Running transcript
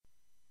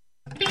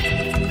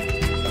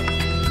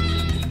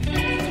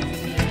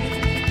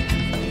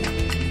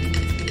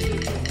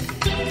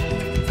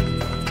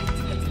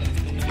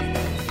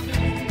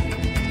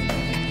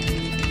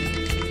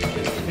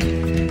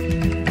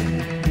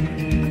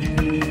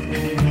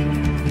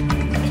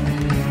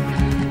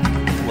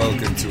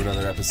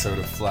episode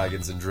of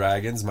Flagons and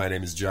Dragons. My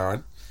name is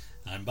John.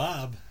 I'm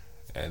Bob.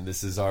 And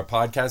this is our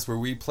podcast where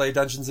we play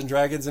Dungeons and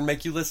Dragons and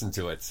make you listen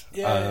to it.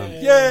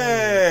 Yay!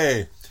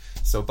 Yay!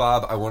 So,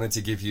 Bob, I wanted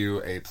to give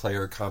you a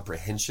player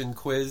comprehension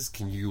quiz.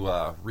 Can you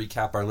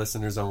recap our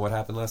listeners on what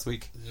happened last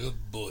week? Oh,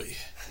 boy.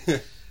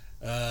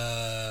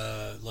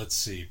 Let's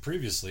see.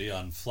 Previously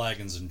on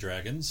Flagons and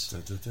Dragons,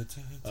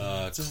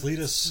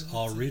 Cletus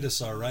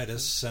Auritus Auritus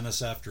sent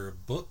us after a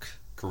book.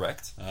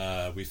 Correct.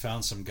 We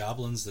found some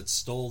goblins that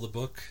stole the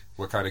book.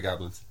 What kind of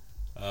goblins?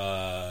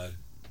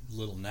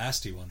 Little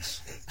nasty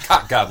ones.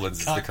 Cock goblins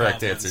is the Cock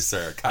correct goblins. answer,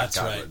 sir. That's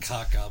right,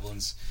 cock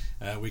goblins.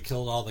 We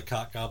killed all the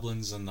cock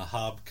goblins and the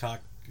hobcock.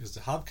 Is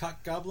it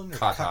hobcock goblin? Or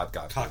cock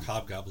hobgoblin. Cock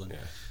hobgoblin.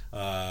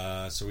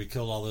 Yeah. So we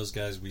killed all those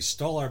guys. We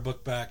stole our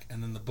book back,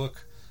 and then the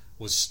book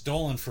was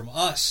stolen from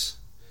us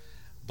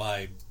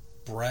by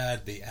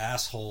Brad the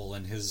asshole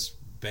and his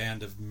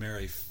band of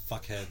merry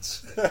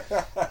fuckheads.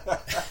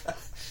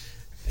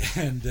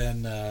 And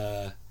then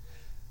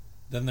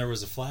there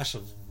was a flash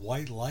of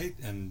white light,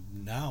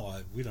 and now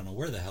we don't know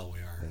where the hell we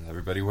are.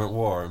 Everybody went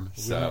warm.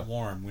 We went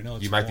warm. We know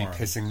it's you might warm. be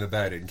pissing the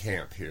bed in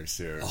camp here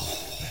soon.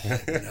 Oh,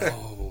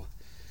 no.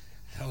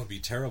 That would be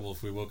terrible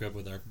if we woke up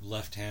with our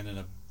left hand in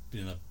a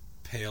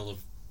pail of...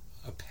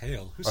 A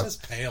pail? Who says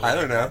pail? I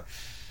don't know.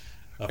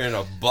 In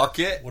a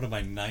bucket? What am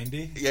I,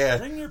 90? Yeah.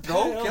 Bring your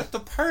pail. Go get the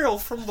pail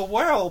from the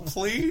well,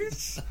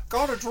 please.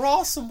 Gotta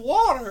draw some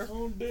water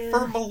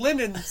for my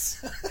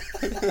linens.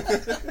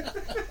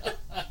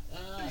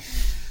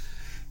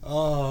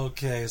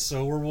 Okay,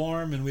 so we're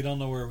warm and we don't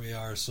know where we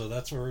are, so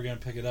that's where we're going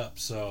to pick it up.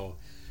 So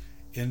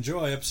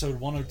enjoy episode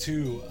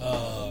 102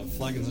 of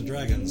Flagons and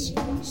Dragons.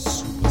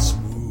 Super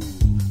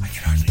smooth. I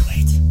can hardly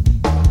wait.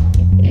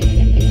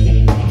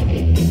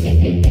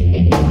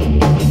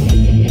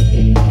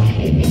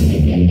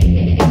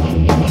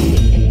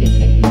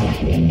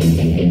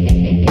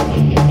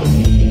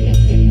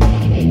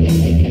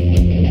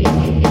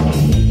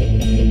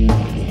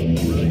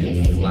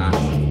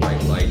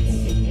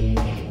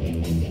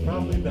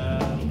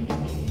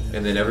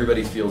 And then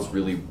everybody feels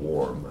really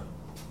warm.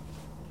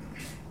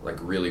 Like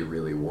really,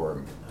 really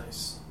warm.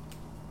 Nice.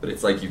 But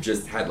it's like you've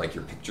just had like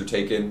your picture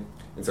taken,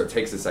 and so it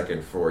takes a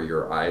second for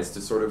your eyes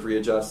to sort of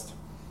readjust.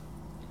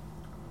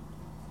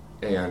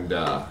 And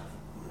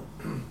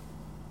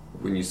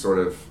when you sort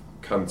of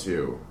come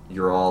to,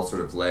 you're all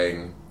sort of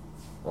laying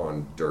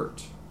on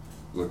dirt,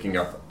 looking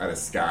up at a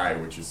sky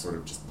which is sort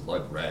of just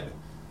blood red.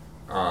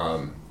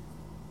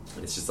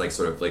 It's just like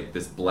sort of like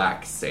this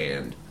black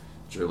sand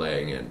that you're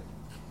laying in.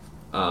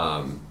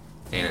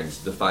 And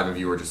the five of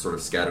you are just sort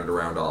of scattered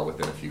around all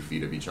within a few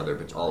feet of each other,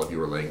 but all of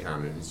you are laying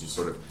down, and as you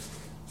sort of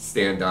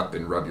stand up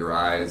and rub your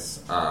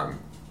eyes,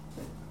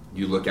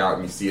 you look out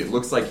and you see it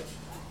looks like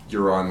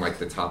you're on like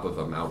the top of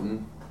a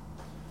mountain.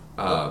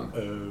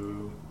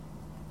 And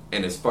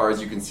as far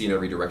as you can see in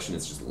every direction,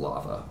 it's just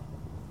lava.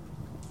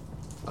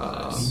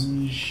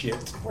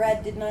 Shit.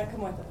 Brad did not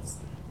come with us.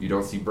 You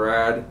don't see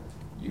Brad.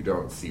 You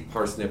don't see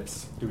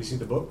Parsnips. Do we see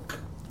the book?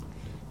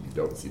 You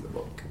don't see the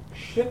book.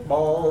 Shit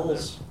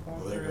balls. Well,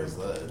 there goes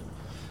that.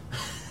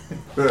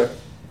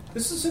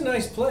 This is a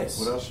nice place.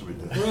 What else should we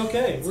do? We're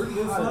okay. We're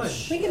fine.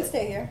 We can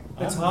stay here.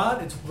 It's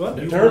hot. It's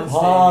wonderful. Dirt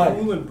hot.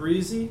 Cool and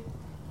breezy.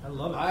 I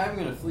love it. I'm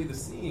gonna flee the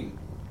scene.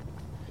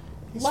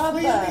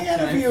 Lava. Can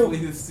I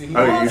flee the scene?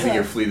 Oh, you're using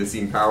your flee the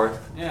scene power?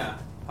 Yeah.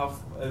 How?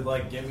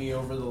 Get me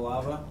over the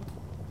lava?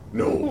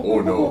 No,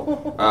 oh no.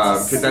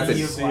 Because that's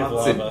Sea of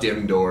lava. it's a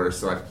dim door,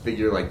 so I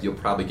figure like you'll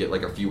probably get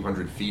like a few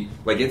hundred feet.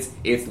 Like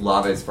it's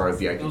lava as far as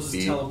the eye can It'll just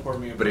see. teleport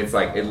me over But it's the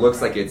like it lava.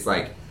 looks like it's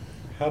like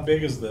How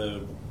big is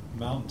the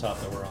mountaintop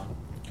that we're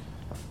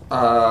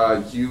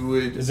on? you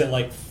would. Is it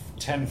like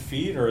 10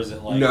 feet, or is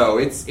it like... No,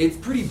 it's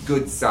pretty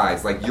good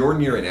size. Like you're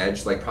near an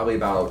edge, like probably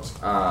about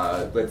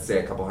let's say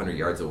a couple hundred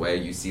yards away.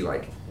 You see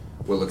like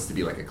what looks to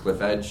be like a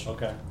cliff edge.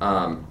 Okay.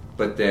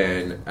 But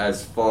then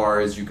as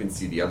far as you can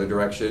see the other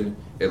direction,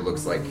 it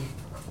looks like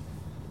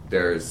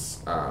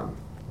there's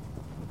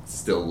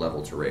still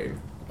level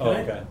terrain. Oh,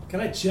 okay. Can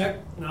I check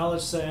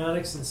knowledge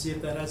psionics and see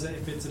if that has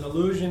if it's an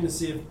illusion, and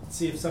see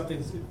if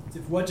something's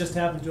if what just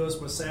happened to us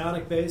was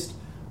psionic based,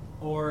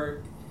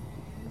 or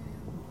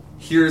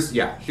Here's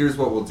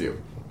what we'll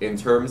do. In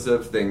terms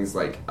of things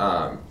like,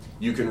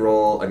 you can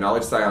roll a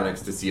knowledge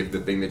psionics to see if the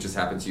thing that just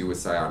happened to you was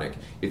psionic.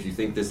 If you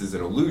think this is an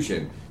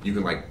illusion, you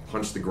can like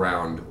punch the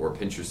ground or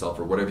pinch yourself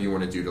or whatever you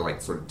want to do to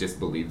like sort of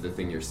disbelieve the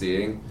thing you're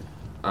seeing.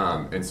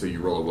 And so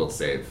you roll a will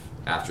save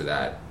after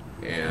that,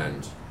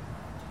 and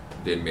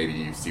then maybe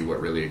you see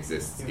what really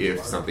exists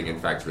if something in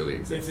fact really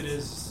exists. if it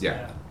is.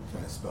 Yeah.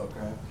 Can I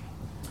spellcraft?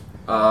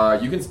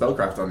 You can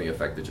spellcraft on the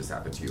effect that just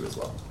happened to you as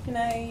well. Can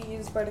I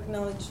use Bardic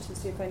Knowledge to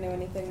see if I know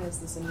anything? Is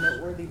this a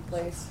noteworthy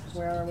place?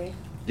 Where are we?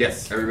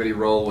 Yes, everybody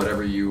roll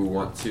whatever you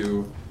want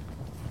to.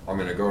 I'm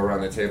going to go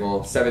around the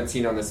table.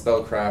 17 on the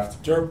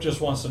spellcraft. Derp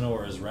just wants to know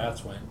where his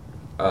rats went.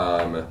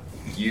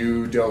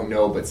 You don't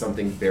know, but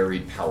something very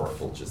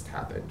powerful just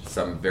happened.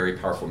 Some very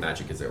powerful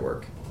magic is at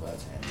work. Well,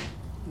 that's handy.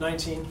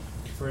 19.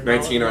 For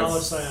 19 on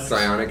knowledge psionics.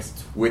 psionics.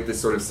 With the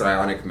sort of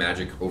psionic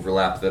magic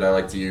overlap that I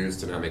like to use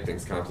to not make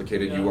things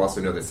complicated, you Yeah.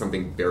 also know that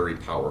something very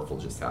powerful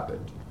just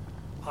happened.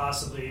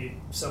 Possibly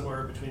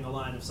somewhere between the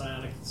line of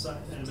psionic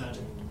and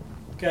magic.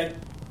 Okay.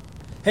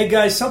 Hey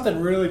guys, something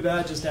really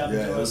bad just happened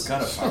Yeah, to it was us.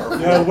 kind of powerful.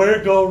 Yeah,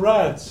 where go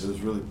rats? It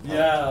was really powerful.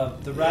 Yeah,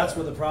 the rats Yeah.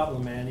 were the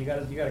problem, man. You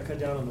gotta cut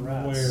down on the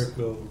rats. Where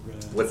go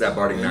rats? What's that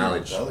bardic In your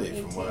knowledge?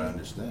 belly, from what I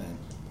understand.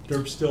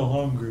 Derp's still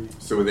hungry.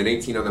 So with an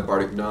 18 on the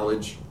bardic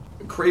knowledge,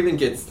 Craven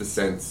gets the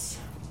sense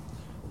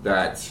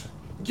that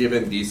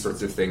given these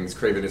sorts of things,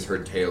 Craven has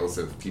heard tales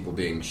of people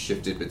being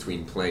shifted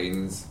between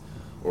planes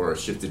or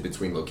shifted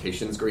between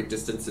locations great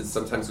distances,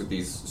 sometimes with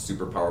these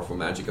super powerful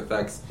magic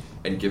effects,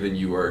 and given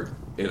you are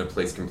in a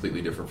place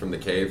completely different from the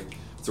cave,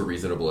 it's a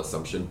reasonable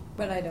assumption.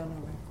 But I don't know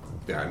where.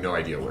 Yeah, I have no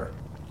idea where.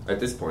 At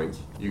this point,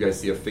 you guys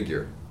see a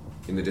figure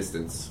in the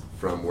distance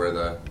from where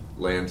the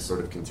land sort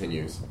of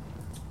continues.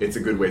 It's a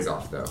good ways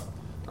off, though.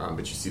 But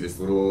you see this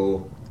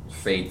little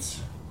faint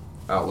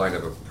outline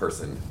of a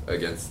person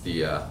against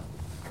the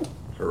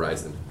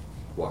horizon,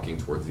 walking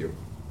towards you.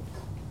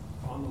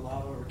 On the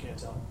lava, or can't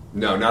tell.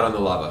 No, not on the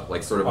lava,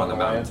 like sort of on the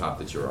Lion? mountaintop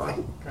that you're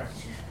on. Okay.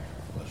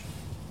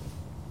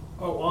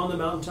 Oh, on the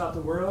mountaintop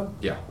that we're on?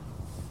 Yeah.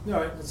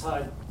 Alright, let's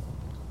hide.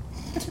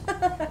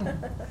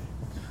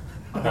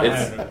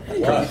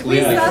 It's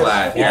completely suck.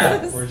 flat.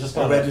 Yeah. We're just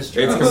A on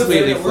registry. It's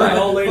completely We're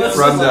all laid flat. out.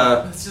 From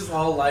the Let's just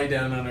all lie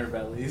down on our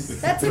bellies.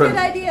 That's a From- good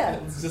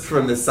idea. It's just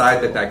from the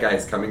side that guy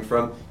is coming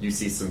from, you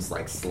see some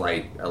like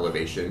slight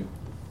elevation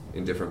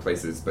in different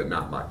places, but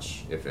not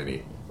much, if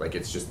any. Like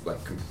it's just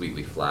like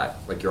completely flat,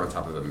 like you're on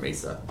top of a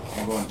mesa.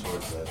 I'm going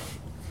towards that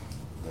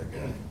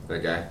guy.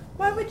 That guy.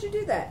 Why would you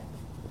do that?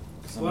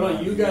 Why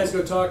don't you guys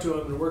go talk to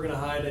him, and we're gonna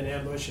hide in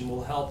ambush, and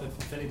we'll help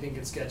if anything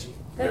gets sketchy.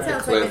 That There's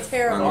sounds a like a cliff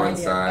terrible on one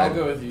idea. side. I'll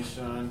go with you,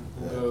 Sean.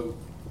 We'll Yeah. go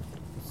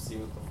see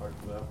what the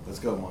fuck's up. Let's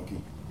go,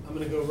 monkey. I'm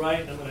gonna go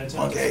right, and I'm gonna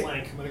attempt Okay. to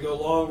flank. I'm gonna go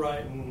long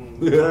right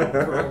and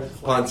curl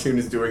flank. Pontoon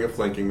is doing a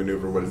flanking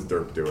maneuver. What is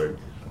Derp doing?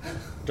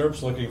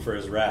 Derp's looking for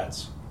his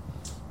rats.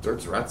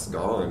 Derp's rat's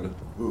gone.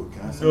 Ooh,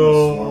 can I send No.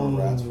 a swarm of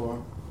rats for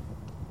him?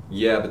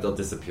 Yeah, but they'll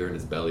disappear in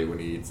his belly when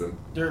he eats them.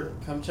 Dirt,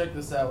 come check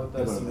this out with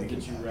I'm us gonna and we'll make get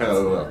it you happen. rats.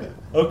 Oh,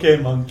 well. Okay,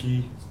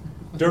 monkey.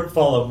 Derp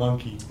follow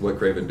monkey. What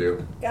Craven do?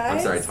 I'm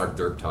Guys? sorry, talk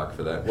Derp talk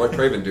for that. What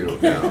Craven do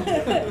now?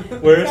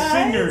 Where's Guys?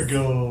 Singer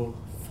go?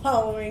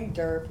 Following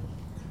Derp.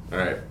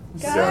 Alright.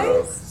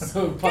 Guys?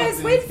 So Guys,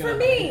 Pontoon's wait gonna for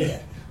me. hide.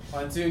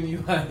 Pontoon,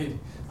 you hide.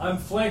 I'm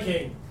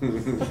flanking.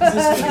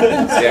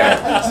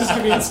 Yeah. This is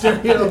gonna be in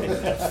stereo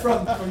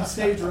from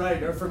stage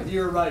right or from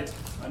ear right.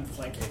 I'm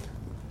flanking.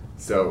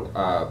 So,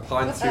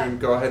 Pontoon,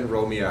 go ahead and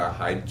roll me a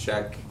hide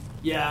check.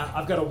 Yeah,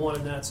 I've got a 1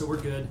 in that, so we're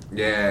good.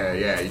 Yeah,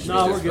 you should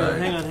No, be we're just good.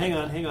 fine.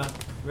 Hang on.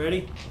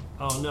 Ready?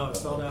 Oh no, it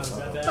fell down. Is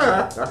that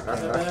bad? Is that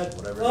bad?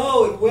 Whatever.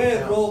 Oh,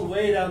 it rolled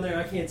way down there.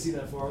 I can't see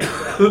that far.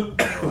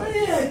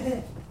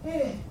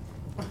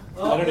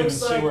 Oh, I don't even looks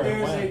see like where it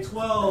there's went. a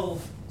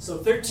 12. So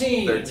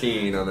 13.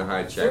 13 on the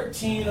hide check.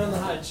 13 on the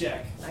hide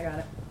check. I got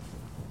it.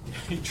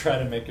 You try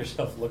to make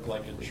yourself look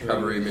like a tree.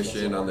 Recovery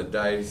mission on the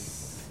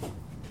dice.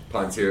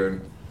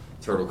 Pontoon,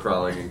 turtle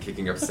crawling and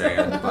kicking up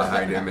sand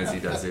behind him as he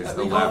does his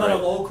We call that a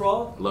elaborate low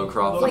crawl. low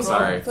crawl. Low I'm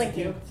sorry.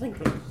 Flanking.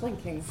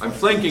 Flanking. I'm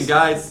flanking,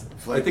 guys.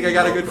 I think I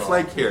got a good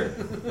flank here.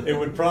 It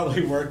would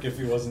probably work if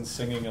he wasn't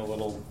singing a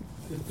little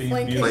theme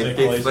Flanking. music.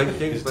 Flanking, like-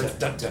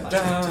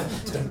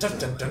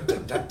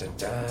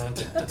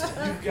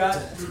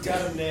 You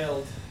got him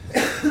nailed.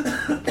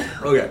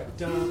 Okay.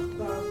 Dun,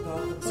 dun,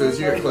 dun, So as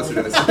you get closer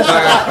to this,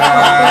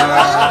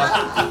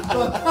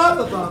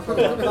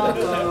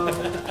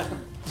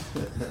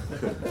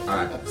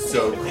 alright,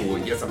 so cool.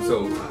 Yes, I'm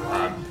so cool.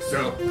 I'm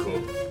so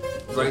cool.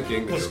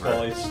 Flanking.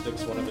 Scully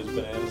sticks one of his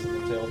bananas in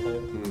the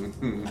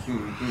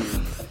tailpipe.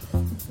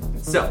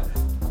 So,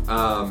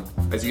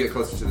 as you get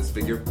closer to this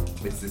figure,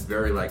 it's this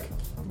very like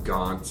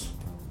gaunt,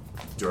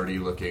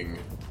 dirty-looking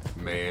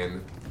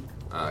man.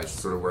 He's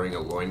sort of wearing a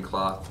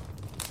loincloth.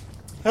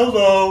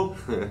 Hello.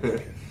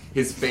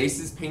 His face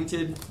is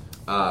painted.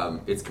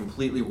 It's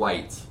completely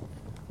white,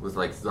 with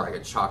like a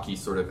chalky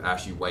sort of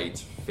ashy white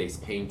face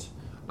paint,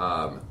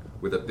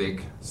 with a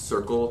big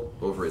circle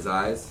over his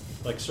eyes.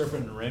 Like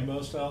Serpent and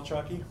Rainbow style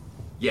chalky?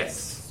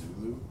 Yes,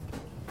 Zulu.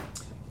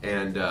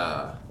 and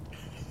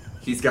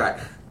he's got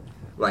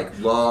like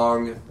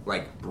long,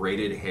 like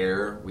braided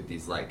hair with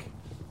these like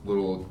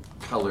little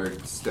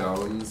colored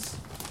stones,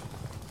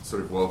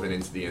 sort of woven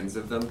into the ends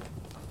of them.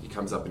 He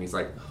comes up and he's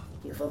like,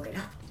 You woke it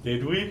up.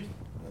 Did we?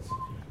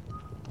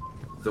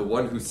 "The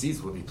one who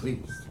sees will be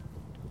pleased."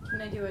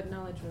 Can I do a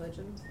knowledge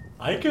religion?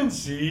 I can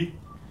see.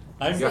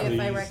 I'm See if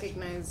pleased. I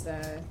recognize,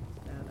 I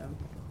don't know.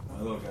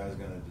 My little guy's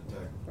gonna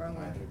detect Wrong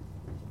one. magic.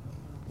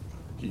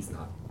 He's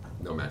not.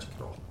 No magic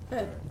at all.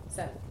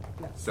 7.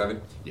 No.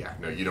 7? Yeah,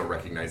 no, you don't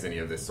recognize any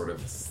of this sort of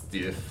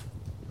stiff.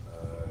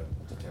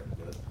 Detect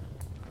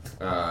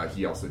good.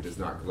 He also does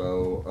not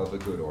glow of a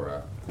good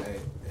aura. Hey,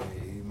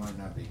 he might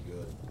not be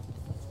good.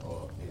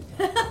 Oh, he's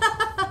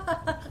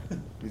not.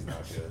 He's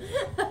not good.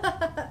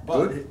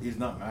 But Good? he's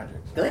not magic.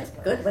 Good,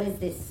 good. What is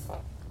this?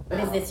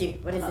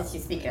 What is this you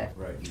speak of?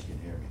 Right, you can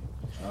hear me.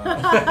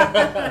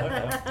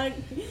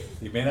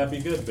 He may not be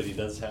good, but he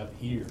does have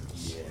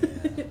ears.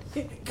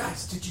 Yeah.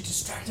 Guys, did you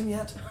distract him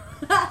yet?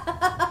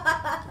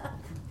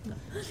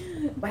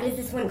 Why does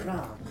this one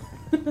crawl?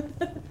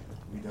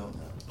 We don't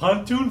know.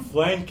 Pontoon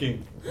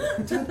flanking.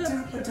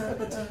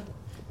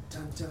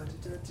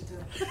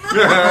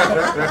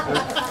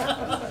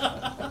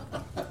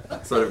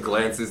 Sort of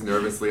glances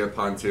nervously at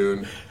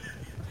Pontoon.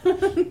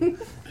 Hey,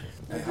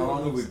 how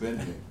long have we been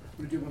here?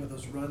 We do one of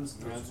those runs.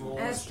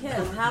 Ask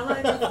him, how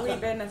long have we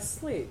been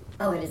asleep?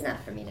 Oh, it is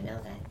not for me to know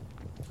that.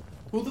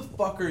 Who the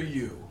fuck are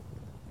you?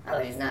 Oh,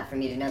 it is not for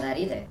me to know that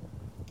either.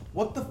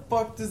 What the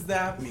fuck does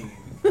that mean?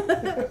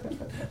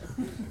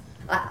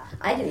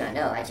 I do not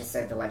know. I just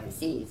serve the one who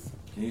sees.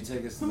 Can you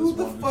take us to Who this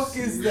the one? fuck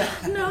is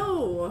that?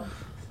 No.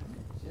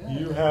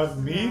 You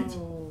have meat?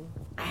 No.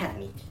 I have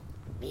meat.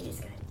 Meat is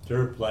good.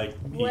 Derp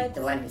like meat. What?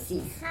 The one who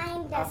sees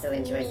also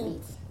enjoys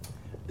meat.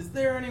 Is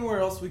there anywhere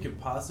else we could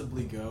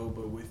possibly go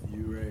but with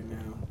you right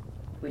now?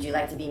 Would you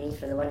like to be meat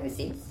for the one who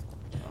sees?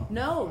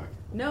 No.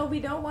 No, we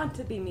don't want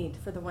to be meat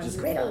for the one Just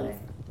who great sees. honor.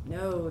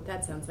 No,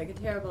 that sounds like a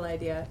terrible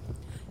idea.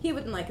 He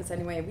wouldn't like us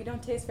anyway. We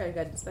don't taste very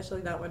good,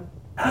 especially that one.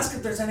 Ask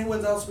if there's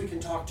anyone else we can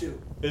talk to.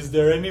 Is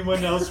there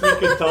anyone else we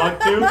can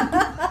talk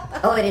to?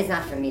 Oh, it is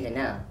not for me to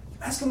know.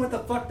 Ask him what the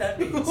fuck that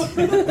means.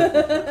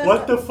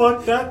 What the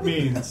fuck that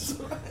means?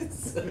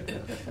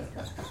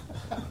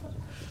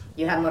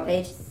 You have more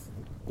pages?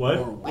 What?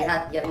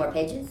 You have more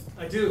pages?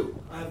 I do.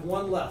 I have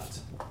one left.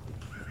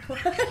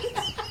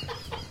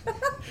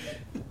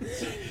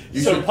 You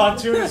So should-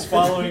 Pontoon is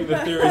following the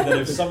theory that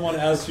if someone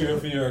asks you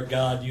if you're a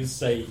god, you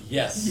say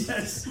yes.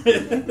 Yes.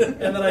 And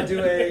then I do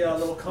a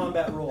little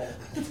combat roll.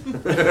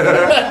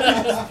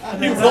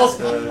 He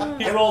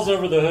rolls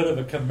over the hood of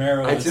a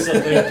Camaro. I and just,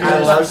 suddenly I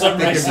appears love for to some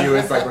think of reason. you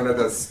as like one of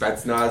those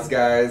Spetsnaz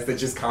guys that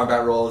just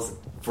combat rolls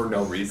for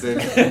no reason.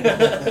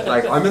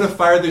 Like, I'm gonna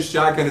fire this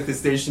shotgun at the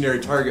stationary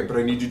target, but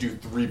I need to do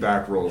 3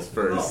 back rolls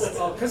first.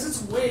 Oh, because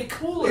it's way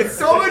cooler. It's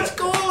so much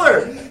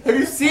cooler! Have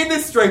you seen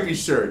this stripy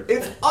shirt?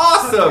 It's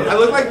awesome! I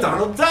look like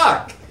Donald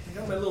Duck! I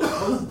got my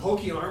little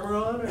pokey armor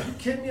on. Are you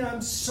kidding me?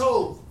 I'm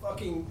so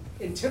fucking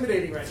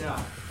intimidating right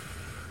now.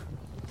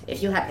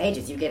 If you have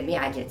pages you give me,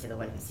 I give it to the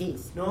one who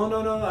sees. No.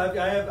 I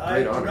have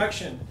Great honor.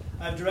 direction.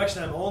 I have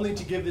direction. I'm only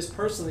to give this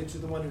personally to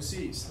the one who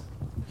sees.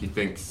 He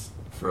thinks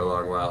for a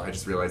long while. I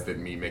just realized that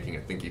me making a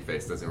thinky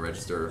face doesn't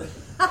register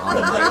on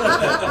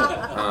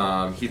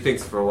the mic. He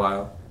thinks for a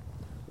while.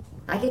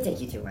 I can take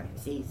you to one who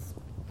sees.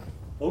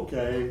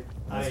 Okay.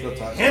 Let's go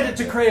talk hand about it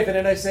to that. Craven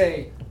and I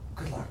say,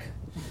 good luck.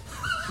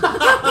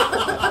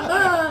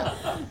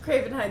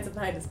 Craven hides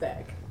behind his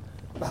back.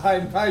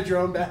 Behind your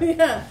own back.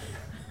 Yeah.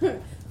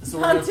 So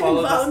we're gonna Pontoon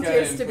follow this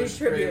volunteers guy and to be push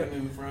tribute. Craven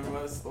in front of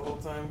us the whole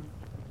time?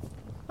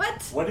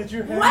 What? What did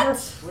you hammer? What?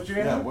 What'd you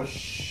Yeah, hammer? what?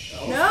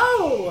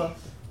 No!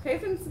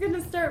 Craven's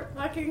gonna start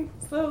walking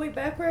slowly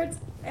backwards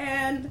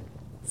and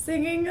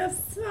singing a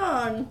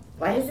song.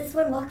 Why does this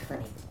one walk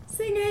funny?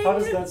 Singing. How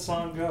does that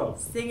song go?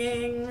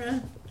 Singing.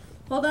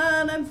 Hold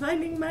on, I'm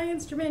finding my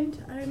instrument.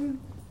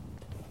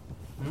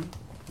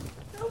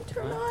 Oh,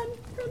 turn on.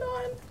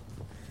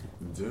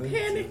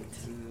 Panicked.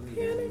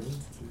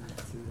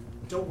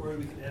 Don't worry,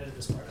 we can edit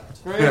this part out.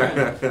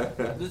 Craven!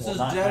 This Well, is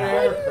not dead now.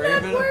 air, Why did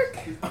Craven.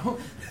 that work?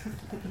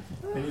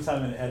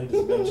 Anytime an edit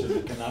is mentioned,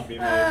 it cannot be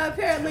made.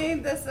 Apparently,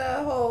 this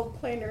whole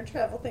planar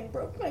travel thing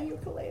broke my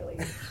ukulele.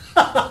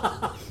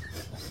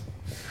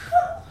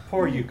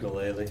 Poor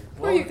ukulele.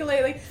 Poor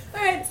ukulele.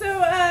 Alright,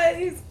 so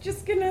he's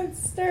just gonna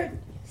start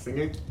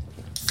Singing?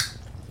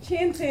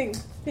 chanting.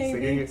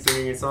 Maybe.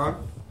 Singing a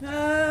song?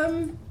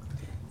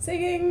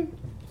 Singing.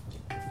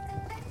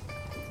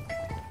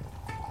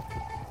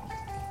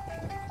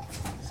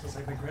 Sounds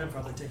like my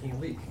grandfather taking a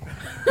leak.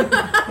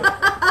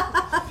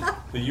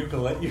 The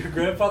ukulele. Your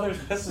grandfather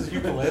messes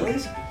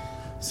ukuleles?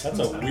 That's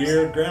a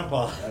weird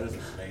grandpa. That is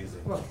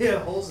amazing. Well, he had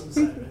holes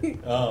inside of it.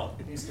 Oh.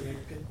 It needs to make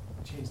it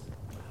change it.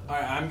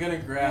 Alright, I'm gonna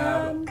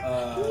grab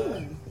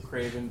Um,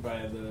 Craven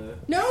by the.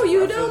 No,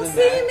 you scruff of don't the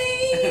see neck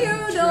me! You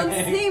and don't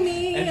drag- see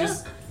me! And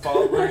just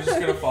follow, we're just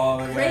gonna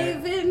follow the guy.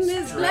 Raven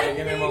is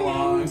dragging him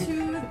along.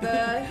 blending into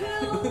the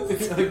hills.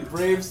 It's like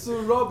brave Sir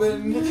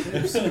Robin.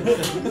 Brave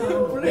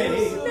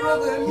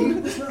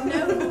Robin.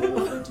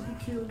 No. to be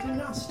killed in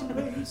nasty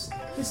ways.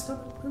 His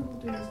stomach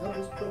grumbled and his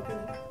nose broken.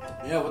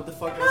 Yeah, what the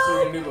fuck else are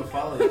we gonna do but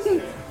follow this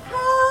guy?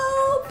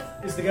 Help!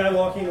 Is the guy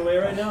walking away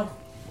right now?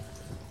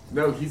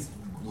 No, he's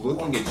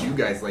looking at you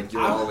guys like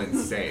you're all I'm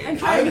insane.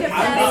 trying to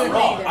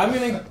fascinate him. I'm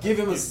gonna give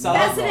him a solid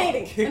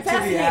Fascinating. kick I'm to the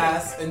fascinating.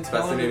 ass and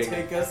tell him to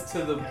Fascinating. take us to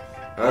the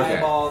Okay.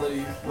 eyeball that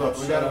he. Look,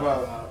 we got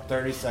about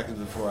 30 seconds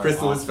before I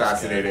Crystal launch is this guy.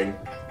 fascinating.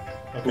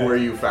 Okay. Who are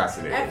you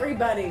fascinating?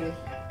 Everybody.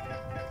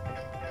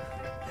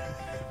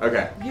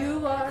 Okay.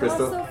 You are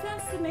Crystal? also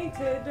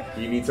fascinated.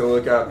 You need to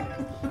look up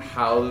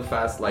how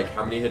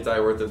many hit die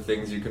worth of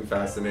things you can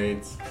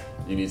fascinate.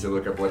 You need to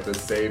look up what the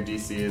save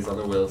DC is on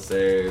the will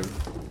save.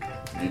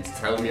 You need to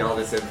tell me all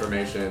this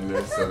information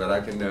so that I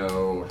can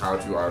know how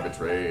to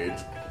arbitrate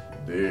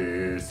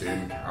this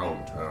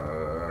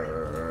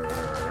encounter.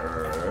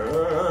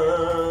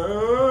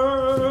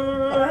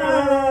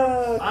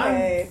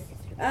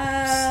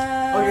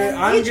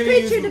 Each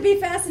creature to be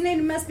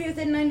fascinated must be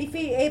within 90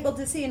 feet, able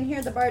to see and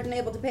hear the bard and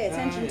able to pay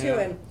attention to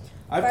him.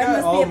 I've Bard got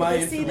must be all able my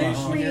to see the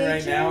information here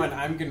right creature. now, and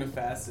I'm gonna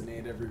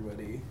fascinate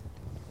everybody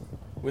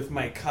with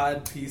my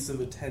cod piece of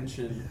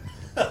attention.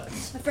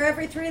 For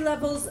every 3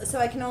 levels, so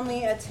I can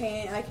only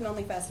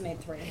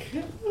fascinate 3.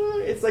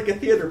 It's like a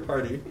theater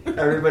party.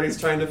 Everybody's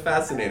trying to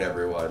fascinate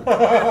everyone.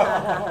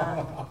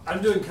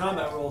 I'm doing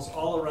combat rolls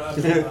all around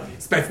everybody.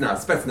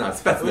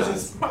 Spetsnaz. Which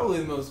is probably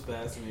the most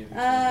fascinating.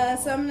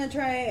 So I'm gonna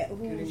try.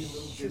 Getting a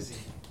little dizzy.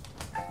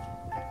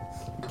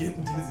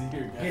 Getting dizzy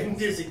here, guys. Getting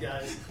dizzy,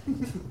 guys.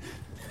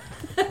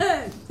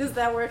 Does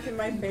that work in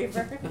my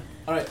favor?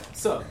 Alright,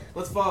 so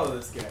let's follow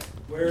this guy.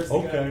 Where is the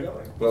guy Okay.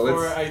 going? Well,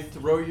 Before let's. I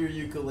throw your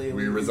ukulele.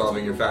 Were you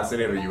resolving your into the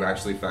fascinate, or lava. are you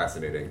actually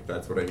fascinating?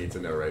 That's what I need to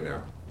know right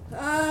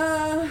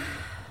now.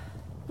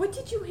 What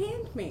did you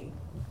hand me?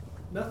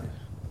 Nothing.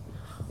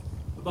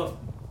 Above.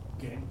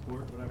 Game,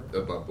 board, whatever.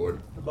 Above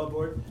board. Above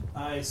board.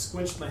 I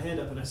squinched my hand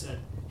up and I said,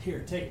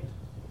 "Here, take it."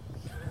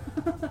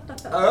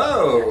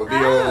 Oh, the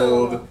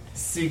Oh. old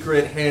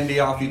secret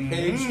handy-offy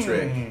page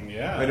trick.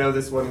 Yeah. I know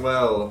this one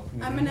well.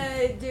 I'm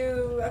gonna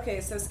do. Okay,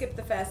 so skip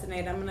the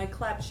fascinate. I'm gonna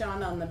clap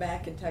Sean on the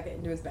back and tuck it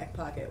into his back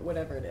pocket,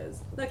 whatever it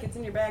is. Look, it's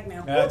in your bag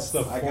now. That's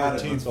the I got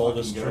it. 14th Let's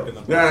oldest fucking trick go. in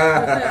the book.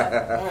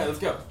 Alright, let's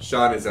go.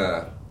 Sean is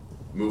a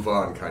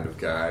move-on kind of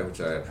guy, which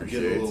I I'm getting a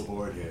appreciate. little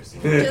bored here. So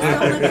Just don't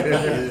look at me.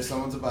 Either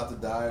someone's about to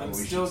die, or I'm we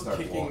still should start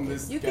kicking walking.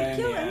 this You guy could in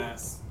kill the him.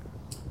 ass.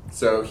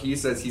 So he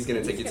says he's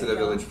going to take He's you to the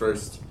gonna go. village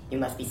first. You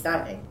must be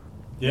starving.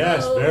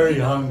 Yes, No, very you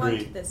don't hungry.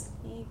 want this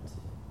meat.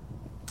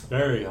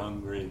 Very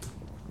hungry.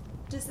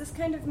 Does this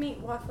kind of meat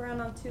walk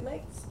around on 2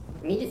 legs?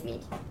 Meat is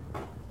meat.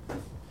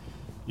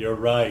 You're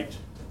right.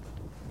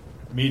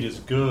 Meat is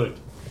good.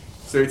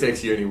 So he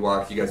takes you and you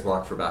guys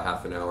walk for about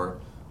half an hour.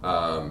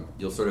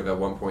 You'll sort of at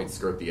one point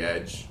skirt the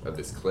edge of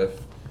this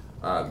cliff.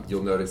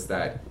 You'll notice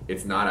that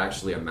it's not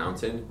actually a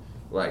mountain.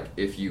 Like,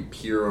 if you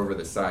peer over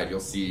the side, you'll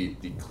see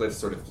the cliff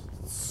sort of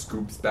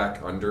scoops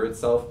back under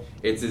itself.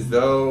 It's as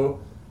though,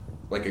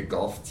 like a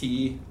golf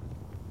tee.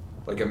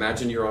 Like,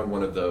 imagine you're on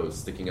one of those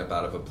sticking up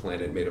out of a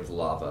planet made of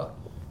lava,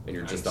 and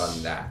you're just Nice.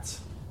 on that.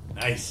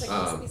 Nice. It's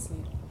like crispy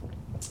smeat.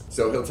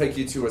 So he'll take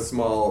you to a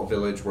small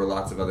village where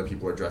lots of other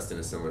people are dressed in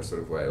a similar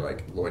sort of way,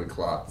 like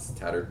loincloths,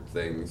 tattered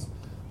things.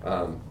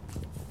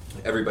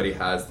 Everybody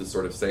has the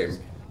sort of same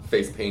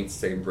face paint,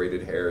 same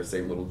braided hair,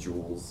 same little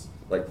jewels,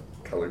 like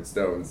colored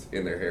stones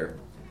in their hair.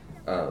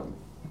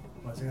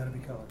 Why's it gotta be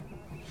colored?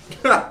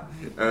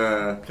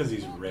 Because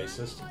he's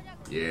racist.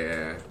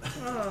 Yeah.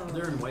 Oh.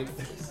 They're in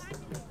whiteface.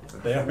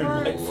 They are in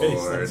Lord.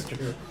 blackface, that's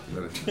true.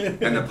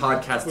 And the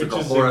podcast took Which a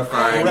is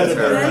horrifying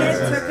incredible.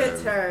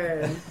 Then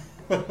turn.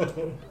 it took a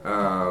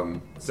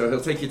turn. So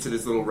he'll take you to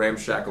this little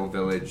ramshackle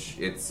village.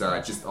 It's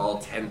just all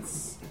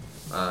tents,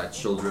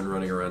 children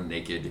running around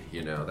naked,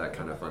 that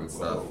kind of fun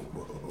stuff.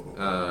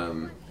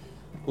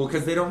 Well,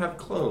 because they don't have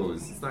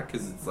clothes. It's not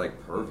because it's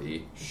like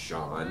pervy,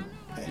 Sean.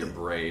 Your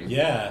brain.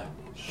 Yeah,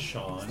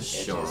 Sean.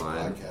 Edgiest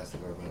Sean. podcast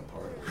I've ever been a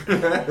part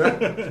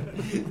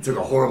of. It took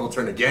a horrible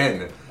turn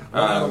again.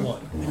 1 out of 1.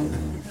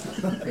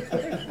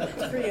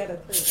 3 out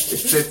of 3. It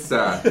sits.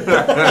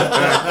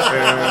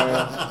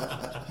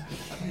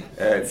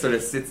 It sort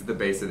of sits at the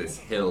base of this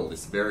hill,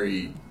 this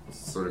very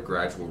sort of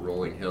gradual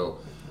rolling hill,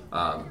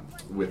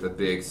 with a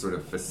big sort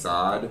of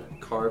facade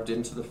carved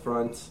into the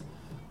front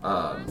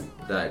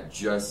that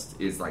just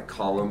is like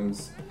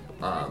columns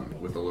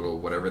with a little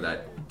whatever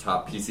that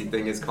top piecey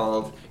thing is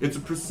called. It's a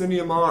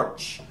proscenium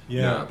arch.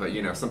 Yeah. But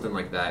something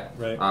like that.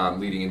 Right.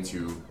 Leading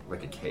into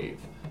like a cave.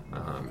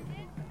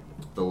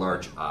 The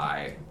large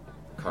eye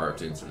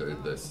carved into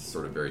the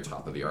sort of very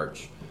top of the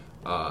arch.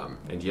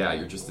 And yeah,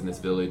 you're just in this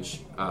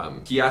village.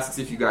 He asks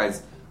if you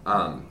guys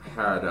had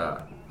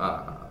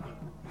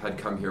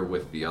come here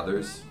with the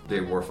others. They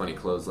wore funny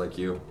clothes like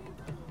you.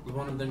 Was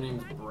one of their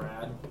names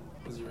Brad?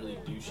 Was he really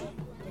douchey?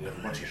 Did he have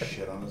a bunch of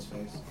shit on his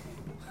face?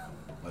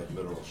 Like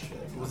literal shit.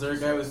 Was there a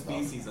guy with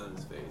feces on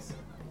his face?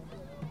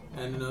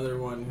 And another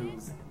one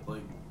who's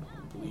like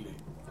bleeding.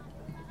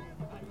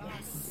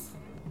 Yes.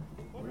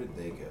 Where did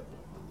they go?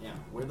 Yeah,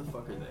 where the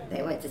fuck are they?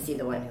 They went to see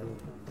the one who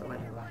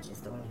watches,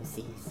 the one who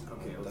sees.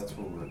 Okay, That's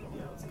where we're going.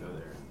 Yeah, let's go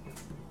there.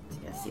 To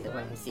go see the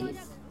one who sees.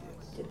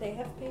 Did they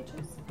have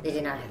pages? They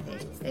do not have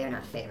pages. They are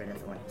not favored of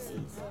the one who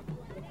sees.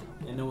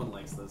 And no one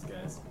likes those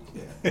guys.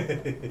 Yeah.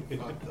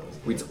 Fuck those.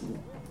 We guys.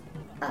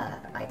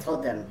 I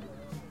told them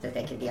that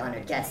they could be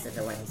honored guests of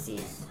the one who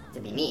sees, to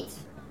be meat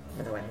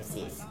for the one who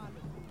sees.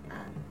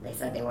 They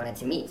said they wanted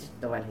to meet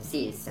the one who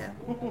sees, so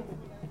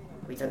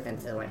we took them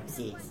to the one who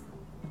sees.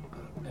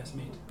 That's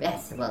meat.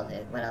 Yes, well,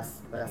 what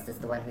else does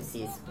the one who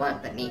sees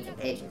want but meat and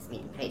pages?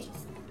 Meat and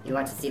pages. You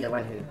want to see the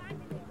one who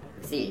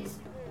sees.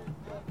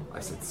 I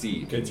said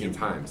see Can 18 you-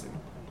 times in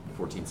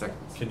 14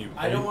 seconds. Can you?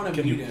 I don't wanna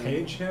Can meet you him.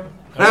 page him?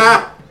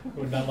 Ah! I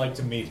would not like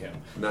to meet him.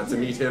 Not to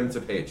meet him, to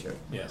page him.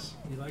 Yes.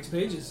 He likes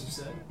pages, you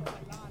said.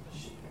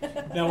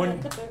 Now,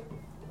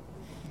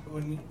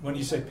 when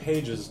you say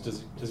pages,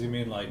 does he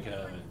mean like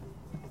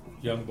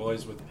young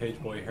boys with page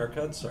boy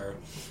haircuts, or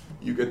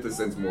You get the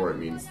sense more it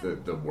means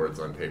the words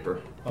on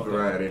paper. Okay.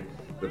 Variety.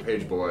 The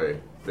page boy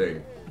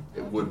thing.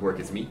 It would work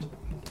as meat.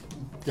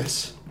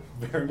 yes,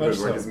 very It much would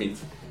so. work as meat.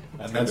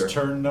 And that's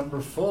turn number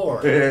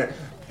 4.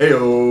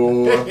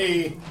 Heyo.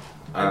 Hey.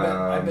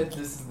 I bet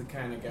this is the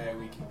kind of guy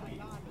we can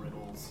beat with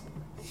riddles.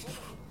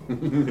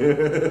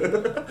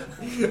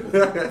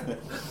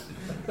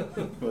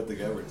 What, the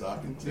guy we're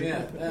talking to?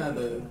 Yeah,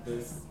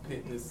 this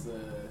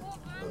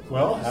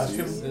Well, This ask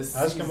him. is-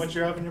 Ask him what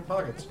you have in your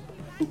pockets.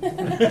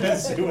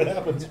 See what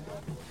happens.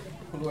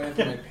 What do I have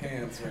in my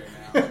pants right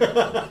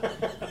now?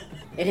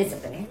 It is a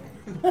banana.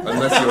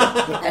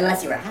 Unless you're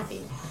Unless you were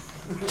happy.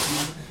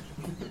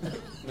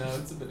 No,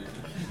 it's a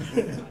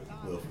banana.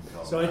 Will from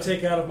Colorado. So I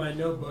take out of my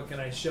notebook and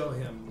I show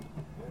him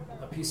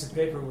a piece of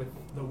paper with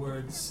the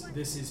words,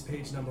 "This is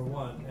page number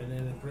 1," and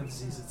then in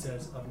parentheses it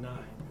says "of 9."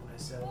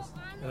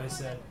 And I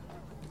said,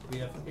 "We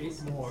have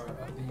 8 more of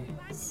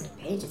these."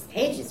 Pages,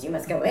 pages. You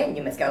must go in.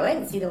 You must go in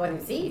and see the one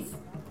who sees.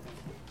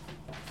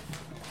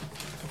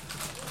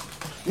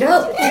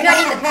 No, do not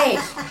eat the page.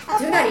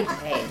 Do not eat the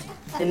page.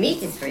 The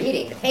meat is for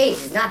eating. The page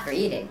is not for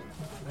eating.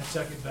 I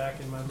chuck it back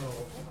in my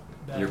little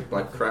bag. your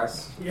butt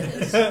cracks.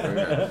 Yes.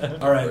 Okay.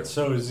 All right.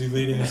 So is he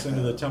leading us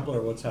into the temple,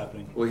 or what's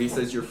happening? Well, he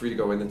says you're free to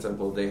go in the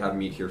temple. They have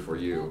meat here for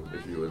you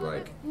if you would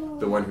like.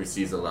 The one who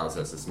sees allows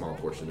us a small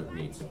portion of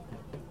meat.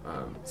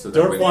 So that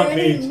Don't when- Is want there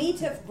any meat.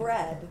 meat of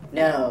bread?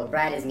 No,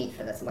 Brad is meat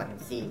for the one who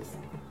sees.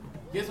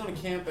 You guys want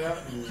to camp out?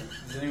 And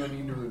does anyone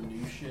need to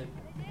renew shit?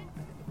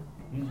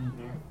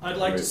 I'd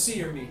like to see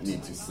your meat.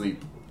 need to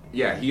sleep.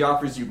 Yeah, he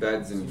offers you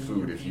beds and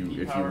food if you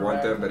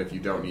want them, but if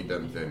you don't need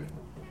them, then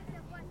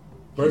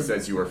he Derp,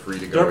 says you are free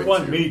to go Derp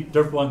want into. meat.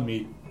 Derp want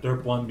meat.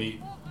 Derp want meat.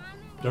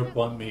 Derp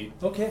want meat.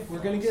 Okay, we're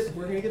gonna get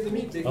the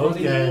meat. Big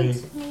Okay.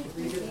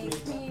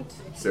 Meat.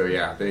 So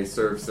yeah, they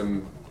serve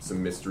some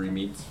mystery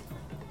meat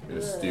in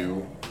a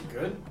stew.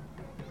 Good.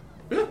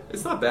 Yeah,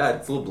 it's not bad.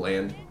 It's a little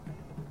bland.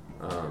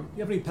 You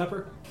have any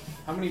pepper?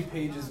 How many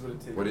pages would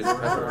it take? What is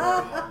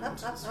pepper?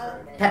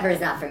 Pepper is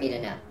not for me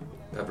to know.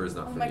 Pepper is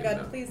not Oh for my me. god,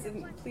 no.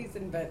 please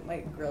invent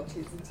like grilled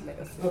cheese and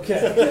tomato soup.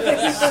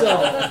 Okay.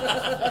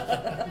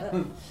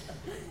 So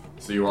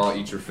So you all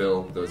eat your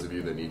fill. Those of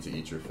you that need to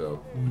eat your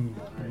fill.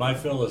 My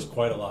fill is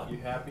quite a lot. You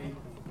happy?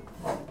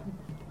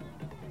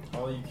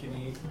 All you can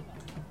eat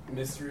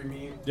mystery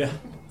meat. Yeah.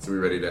 So we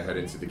ready to head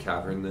into the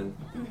cavern then?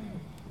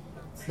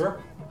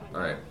 Sure.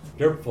 All right.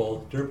 Derp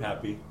full. Derp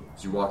happy.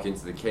 As you walk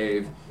into the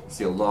cave, you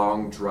see a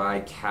long, dry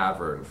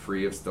cavern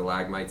free of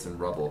stalagmites and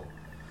rubble.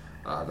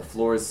 The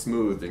floor is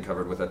smoothed and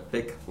covered with a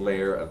thick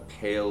layer of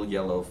pale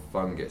yellow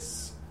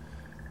fungus.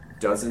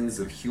 Dozens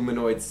of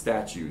humanoid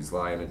statues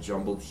lie in a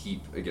jumbled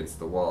heap against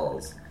the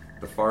walls.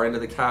 At the far end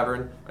of the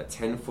cavern, a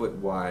 10-foot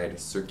wide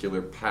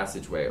circular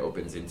passageway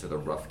opens into the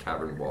rough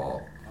cavern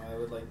wall. I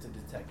would like to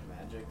detect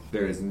magic.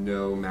 There is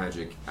no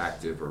magic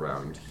active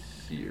around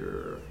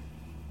here.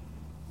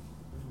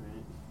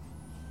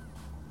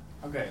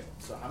 Okay,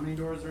 so how many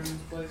doors are in this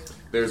place?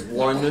 There's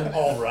one.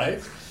 All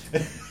right.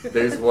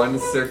 There's one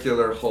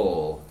circular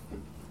hole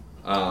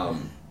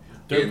in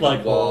the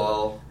Like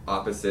wall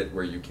opposite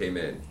where you came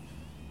in.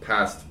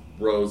 Past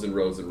rows and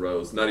rows and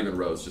rows, not even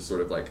rows, just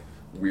sort of like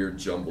weird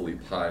jumbly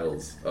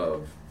piles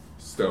of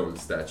stone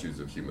statues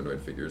of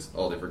humanoid figures,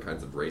 all different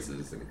kinds of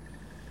races. And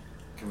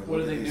Can we What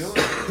look do at they these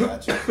do?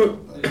 statues?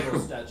 These little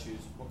statues.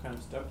 What kind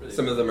of stuff are they?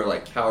 some of them are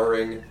like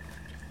cowering,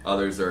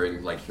 others are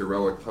in like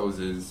heroic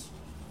poses,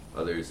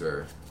 others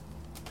are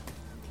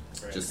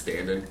just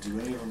standing. Do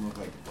any of them look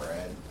like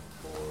Brad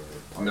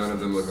or None of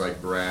them look like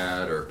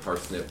Brad or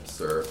Parsnips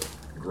or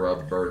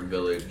Grub Burn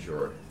Village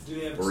or do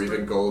they have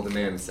even Gold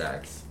Man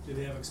Sacks. do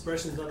they have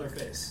expressions on their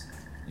face?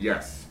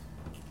 Yes.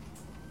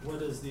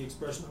 What is the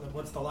expression?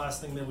 What's the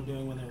last thing they were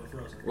doing when they were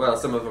frozen? Well,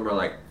 some of them are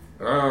like,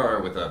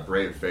 "Arr," with a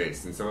brave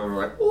face, and some of them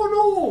are like,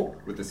 "Oh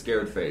no," with a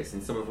scared face,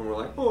 and some of them are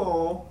like,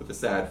 "Oh," with a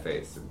sad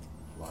face, and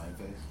lion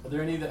face? Are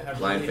there any that have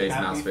Lion really face,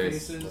 happy mouse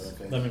face. faces?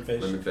 Lemon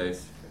face. lemon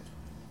face.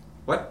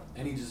 What?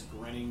 Any just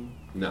grinning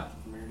No,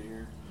 from ear to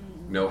ear?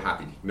 no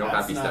happy That's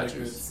happy not a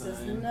statues. This good is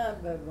sign.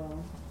 not good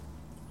one.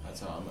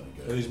 That's how I'm gonna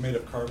Are go. these made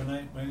of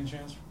carbonite by any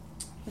chance?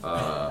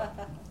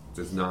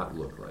 Does not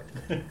look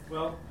like.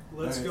 Well,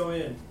 let's Alright. go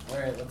in. All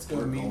right, let's go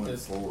We're meet going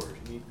this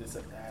forward. Meet this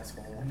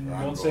asshole. I'm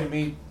Don't say going.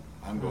 meat.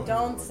 I'm going.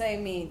 Don't forward. say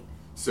meat.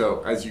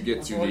 So as you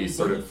get to the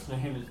sort of His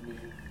name is me.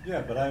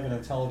 Yeah, but I have an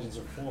intelligence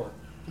of 4.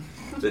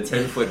 the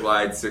 10-foot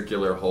wide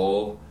circular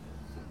hole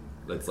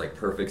that's like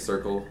perfect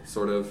circle,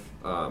 sort of,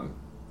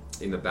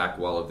 in the back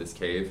wall of this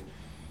cave.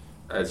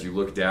 As you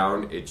look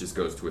down, it just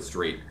goes to a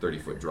straight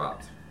 30-foot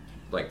drop,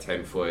 like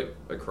 10 foot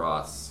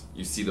across.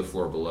 You see the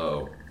floor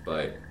below,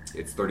 but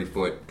it's 30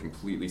 foot,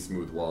 completely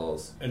smooth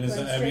walls, And is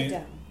Going it, I straight mean,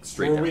 down.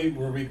 straight down.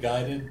 were we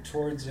guided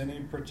towards any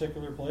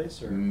particular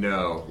place, or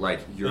No, like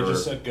they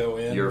just said go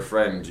in? your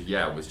friend,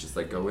 yeah, was just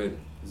like, go in.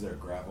 Is there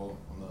gravel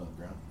on the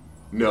ground?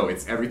 No,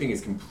 everything is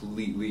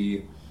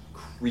completely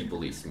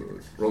creepily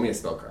smooth. Roll me a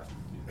spellcraft.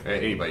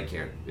 Anybody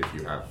can if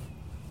you have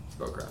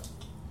spellcraft.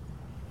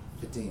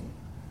 15.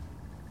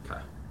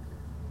 Okay.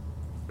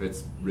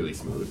 It's really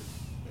smooth.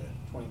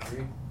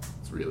 23.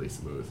 It's really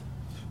smooth.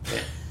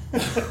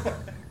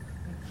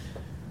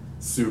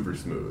 Super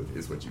smooth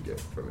is what you get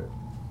from it.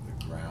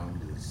 The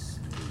ground is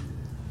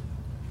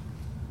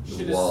The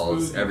Shit is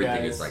walls, smooth, you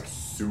everything guys. is like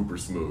super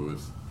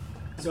smooth.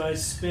 So I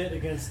spit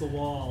against the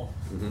wall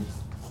Hmm.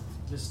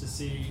 just to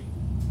see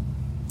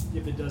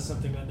if it does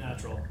something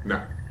unnatural.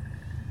 No,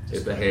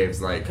 it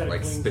behaves like Kinda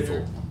clings spittle,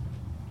 there.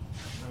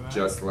 Alright.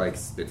 just like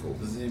spittle.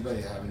 Does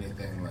anybody have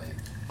anything like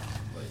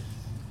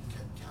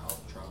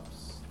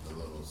caltrops, the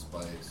little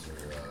spikes,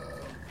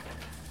 or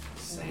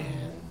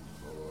sand,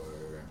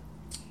 or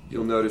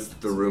You'll notice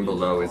that the room Some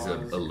below is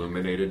claws.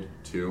 illuminated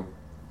too,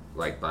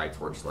 like by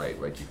torchlight.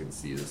 Like you can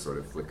see the sort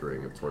of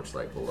flickering of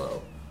torchlight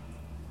below.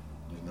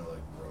 like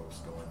ropes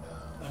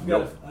going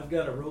down? I've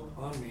got a rope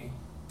on me.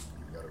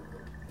 You got a rope.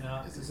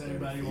 Now, Is it does 30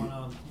 anybody feet?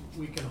 want to?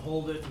 We can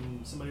hold it,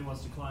 and somebody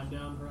wants to climb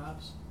down,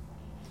 perhaps.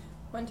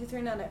 1, 2,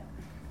 3, nut it.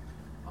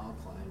 I'll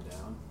climb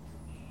down.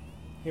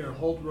 Here,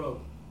 hold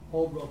rope.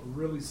 Hold rope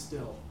really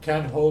still.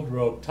 Can't hold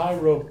rope. Tie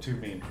rope to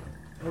me.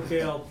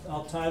 Okay,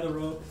 I'll tie the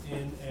rope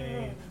in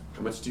a.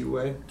 How much do you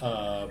weigh?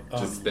 I'm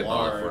Just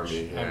spitball it for large.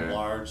 me, I'm yeah.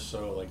 large,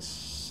 so like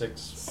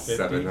 650.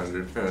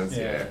 700 pounds.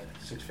 Yeah.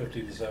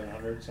 650 to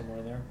 700, somewhere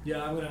in there.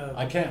 Yeah, I'm gonna.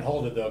 I can't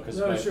hold it though, because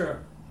No, sure.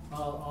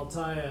 I'll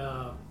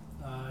tie.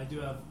 I do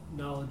have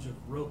knowledge of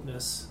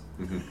ropeness,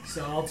 Mhm.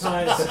 so I'll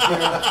tie.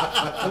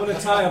 I'm gonna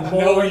tie a No,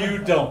 bowline. you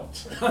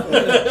don't. I'm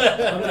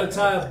gonna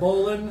tie a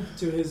bowline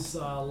to his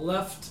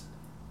left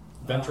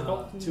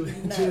Ventricle? to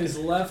his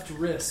left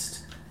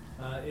wrist.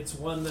 It's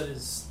one that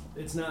is.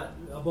 It's not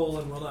a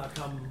bowline will not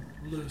come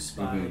loose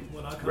by Mhm.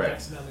 will not come Right.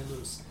 accidentally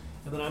loose.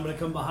 And then I'm gonna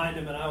come behind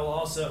him and I will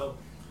also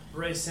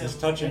brace him He's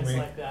touching against me.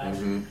 like that,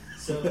 Mhm.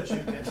 so that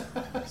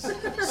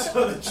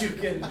you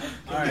can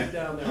Alright. get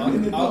down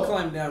there. I'll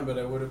climb down, but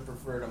I would have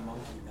preferred a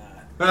monkey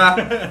that.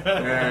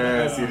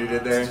 Yeah, see what he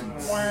did there?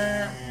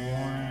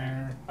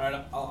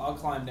 Alright, I'll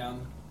climb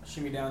down.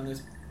 Shimmy down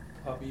this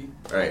puppy.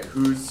 All right,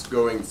 who's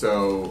going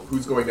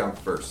down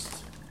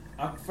first?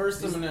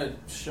 First, I'm gonna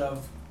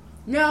shove.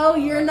 No,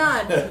 you're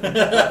not.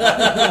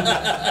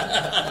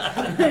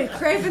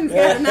 Craven's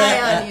got an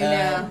eye on you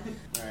now.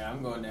 Alright,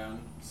 I'm going down.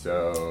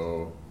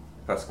 So,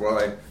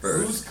 Pasquale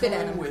first. Who's Spit at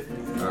coming him. with me?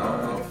 I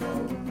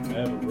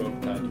have a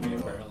rope tied to me,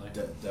 apparently.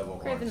 Devil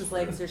Craven's horns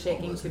legs for are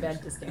shaking all too listeners.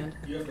 bad to stand.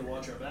 You have to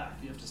watch our back.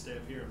 You have to stay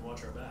up here and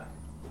watch our back.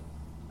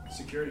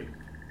 Security.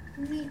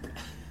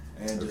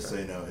 And just so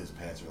you know, his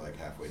pants are like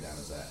halfway down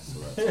his ass, so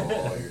that's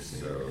all you're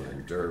seeing. So,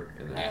 then Derp,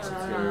 and then I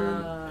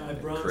Platoon, have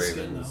and bronze skin,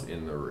 Craven's though.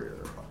 in the rear.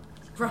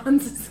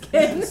 Bronze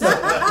skin. Says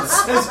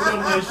it on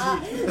my sheet. So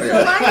long as you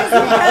got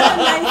a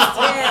nice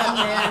tan,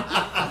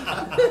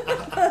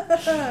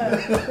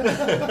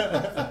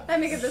 man. Let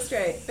me get this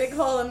straight. Big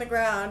hole in the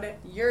ground.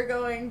 You're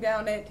going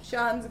down it.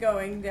 Sean's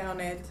going down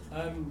it.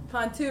 I'm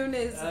Pontoon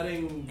is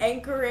adding.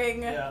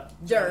 anchoring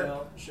dirt.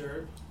 well,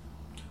 sure.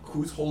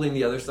 Who's holding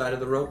the other side of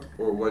the rope,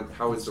 or what?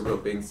 How is the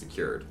rope being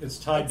secured? It's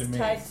tied to It's me.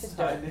 tied to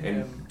Tied dirt to And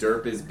him.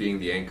 Derp is being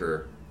the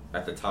anchor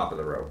at the top of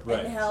the rope. Right.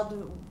 and held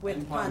with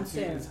And Pontoon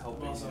Pontoon. is I'm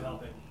helping also him.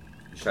 helping.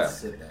 You should Okay.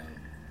 sit down.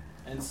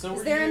 And so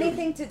Is are there you.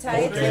 anything to tie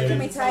it Okay. to? Can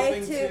we tie it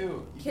Helping to?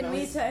 too. You Can we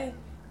always- tie?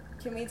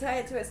 Can we tie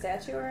it to a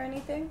statue or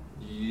anything?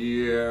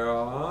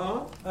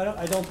 Yeah.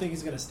 I don't think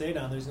he's gonna stay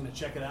down there. He's gonna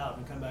check it out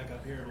and come back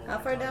up here. And we'll How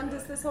far talk down about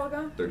does it. this hole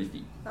go? 30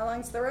 feet. How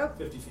long's the rope?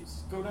 50 feet.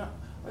 Go down.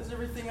 Why does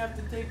everything have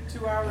to take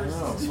 2 hours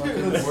No, to fucking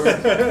do? work.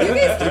 You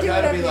guys can You do gotta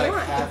whatever be you like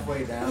want.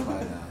 halfway down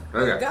by now.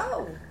 Okay.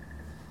 Go.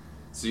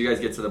 So you guys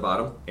get to the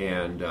bottom,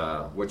 and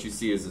what you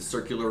see is a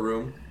circular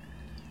room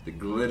that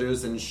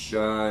glitters and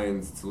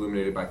shines. It's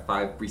illuminated by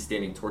 5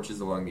 freestanding torches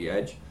along the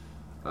edge.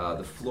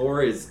 The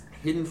floor is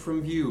hidden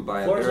from view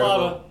by Floor's a veritable...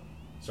 lava.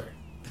 Sorry.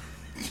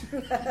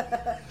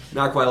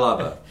 Not quite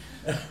lava.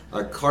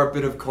 A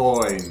carpet of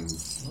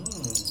coins.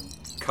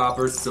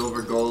 Copper,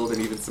 silver, gold,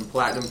 and even some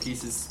platinum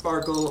pieces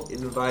sparkle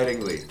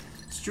invitingly.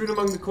 Strewn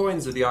among the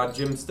coins are the odd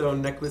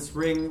gemstone necklace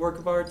ring work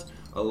of art.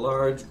 A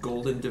large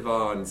golden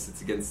divan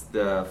sits against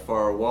the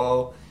far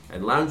wall,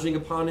 and lounging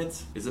upon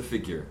it is a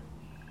figure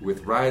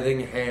with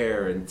writhing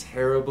hair and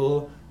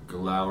terrible,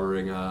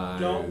 glowering eyes.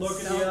 Don't look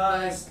in Don't the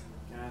eyes.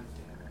 God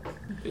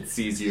damn it. It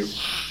sees you,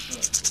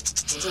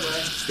 Look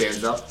away.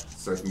 stands up,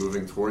 starts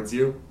moving towards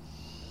you.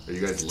 Are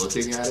you guys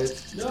looking at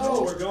it?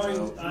 No, we're going.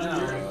 No. You're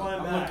gonna climb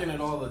I'm back. looking at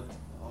all the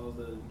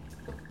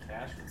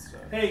cash and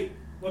stuff. Hey,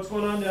 what's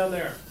going on down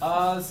there?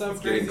 Some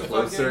It's getting crazy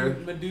closer.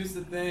 fucking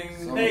Medusa thing.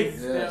 Some, Hey,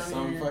 yeah, down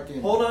some here.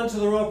 fucking. Hold on to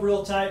the rope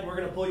real tight. And we're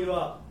gonna pull you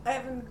up. I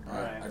haven't.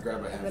 Alright, I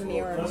grab a handful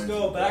mirror. of Let's coins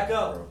go, and back grab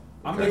up. the rope.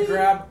 I'm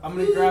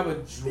gonna grab a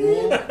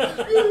jewel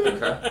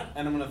Okay.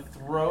 and I'm gonna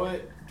throw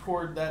it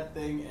toward that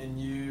thing and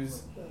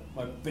use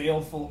my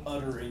baleful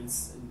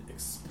utterance and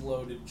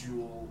explode a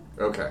jewel.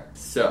 Okay,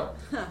 so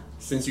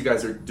since you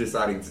guys are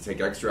deciding to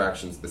take extra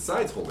actions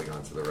besides holding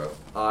onto the rope,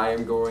 I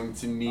am going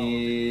to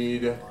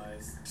need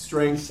Lies.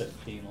 strength Said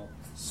penal.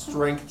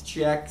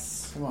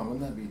 checks. Come on,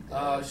 wouldn't that be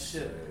Oh, dash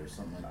shit. or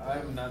something like that?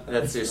 I'm not that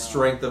That's your strong.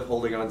 strength of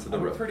holding onto the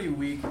I'm a rope. pretty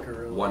weak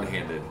gorilla.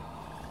 One-handed.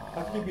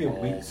 How can you be a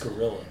weak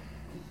gorilla?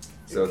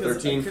 So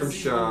 13 from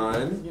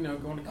Sean. You know,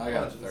 going to I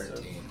got a college and stuff.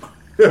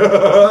 13.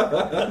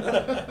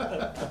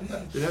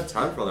 Didn't have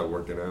time for all that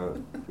working out.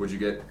 What'd you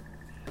get,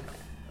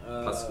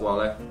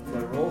 Pasquale? Do I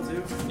roll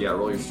too? Yeah,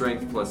 roll your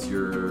strength plus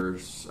your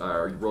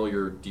roll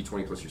your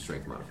d20 plus your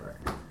strength modifier.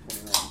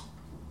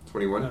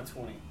 21.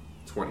 20.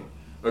 20.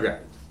 Okay,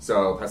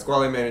 so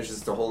Pasquale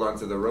manages to hold on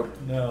to the rope.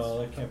 No,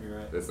 that can't be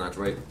right. That's not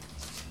right.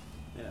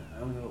 Yeah, I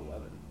only have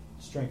 11.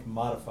 Strength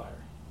modifier.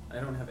 I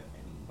don't have any.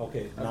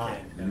 Okay,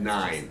 9. Okay.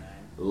 9.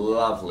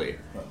 Lovely.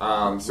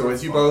 So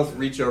as you both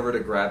reach over to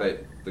grab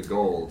it, the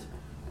gold,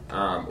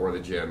 or the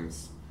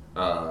gems,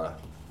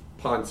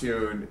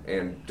 Pontoon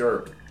and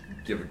Derp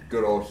give a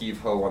good old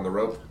heave-ho on the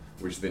rope,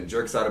 which then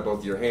jerks out of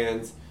both your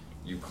hands.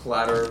 You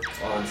clatter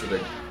onto the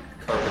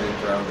carpeted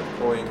ground of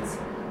coins.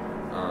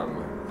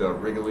 The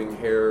wriggling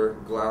hair,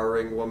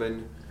 glowering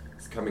woman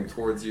is coming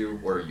towards you,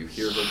 or you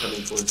hear her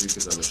coming towards you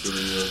because I'm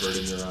assuming you're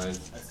averting your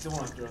eyes. I still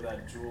want to throw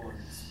that jewel and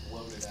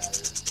explode it at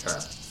her.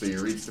 So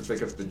you reach to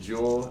pick up the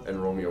jewel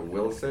and roll me a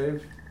will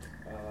save.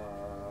 9.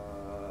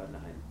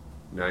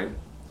 9.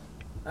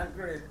 Not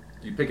great.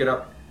 You pick it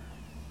up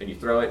and you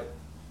throw it.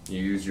 You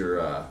use your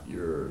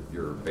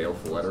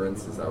baleful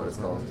utterance. Is that what it's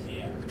called?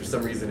 Yeah. For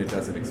some reason, it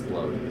doesn't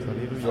explode.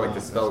 I feel like the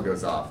spell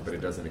goes off, but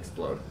it doesn't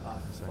explode.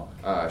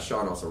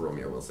 Sean, also roll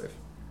me a will save.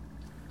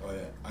 Oh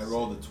yeah, I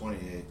rolled a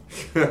 28.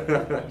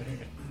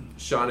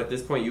 Sean, at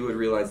this point, you would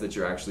realize that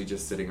you're actually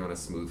just sitting on a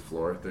smooth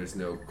floor. There's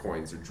no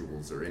coins or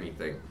jewels or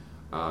anything.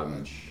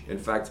 In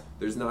fact,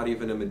 there's not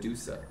even a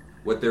Medusa.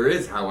 What there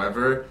is,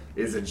 however,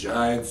 is a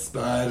giant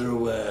spider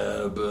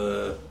web.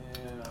 I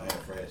am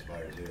afraid of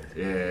spiders here.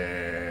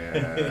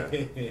 Yeah.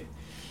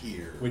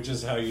 Here. Which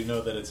is how you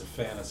know that it's a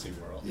fantasy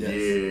world. Yes.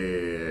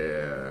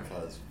 Yeah.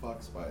 Because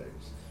fuck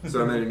spiders. So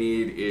I'm going to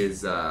need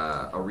is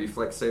a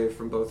reflex save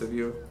from both of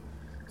you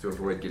to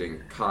avoid getting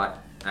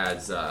caught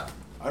as...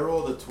 I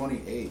rolled a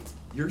 28.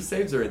 your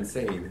saves are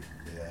insane.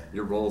 Yeah.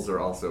 Your rolls are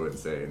also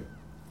insane.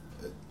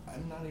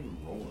 I'm not even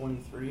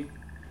rolling. 23.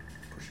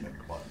 Pushing a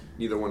button.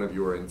 Neither one of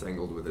you are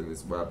entangled within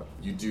this web.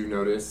 You do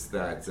notice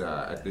that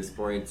at this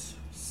point,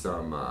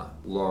 some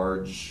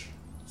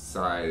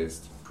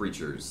large-sized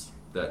creatures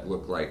that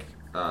look like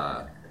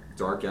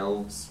dark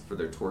elves for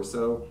their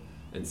torso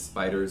and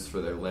spiders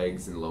for their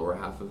legs and lower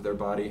half of their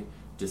body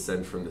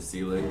descend from the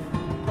ceiling.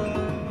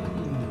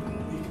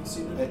 You can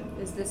see Hey,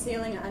 Is the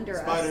ceiling under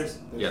spiders. us?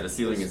 Yeah, the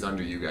ceiling is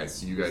under you guys,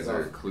 so you guys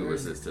are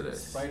clueless as to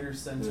this. Spider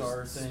centaur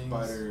There's things.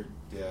 Spider,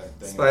 yeah.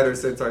 Thing. Spider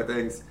centaur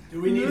things.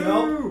 Do we need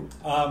help?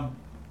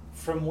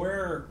 From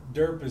where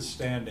Derp is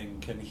standing,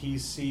 can he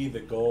see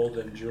the gold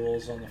and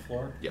jewels on the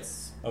floor?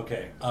 Yes.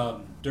 Okay.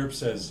 Derp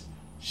says,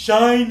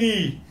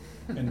 "Shiny!"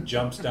 and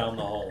jumps down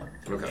the hole,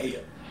 Okay.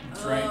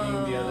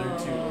 Dragging the other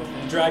two with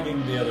him.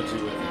 dragging the other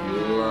two with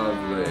him.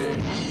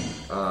 Lovely.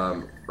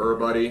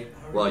 Buddy,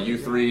 well, you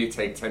three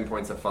take 10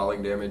 points of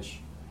falling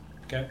damage.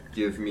 Okay.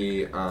 Give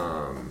me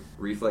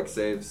reflex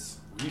saves.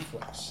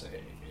 Reflex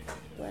save.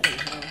 Bloody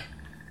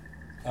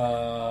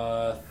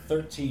hell.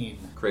 13.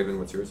 Craven,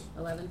 what's yours?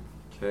 11.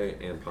 Okay,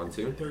 and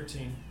Pontoon?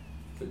 13.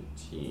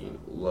 13.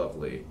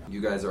 Lovely.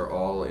 You guys are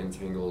all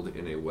entangled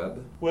in a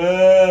web.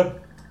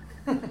 Web.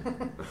 I'm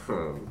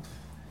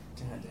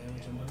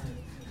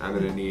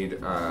going to need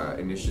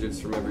initiatives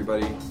from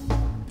everybody.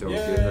 Don't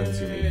Yay, give them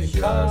to me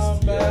just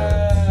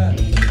combat.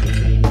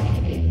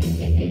 yet.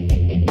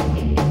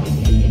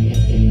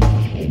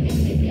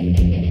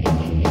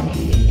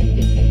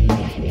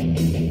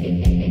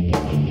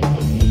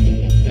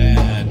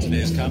 And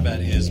today's combat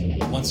is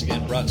once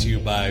again brought to you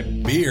by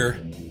beer.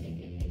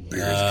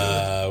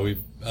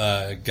 We've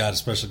got a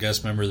special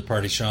guest member of the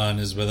party. Sean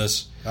is with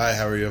us, Hi,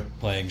 how are you?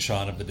 playing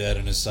Shaun of the Dead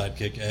and his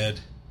sidekick Ed.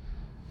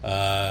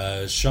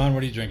 Sean,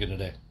 what are you drinking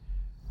today?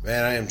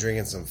 Man, I am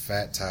drinking some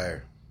Fat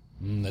Tire,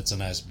 That's a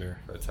nice beer.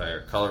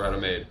 Tire. Colorado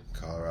made.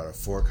 Colorado,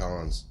 Fort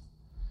Collins.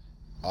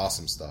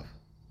 Awesome stuff.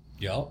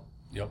 Yup.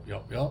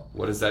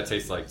 What does that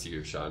taste like to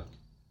you, Sean?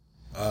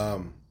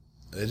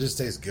 It just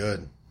tastes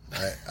good.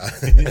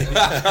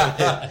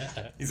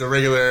 He's a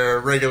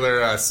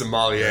regular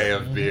sommelier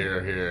of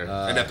beer here.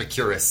 An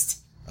epicurist.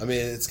 I mean,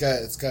 it's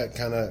got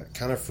kind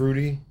of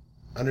fruity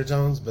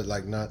undertones, but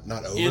like not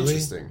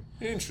overly.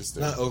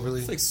 Interesting. Not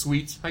overly. It's like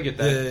sweet. I get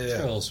Yeah, that. yeah, It's got a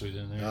yeah. little sweet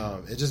in there.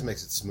 It just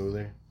makes it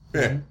smoother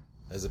Yeah.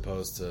 as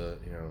opposed to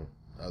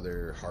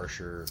other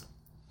harsher,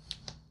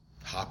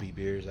 hoppy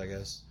beers, I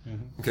guess.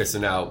 Okay, so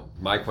now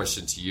my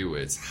question to you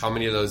is, how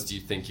many of those do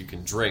you think you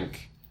can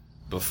drink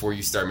before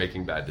you start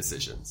making bad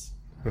decisions?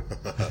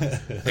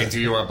 Hey, do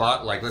you want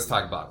let's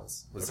talk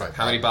bottles. Let's Okay, talk.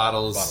 How many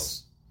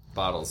bottles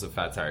bottles. of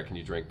Fat Tire can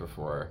you drink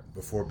before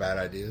Bad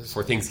ideas.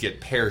 before things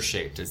get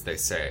pear-shaped, as they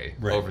say,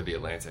 Right. over the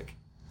Atlantic?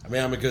 I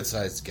mean, I'm a good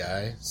sized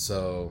guy,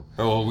 so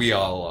Oh, well, we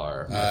all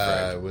are, my I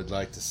friend. would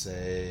like to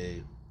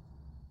say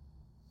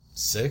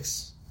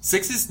 6.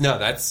 6 is... No,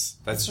 that's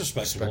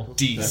respectable.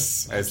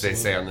 Dece, Yeah, as they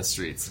say absolutely. on the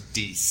streets.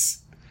 Dece.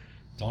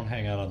 Don't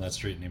hang out on that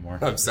street anymore.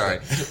 I'm sorry.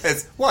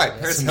 It's what?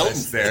 Paris a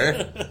Hilton's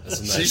there.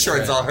 That's a She nice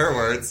shortens spread. all her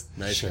words.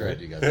 Nice Sure.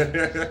 spread you got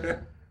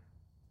there.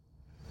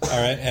 All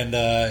right, and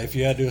if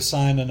you had to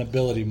assign an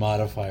ability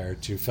modifier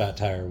to Fat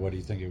Tire, what do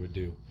you think it would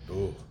do?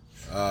 Ooh.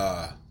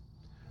 Well,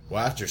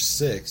 after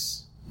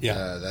 6,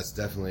 Yeah. that's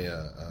definitely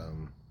a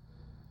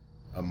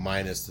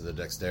minus to the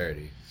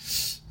dexterity.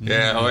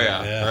 Yeah, oh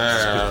yeah.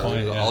 that's a good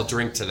point, yeah. I'll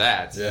drink to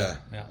that. Yeah.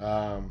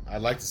 Yeah.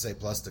 I'd like to say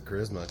plus the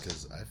charisma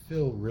because I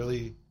feel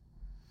really,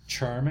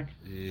 Charming,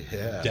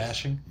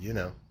 dashing. you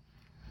know,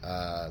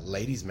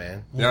 ladies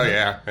man. Oh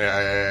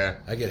yeah.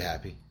 I get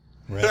happy.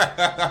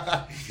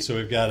 Right. So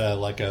we've got a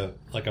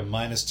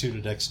 -2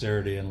 to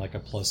dexterity and like a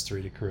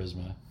 +3 to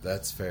charisma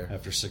That's fair.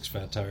 after 6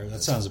 Fat Tire.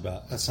 That sounds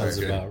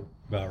very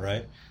about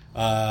right.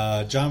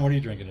 John, what are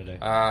you drinking today?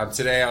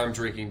 Today I'm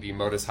drinking the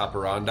Modus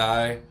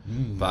Operandi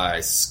by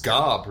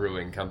Ska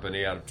Brewing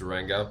Company out of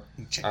Durango.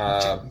 Check.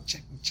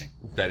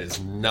 That is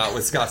not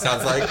what Ska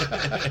sounds like,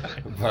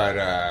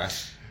 but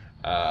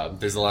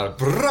there's a lot of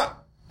brrrah,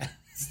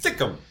 stick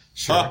 'em,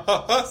 Sure.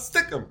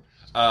 stick 'em.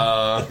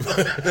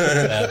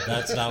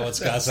 That's not what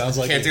Scott sounds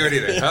like. Can't do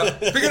anything. Huh?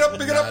 Pick it up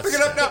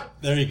now.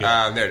 There you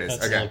go. There it is.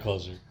 That's Okay. a little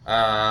closer.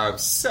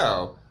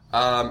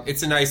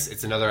 It's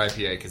another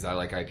IPA because I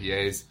like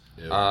IPAs.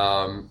 Yep.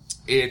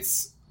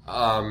 It's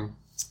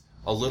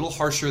a little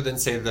harsher than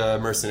say the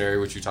Mercenary,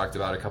 which we talked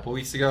about a couple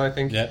weeks ago, I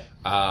think. Yep.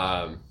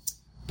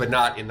 But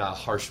not in the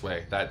harsh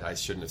way. That I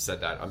shouldn't have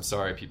said that. I'm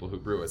sorry, people who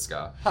brew at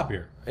Ska.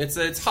 Hoppier. It's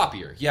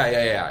hoppier.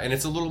 Yeah. And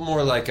it's a little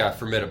more like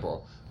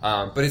formidable.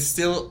 But it's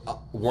still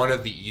one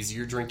of the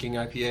easier drinking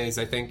IPAs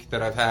I think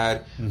that I've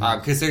had.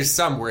 Because there's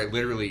some where it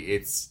literally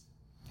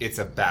it's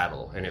a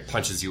battle and it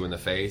punches you in the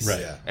face. Right.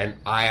 Yeah. And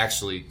I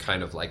actually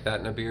kind of like that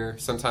in a beer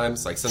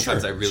sometimes. Like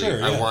sometimes Sure, I really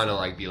yeah. I want to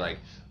like be like,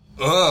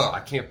 ugh, I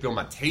can't feel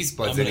my taste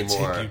buds I'm gonna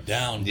anymore. take you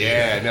down.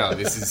 Yeah, dude. no,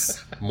 this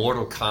is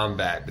Mortal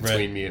Kombat between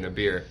Right. me and a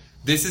beer.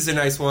 This is a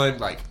nice one.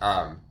 Like,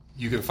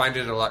 you can find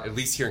it a lot, at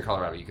least here in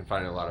Colorado, you can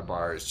find it in a lot of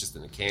bars just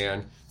in a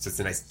can. So it's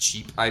a nice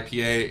cheap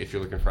IPA if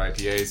you're looking for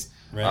IPAs.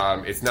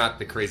 Right. It's not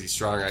the crazy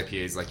strong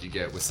IPAs like you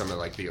get with some of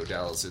like the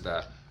Odells or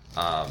the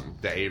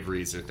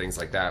Averys or things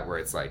like that, where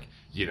it's like,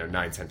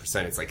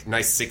 9-10%. It's like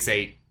nice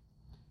 6-8,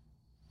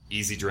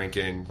 easy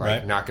drinking, like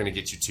Right. not going to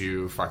get you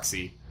too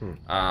foxy.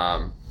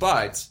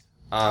 But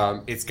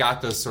it's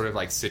got those sort of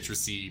like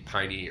citrusy,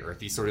 piney,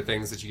 earthy sort of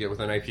things that you get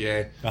with an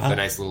IPA. Uh-huh. The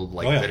nice little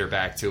like Oh, yeah. bitter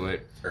back to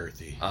it.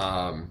 Earthy.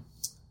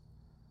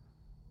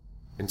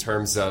 In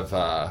terms of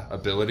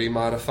ability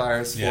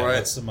modifiers Yeah, for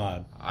that's it, the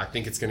mod. I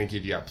think it's going to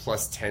give you a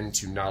 +10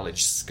 to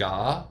knowledge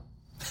Ska.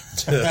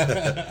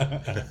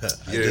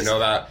 You didn't know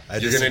that? I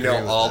You're going to disagree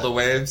know with all that. the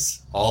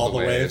waves. All the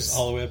waves.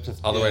 all the way up to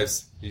All the yeah.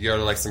 waves. You go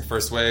to like some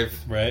first wave,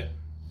 Right.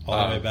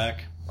 All the way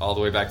back. all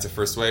the way back to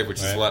first wave, which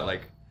is Right. what,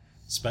 like,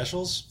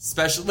 Specials.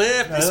 special.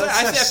 that's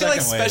I feel like second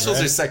wave, specials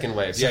right? are second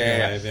wave. Second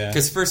Yeah. wave, yeah.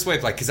 Because first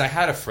wave, like, because I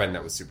had a friend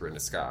that was super into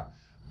ska,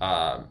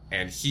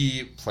 and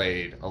he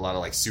played a lot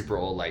of like super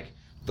old like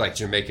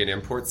Jamaican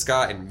import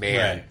ska, and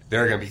man, Right.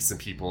 there are gonna be some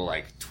people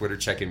like Twitter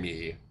checking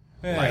me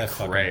Yeah, like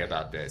fuck cray 'em.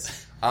 about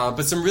this.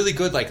 But some really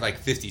good like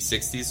 50s,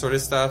 60s sort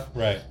of stuff.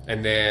 Right.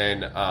 And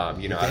then They I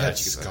had you could-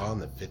 ska in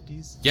the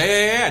 50s?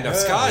 yeah. No,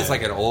 ska Yeah. is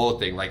like an old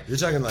thing. Like You're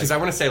talking like- because I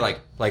want to say like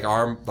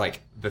our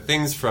like the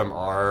things from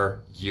our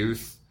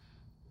youth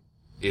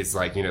is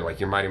like like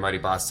your Mighty Mighty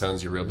Boss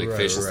Tones, your Real Big Right,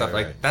 Fish and right, stuff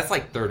like right. that's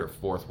like third or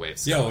fourth wave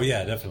ska. Yeah, oh,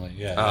 yeah, definitely.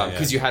 Yeah.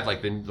 Because you had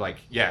like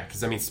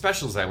because I mean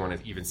specials I want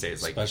to even say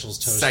is like Specials,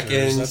 Toasters,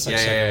 second, that's like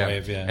second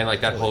wave, yeah. and like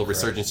that Holy whole crap.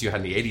 resurgence you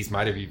had in the 80s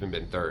might have even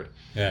been third.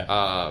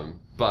 Yeah.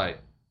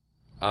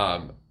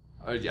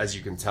 As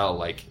you can tell,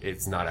 like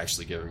it's not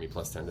actually giving me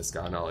 +10 to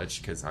ska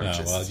knowledge because I'm No,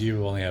 just well,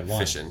 you only had one.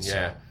 fishing. so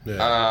Yeah.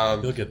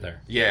 Yeah. You'll get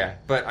there. Yeah,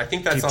 but I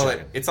think that's Keep all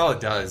chugging. it's all it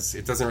does.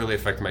 It doesn't really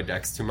affect my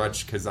dex too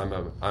much because I'm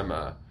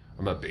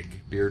a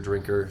big beer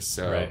drinker,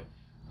 so Right.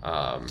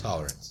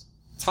 Tolerance.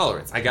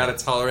 tolerance. I got a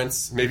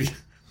tolerance, maybe.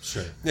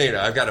 Sure.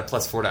 I've got a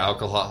 +4 to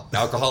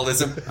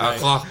alcoholism,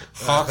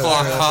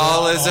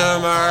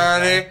 alcoholism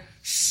already.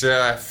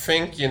 So I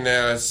think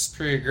it's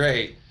pretty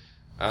great.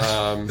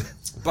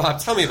 Bob,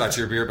 tell me about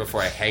your beer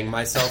before I hang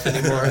myself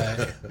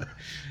anymore.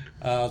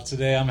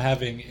 Today I'm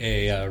having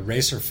a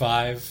Racer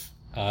 5.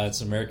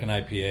 It's an American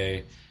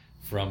IPA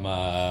from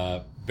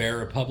Bear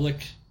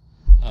Republic,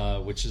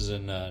 which is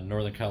in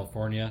Northern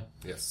California,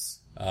 Yes.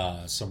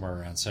 somewhere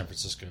around San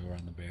Francisco,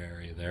 around the Bay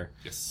Area there.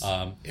 Yes.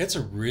 It's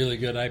a really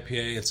good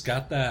IPA. It's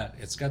got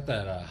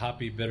that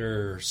hoppy,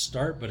 bitter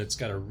start, but it's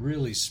got a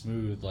really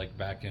smooth like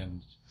back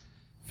end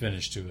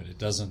finish to it. It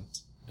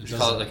doesn't. Would you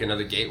call it like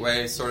another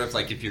gateway, sort of?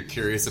 Like if you're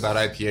curious about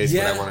IPAs,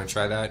 Yeah. but I want to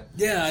try that?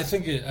 Yeah, I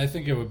think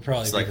it would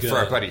probably It's be like good. for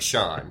our buddy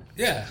Sean,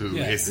 Yeah, who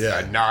yeah. is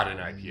Yeah. not an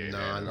IPA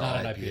man.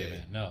 Not an IPA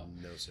man, no.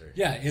 No, sir.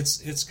 Yeah,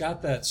 it's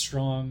got that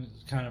strong,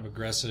 kind of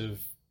aggressive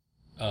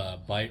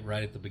bite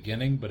right at the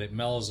beginning, but it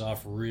mellows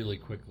off really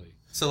quickly.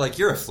 So like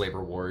you're a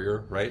flavor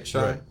warrior, right,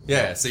 Sean? Right.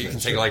 Yeah. So you can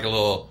take sure. like a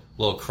little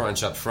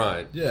crunch up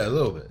front, Yeah, a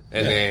little bit.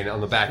 and then on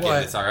the back Well,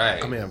 end it's all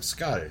right. I mean, I'm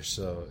Scottish,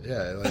 so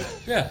yeah. Like,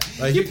 Yeah.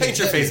 like you can paint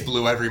your hit face me.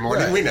 blue every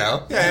morning. Right. We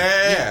know.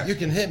 Yeah. You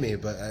can hit me,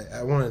 but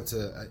I wanted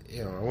to.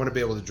 I want to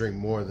be able to drink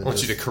more than. I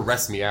want you just, to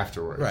caress me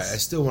afterwards. Right. I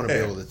still want to be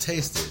able to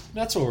taste it.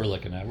 That's what we're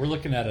looking at. We're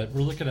looking at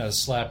a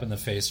slap in the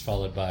face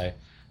followed by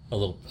a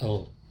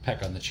little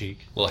peck on the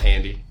cheek. A little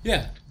handy.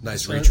 Yeah.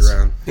 Nice So reach it's-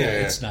 around. Yeah, Yeah,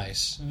 yeah. it's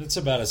nice. And it's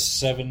about a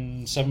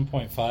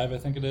 7.5, I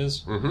think it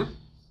is. Mm-hmm.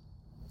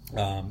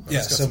 Yeah,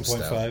 it's got some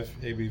 7.5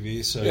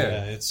 ABV. So Yeah.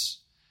 yeah, it's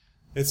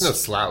It's no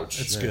slouch.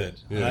 It's Yeah. good.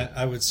 Yeah. And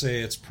I would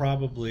say it's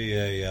probably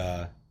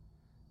I'm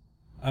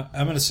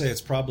going to say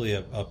it's probably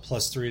a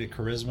 +3 to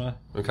charisma,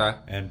 Okay.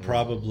 and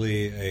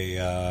probably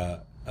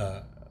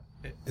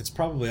it's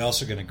probably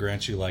also going to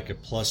grant you like a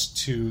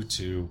 +2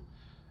 to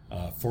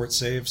fort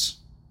saves.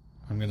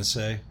 I'm going to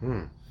say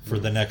for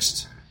the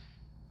next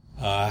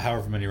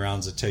however many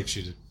rounds it takes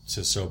you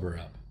to sober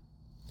up.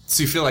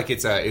 So you feel like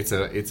it's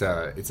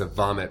a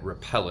vomit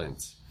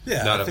repellent,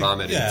 not a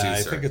vomit inducer.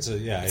 I think it's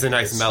a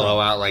nice mellow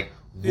out. Like,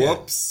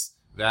 whoops,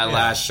 that Yeah.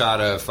 last shot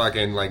of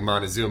fucking like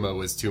Montezuma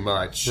was too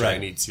much. Right. I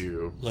need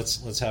to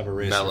Let's have a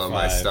race mellow for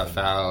my 5 stuff and-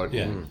 out.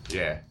 Yeah.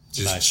 Yeah.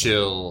 Just Nice.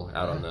 chill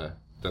out on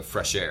the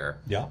fresh air.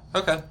 Yeah.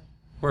 Okay.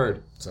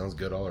 Word. Sounds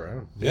good all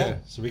around. Yeah.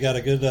 So we got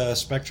a good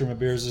spectrum of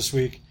beers this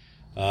week.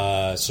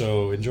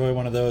 So enjoy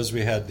one of those.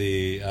 We had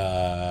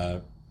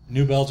the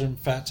New Belgium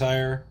Fat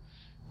Tire.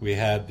 We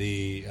had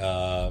the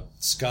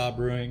Ska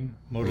Brewing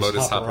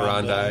Modus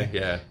Operandi.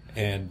 Yeah.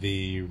 and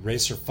the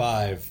Racer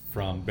 5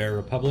 from Bear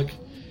Republic.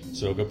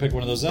 So go pick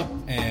one of those up,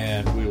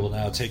 and we will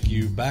now take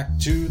you back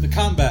to the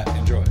combat.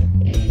 Enjoy.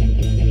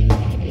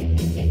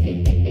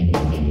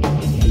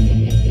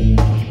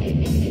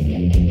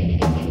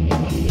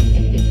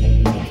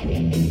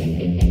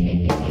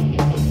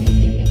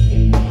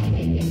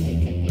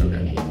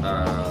 Okay.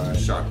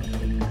 Sean.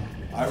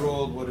 I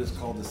rolled what is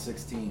called a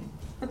 16.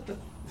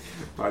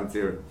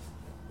 Pontoon.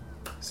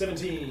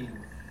 17.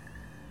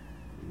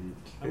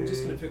 I'm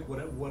just gonna pick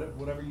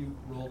whatever you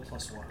roll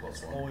 +1.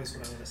 That's always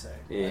what I'm gonna say.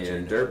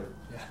 And Derp.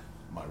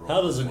 My roll How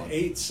does was an 1.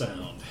 8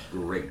 sound?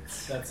 Great.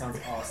 That sounds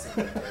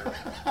awesome.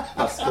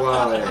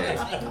 Pasquale.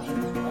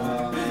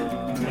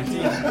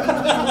 19.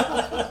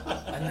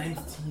 A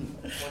 19.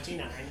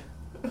 29.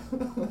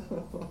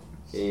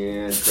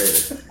 And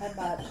Craven. I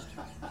botched.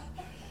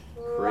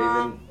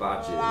 Craven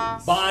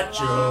botches.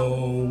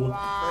 Bacho!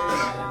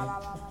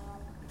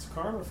 It's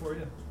karma for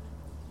you.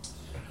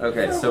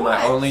 Okay, so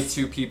my only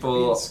two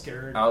people Being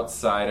scared.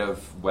 outside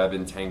of web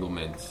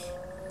entanglement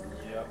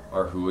Yep.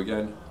 are who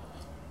again?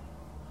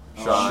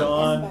 Oh,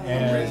 Sean I'm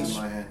and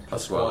raising my hand.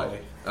 Pasquale.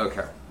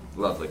 Okay,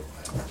 lovely.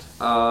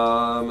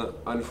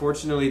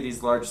 Unfortunately,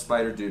 these large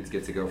spider dudes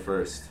get to go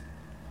first.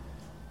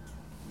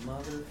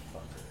 Motherfucker.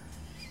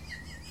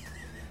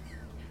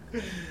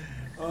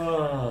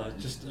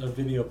 just a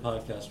video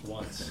podcast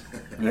once.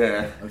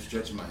 Yeah. I'm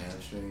stretching my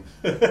hamstrings.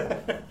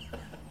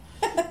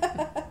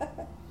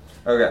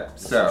 Okay,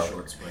 so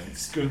Short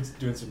sprints. Just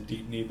doing some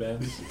deep knee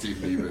bends.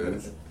 deep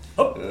bends.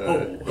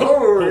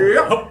 Oh,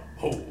 yeah.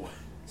 oh.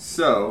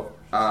 So,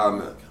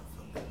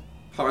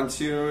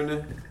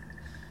 Pontoon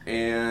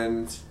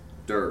and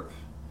Derp,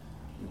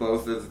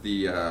 both of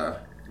the,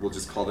 we'll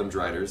just call them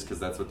Driders because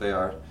that's what they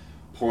are,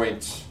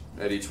 point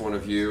at each one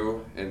of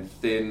you, and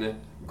thin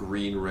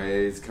green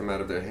rays come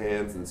out of their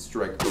hands and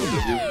strike both of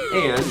you,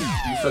 and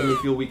you suddenly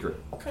feel weaker.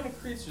 What kind of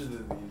creatures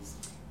are these?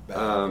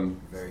 Bad.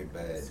 Very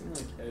bad. Seem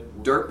like Ed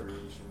Derp.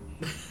 Wood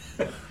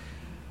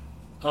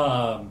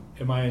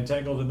Am I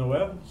entangled in the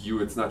web?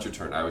 It's not your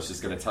turn. I was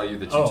just going to tell you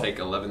that you Oh. take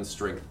 11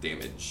 strength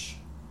damage.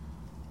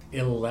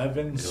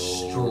 11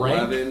 strength?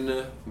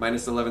 11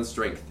 minus 11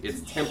 strength.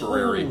 It's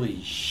temporary.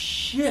 Holy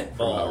shit,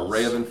 From a balls.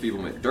 ray of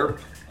enfeeblement. Derp,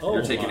 Oh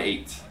you're taking my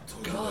 8.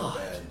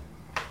 God.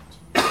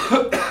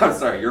 Bad.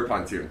 Sorry, you're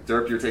Pontoon.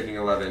 Derp, you're taking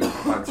 11.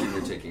 Pontoon,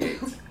 you're taking 8.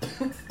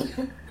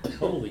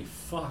 Holy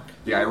fuck.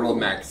 Yeah, I rolled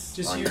max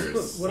Just on use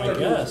yours. what do I I do?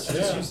 guess, I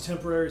just yeah. use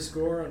temporary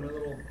score on my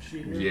little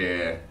sheet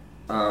here.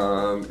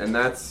 Yeah. And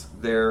that's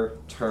their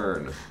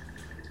turn.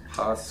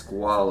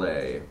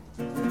 Pasquale.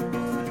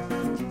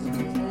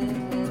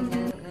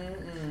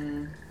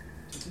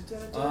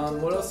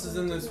 What else is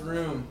in this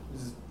room?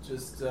 Is it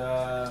just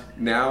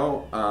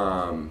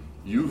Now,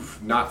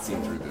 you've not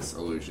seen through this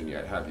illusion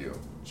yet, have you?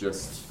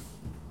 Just...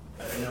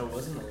 I didn't know it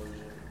was an illusion.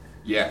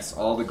 Yes,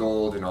 all the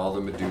gold and all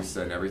the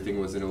Medusa and everything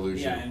was an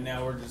illusion. Yeah, and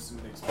now we're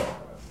just mixed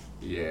up.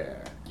 Yeah.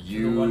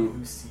 The one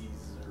who sees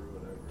or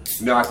whatever.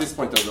 No, at this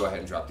point they'll go ahead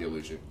and drop the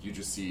illusion. You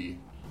just see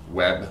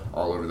web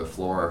all over the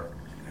floor.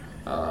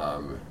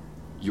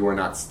 You are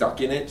not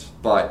stuck in it,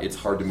 but it's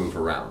hard to move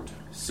around.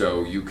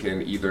 So you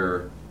can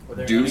either Are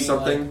there do any,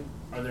 something.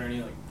 Are there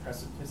any like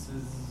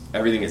precipices?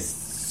 Everything is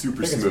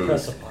super I think it's smooth.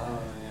 precipice. Oh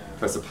yeah.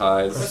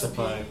 Precipice.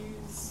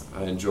 Precipice.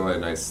 I enjoy a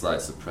nice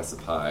slice of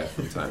precipice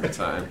from time to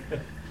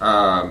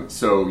time.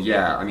 So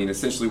yeah, I mean,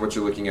 essentially what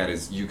you're looking at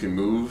is you can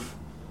move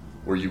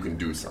or you can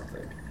do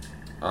something.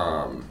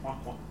 Do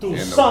and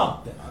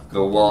something.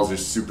 the walls are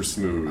super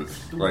smooth,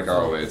 like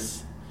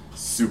always.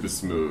 Super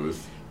smooth.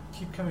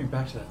 Keep coming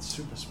back to that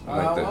super smooth.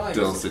 Like the I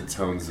dulcet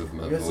tones of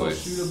my guess I'll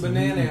voice. shoot a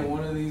banana at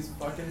one of these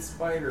fucking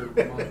spider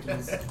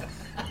monkeys.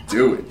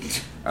 Do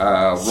it.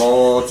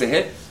 Roll to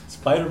hit.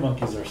 Spider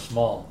monkeys are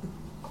small.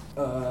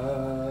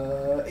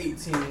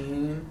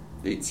 18.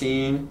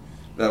 18.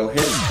 That'll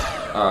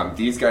hit.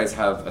 These guys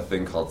have a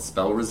thing called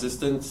spell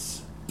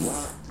resistance,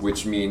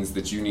 which means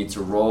that you need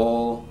to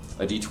roll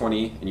a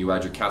d20 and you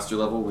add your caster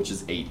level, which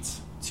is 8,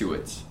 to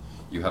it.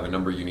 You have a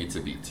number you need to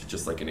beat,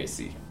 just like an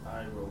AC.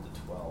 I rolled a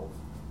 12.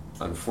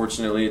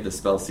 Unfortunately, the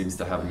spell seems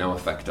to have no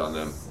effect on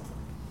them.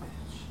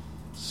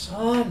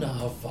 Son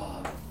of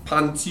a...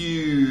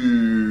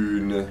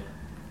 Pontoon!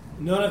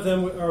 None of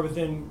them are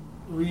within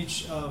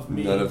reach of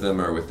me. None of them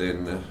are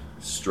within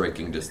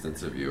striking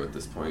distance of you at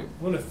this point.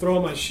 I'm going to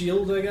throw my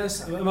shield, I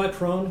guess. Am I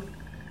prone?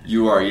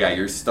 You are, yeah,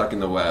 you're stuck in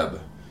the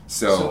web.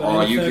 So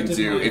all you can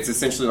do, my... it's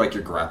essentially like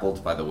you're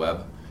grappled by the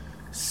web.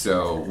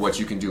 So what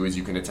you can do is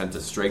you can attempt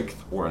a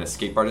strength or an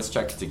escape artist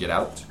check to get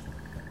out.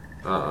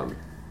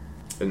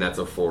 And that's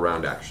a full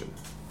round action.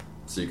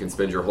 So you can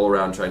spend your whole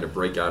round trying to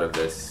break out of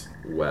this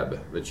web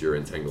that you're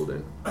entangled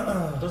in.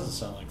 Doesn't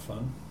sound like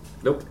fun.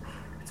 Nope.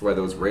 That's why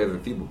those Ray of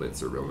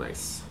Enfeeblements are real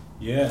nice.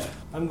 Yeah.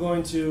 I'm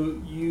going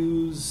to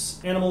use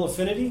Animal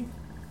Affinity,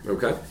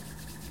 Okay.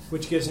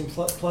 which gives him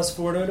plus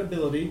 4 to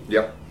ability.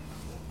 Yep.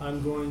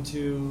 I'm going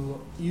to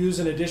use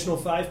an additional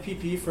 5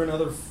 PP for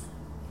another...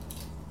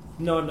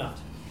 No, I'm not.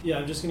 Yeah,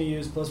 I'm just going to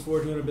use plus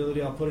 4 to an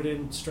ability. I'll put it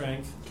in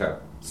strength. Okay.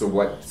 So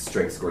what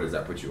strength score does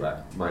that put you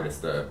at? Minus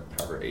the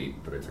power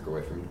 8 that I took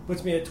away from you.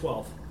 Puts me at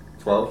 12.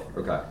 12?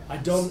 Okay. I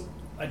don't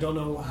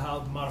know how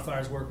the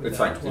modifiers work with It's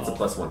that. fine. 12. It's a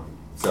plus 1.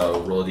 So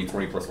roll a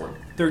d20 plus 1.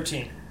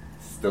 13.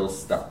 Still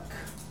stuck.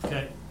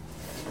 Okay.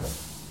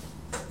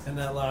 And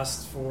that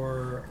lasts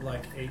for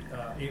like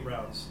 8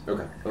 rounds.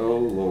 Okay. Oh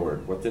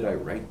lord, what did I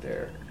write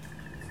there?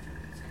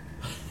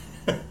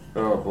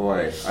 Oh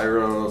boy, I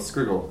wrote a little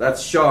scriggle.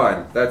 That's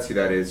Sean. That's who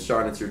that is.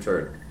 Sean, it's your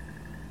turn.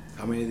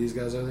 How many of these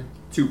guys are there?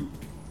 2.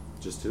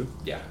 Just 2?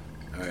 Yeah.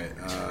 Alright,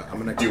 I'm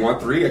gonna... Do you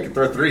want 3? I can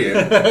throw 3 in.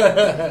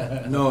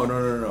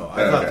 No.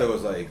 I thought there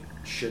was like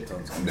shit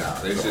tons. No,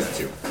 there's just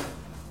 2.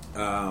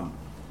 I'm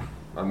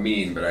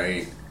mean, but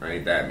I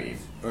ain't that mean.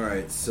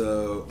 Alright,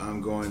 so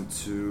I'm going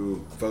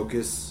to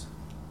focus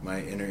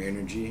my inner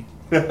energy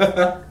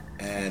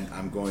and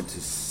I'm going to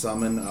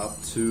summon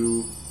up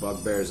 2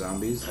 bugbear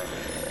zombies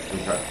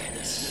Okay.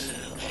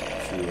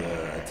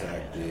 to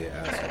attack the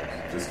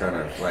assholes. Just kind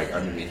of like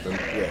underneath them.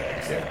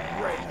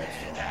 Yeah. Right next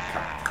to them.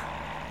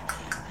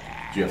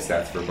 Do you have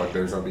stats for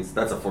bugbear zombies?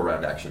 That's a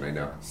 4-round action, I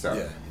know. So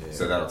Yeah.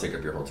 so that'll take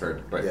up your whole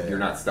turn. But Yeah. you're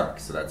not stuck,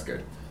 so that's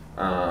good.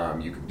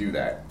 You can do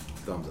that.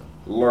 Thumbs up.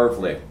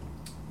 Lovely.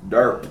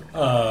 Derp.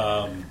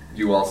 Um,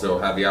 You also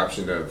have the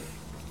option of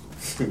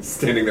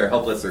standing there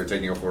helpless or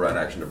taking a 4-round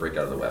action to break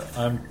out of the web.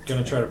 I'm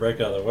going to try to break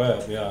out of the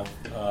web, yeah.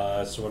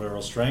 So what, I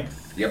roll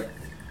strength? Yep.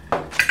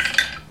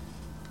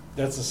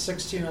 That's a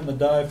 16 on the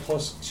die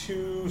plus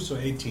 2, so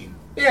 18.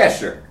 Yeah,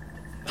 sure.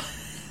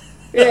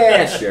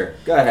 Yeah, sure.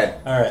 Go ahead.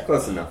 All right.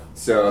 Close enough.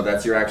 So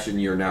that's your action.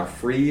 You're now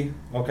free.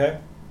 Okay.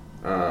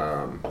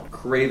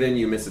 Craven,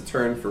 you miss a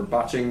turn for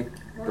botching.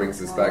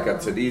 Brings us back up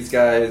to these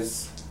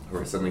guys who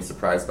are suddenly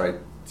surprised by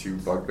 2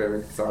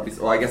 bugbear zombies.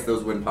 Oh, I guess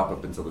those wouldn't pop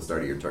up until the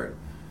start of your turn.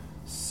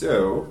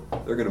 So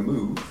they're going to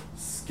move,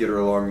 skitter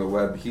along the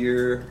web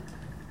here,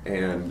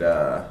 and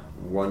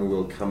one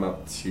will come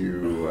up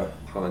to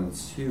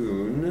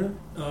Pontoon.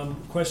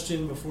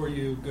 Question before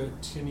you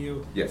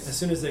continue. Yes. As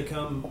soon as they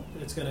come,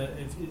 it's gonna.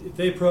 If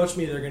they approach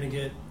me, they're gonna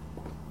get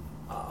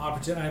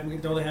opportunity.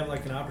 Don't they have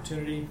like an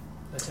opportunity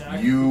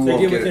attack? You if they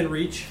won't get get within it.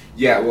 reach.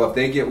 Yeah, well, if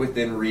they get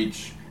within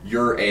reach,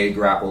 you're A,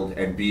 grappled,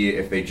 and B,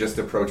 if they just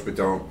approach but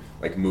don't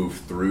like move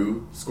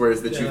through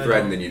squares that Yeah, you I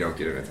threaten, know. then you don't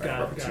get an attack Got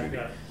it, opportunity.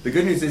 got it. The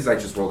good news is I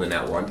just rolled a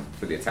nat 1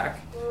 for the attack.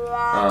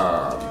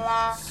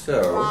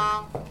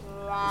 So,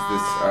 as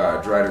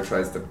this Drider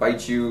tries to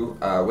bite you,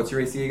 what's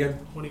your AC again?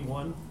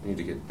 21. I need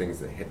to get things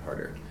that hit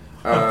harder.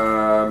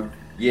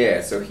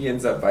 Yeah, so he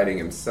ends up biting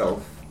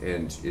himself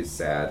and is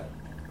sad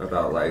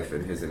about life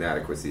and his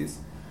inadequacies.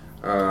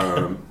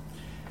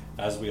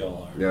 As we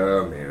all are.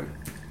 Oh, man.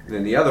 And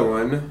then the other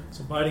one...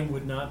 So biting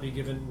would not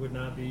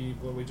be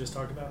what we just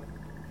talked about.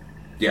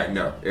 Yeah,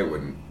 no, it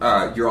wouldn't.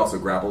 You're also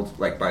grappled,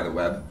 like, by the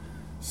web.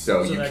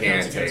 So you that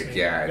can't counts against take,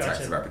 me. attacks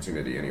Gotcha. of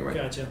opportunity anyway.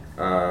 Gotcha.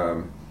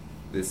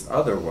 This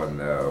other one,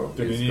 though,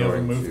 Did is any of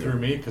them going move to... through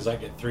me? Because I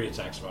get 3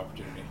 attacks of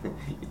opportunity.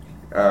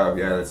 Yeah,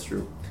 that's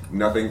true.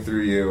 Nothing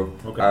through you.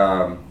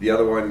 Okay. The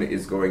other one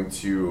is going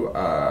to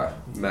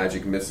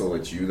magic missile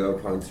at you, though,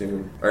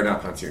 Pontoon. Or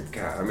not Pontoon.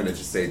 God, I'm going to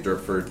just say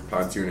Derp for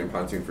Pontoon and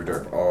Pontoon for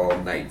Derp all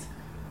night.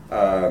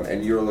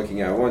 And you're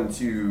looking at 1,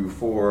 2,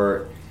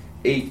 4,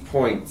 8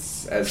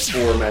 points as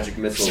 4 magic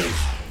missiles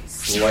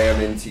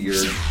slam into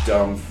your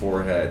dumb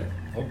forehead.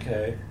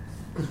 Okay.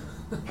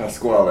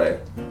 Pasquale,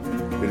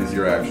 it is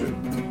your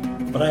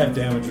action. But I have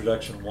damage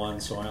reduction 1,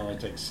 so I only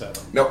take 7.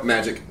 Nope,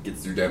 magic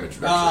gets your damage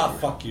reduction. Ah,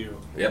 fuck you.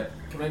 Yep.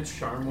 Can I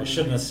charm one I of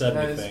shouldn't have these said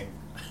guys? anything.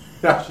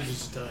 Should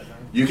just done it, huh?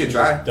 You can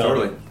try, just done it.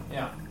 totally.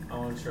 Yeah, I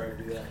want to try to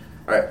do that.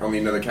 Alright, I'll need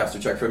another caster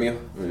check from you.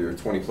 You're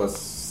 20 plus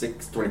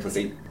 6, 20 plus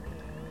 8.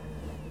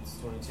 It's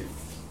 22.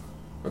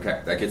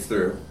 Okay, that gets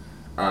through.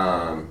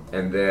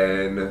 And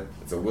then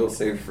it's a will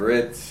save for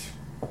it.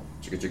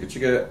 Chicka chicka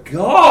chicka.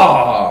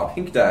 Gah!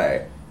 Pink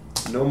die.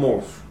 No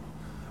more.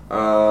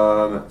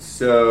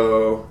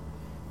 So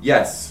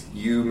yes,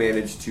 you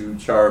managed to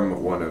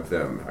charm one of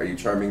them. Are you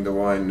charming the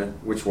one?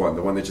 Which one?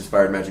 The one that just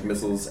fired magic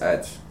missiles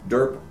at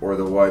Derp, or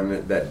the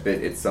one that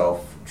bit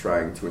itself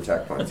trying to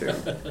attack Pontoon?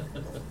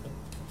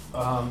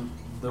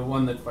 The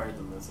one that fired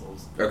the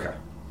missiles. Okay.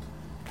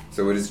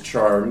 So it is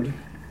charmed.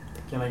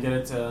 Can I get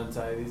it to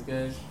untie these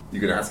guys?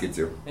 You can ask it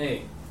to.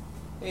 Hey,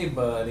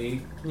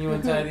 buddy. Can you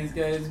untie these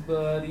guys,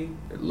 buddy?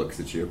 It looks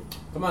at you.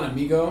 Come on,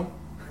 amigo.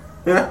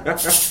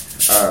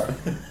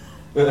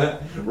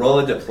 Roll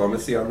a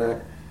diplomacy on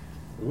that,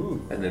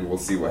 Ooh. and then we'll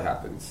see what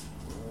happens.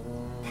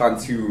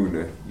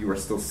 Pontoon, you are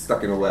still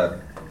stuck in a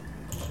web.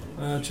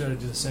 I'll try to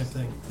do the same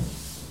thing.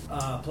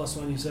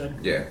 +1, you said?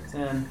 Yeah.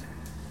 10.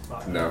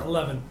 No.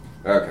 11.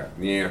 Okay.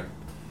 Yeah.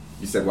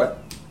 You said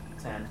what?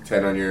 10.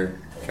 10 on your...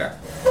 Okay.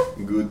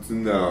 Good to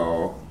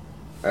know.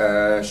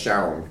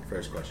 Shaun.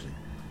 First question.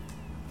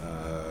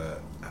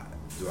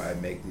 Do I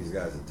make these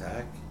guys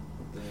attack?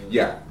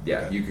 Yeah,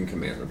 Okay. you can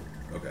command them.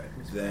 Okay.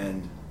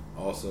 Then,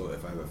 also,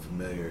 if I have a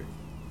familiar,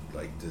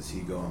 like, does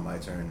he go on my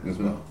turn as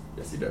Mhm. well?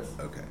 Yes, he does.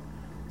 Okay.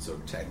 So,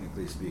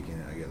 technically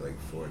speaking, I get, like,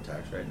 4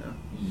 attacks right now?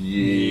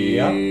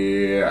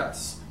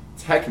 Yes.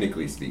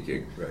 Technically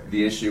speaking. Right.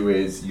 The issue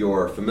is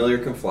your familiar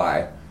can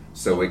fly,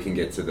 so it can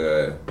get to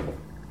the...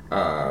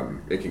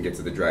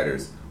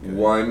 Driders. Okay.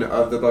 One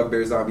of the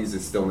bugbear zombies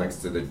is still next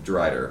to the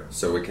Drider,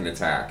 so it can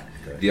attack.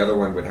 Okay. The other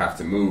one would have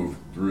to move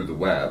through the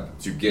web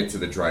to get to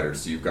the Drider,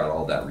 so you've got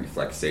all that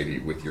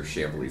reflexivity with your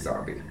shambly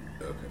zombie,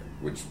 Okay.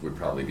 which would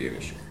probably be an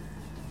issue.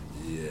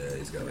 Yeah,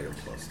 he's got, like, a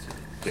 +2.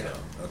 Yeah.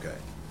 So, okay.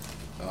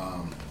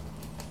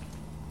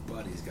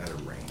 But he's got a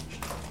range.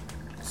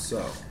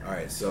 So,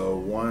 alright, so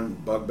one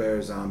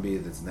bugbear zombie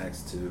that's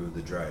next to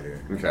the Drider.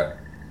 Okay.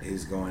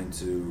 He's going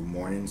to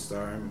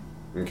Morningstar him.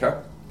 Okay.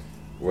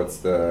 What's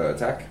the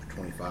attack?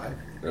 25.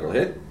 That'll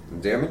hit.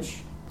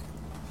 Damage?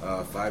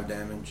 5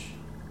 damage.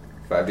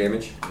 5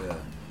 damage? Yeah.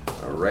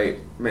 Alright.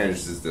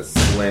 Manages to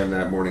slam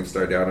that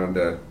Morningstar down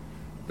onto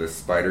the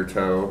spider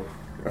toe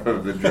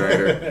of the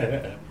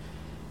Drider.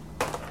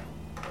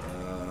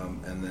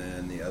 And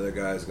then the other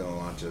guy's going to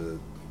launch a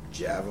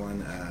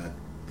javelin at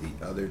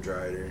the other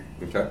Drider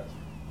Okay.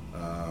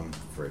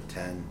 for a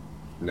 10.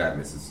 That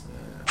misses.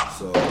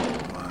 So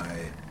my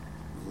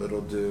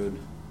little dude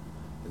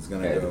is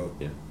going to Ed. go...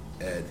 Yeah.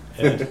 Ed.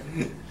 Ed.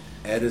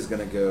 Ed is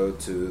going to go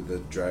to the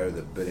Drider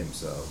that bit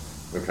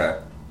himself. Okay.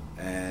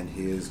 And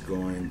he is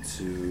going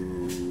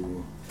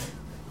to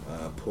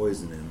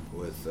poison him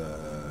with,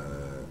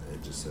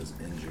 it just says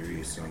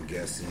injury, so I'm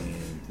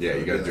guessing... Yeah,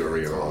 you gotta do a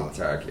regular claw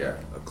attack, yeah.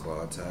 A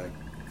claw attack.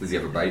 Does he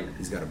have a bite?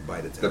 He's got a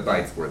bite attack. The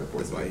bite's where the The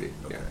poison would bite? be.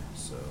 Okay, Yeah.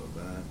 so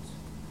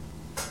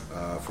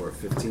that... for a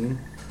 15.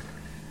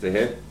 To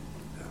hit?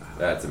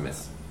 That's a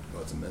miss.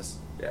 Oh, it's a miss?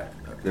 Yeah.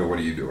 Okay. Then what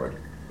are you doing?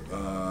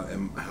 How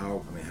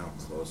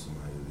close am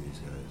I to these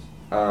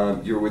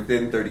guys? You're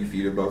within 30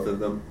 feet of both of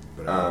them,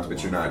 But I have to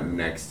but you're walk not through.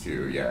 next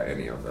to,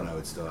 any of Then them. I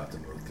would still have to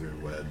move through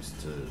webs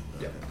to...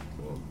 Yeah.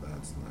 Well,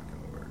 that's not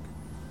going to work.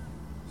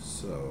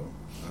 So,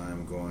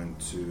 I'm going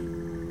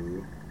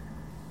to...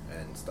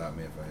 And stop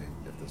me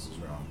if this is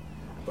wrong.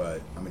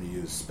 But I'm going to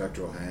use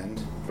Spectral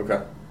Hand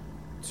Okay.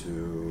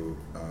 to...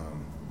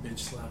 Bitch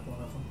slap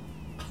one of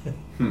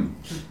them.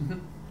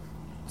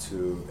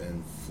 to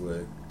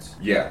inflict...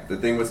 Yeah, the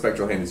thing with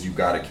Spectral Hand is you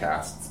gotta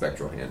cast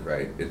Spectral Hand,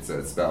 right? It's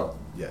a spell.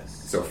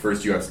 Yes. So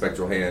first you have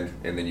Spectral Hand,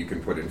 and then you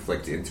can put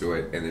Inflict into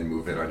it, and then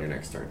move it on your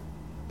next turn.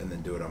 And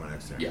then do it on my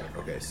next turn? Yeah.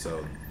 Okay,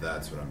 so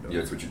that's what I'm doing. Yeah,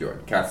 that's what you're doing.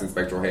 Casting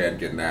Spectral Hand,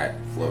 getting that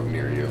floating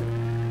near you.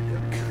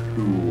 Yep.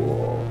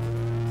 Cool.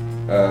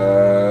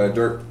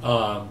 Dirt.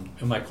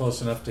 Am I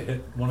close enough to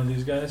hit one of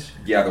these guys?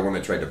 Yeah, the one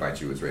that tried to bite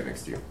you is right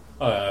next to you.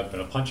 I'm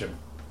gonna punch him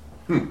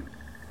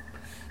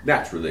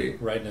Naturally.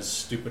 right in his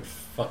stupid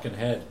fucking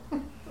head.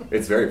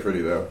 It's very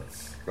pretty though.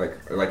 It's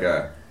like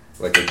a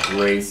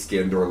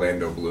gray-skinned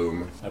Orlando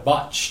Bloom. I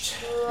botched.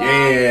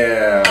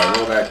 Yeah,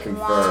 roll that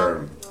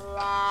confirm.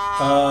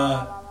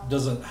 How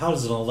does an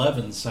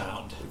 11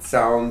 sound It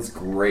sounds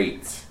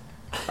great.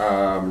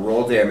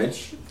 Roll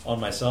damage.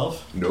 on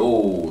myself?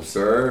 No,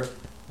 sir.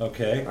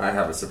 Okay. I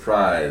have a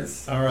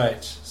surprise. All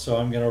right. So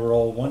I'm gonna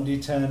roll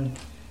 1d10.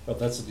 Oh,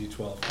 that's a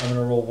d12. I'm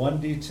gonna roll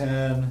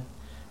 1d10.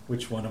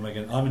 Which one am I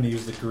gonna? I'm gonna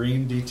use the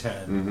green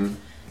d10. Mm-hmm.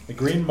 The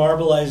green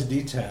marbleized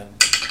d10.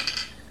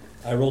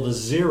 I rolled a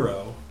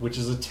 0, which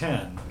is a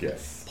 10.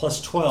 Yes. Plus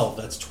 12.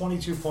 That's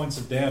 22 points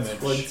of damage.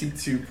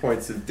 22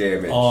 points of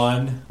damage.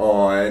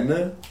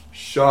 On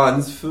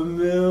Sean's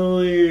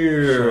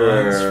Familiar.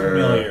 Sean's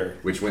Familiar.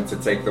 Which went to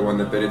take the one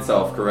that bit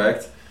itself,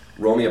 correct?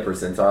 Roll me a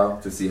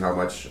percentile to see how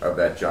much of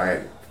that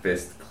giant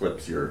fist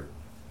clips your...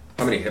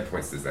 How many hit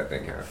points does that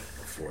thing have?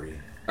 40.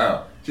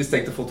 Oh, just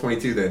take the full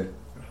 22 then.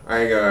 I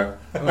ain't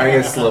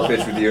gonna slow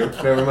pitch with you.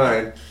 Never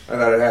mind. I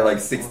thought it had like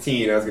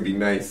 16. I was gonna be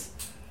nice.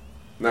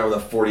 Not with a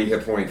 40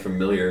 hit point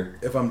familiar.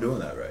 If I'm doing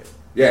that right.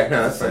 Yeah,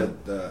 no, that's fine.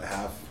 The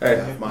half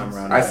mine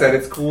round. I said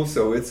it's cool,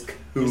 so it's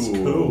cool. It's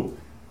cool.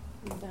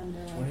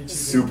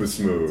 Super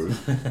smooth.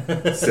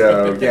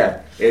 So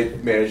yeah,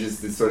 it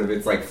manages to sort of,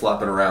 it's like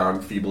flopping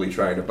around, feebly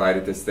trying to bite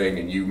at this thing,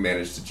 and you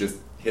manage to just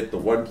hit the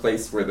one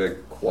place where the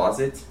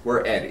closet,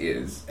 where Ed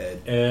is.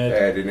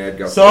 Ed and Ed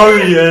go.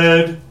 Sorry,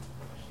 Ed.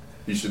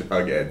 You should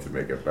hug Ed to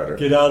make it better.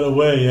 Get out of the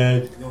way,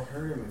 Ed. You'll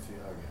hurt him if you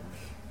hug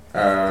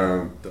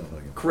him. Don't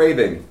hug him.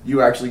 Craven,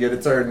 you actually get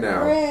a turn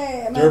now.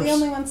 Hooray! Am I Derp's the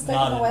only one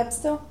stuck in the web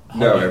still?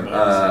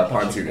 No,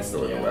 Pontoon is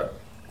still in the web.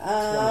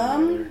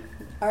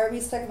 Are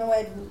we stuck in the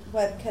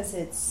web because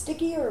it's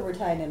sticky or we're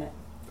tied in it?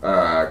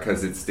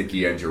 Because it's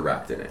sticky and you're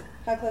wrapped in it.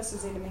 How close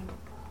is he to me?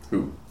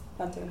 Who?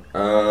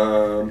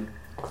 Pontoon.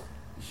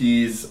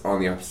 He's on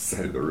the opposite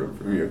side of the room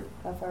from you.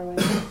 How far away?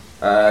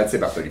 I'd say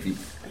about 30 feet.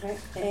 Okay.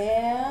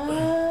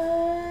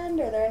 And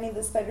are there any of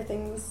the spider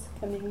things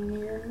coming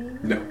near me?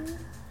 No.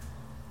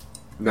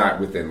 Not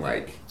within,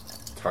 like,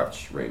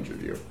 touch range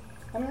of you.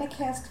 I'm going to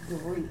cast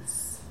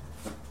Grease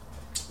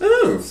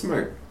Oh,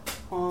 smart.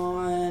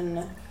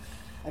 on...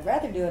 I'd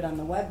rather do it on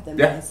the web than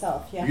Yeah.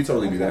 myself. Yeah, You can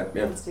totally do that,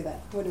 yeah. Let's do that.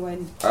 What do I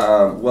need?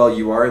 Well,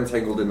 you are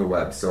entangled in the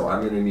web, so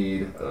I'm going to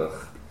need...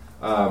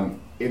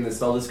 in the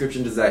spell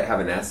description, does that have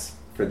an S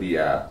for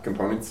the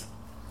components?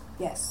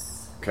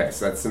 Yes. Okay,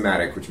 so that's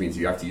somatic, which means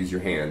you have to use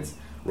your hands.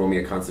 Roll me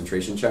a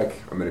concentration check.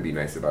 I'm going to be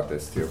nice about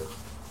this, too.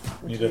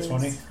 Which Need a is-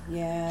 20?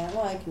 Yeah,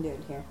 well, I can do it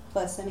here.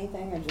 Plus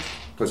anything or just...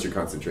 Plus your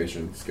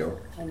concentration skill.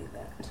 I need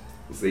that.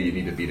 So you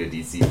need to beat a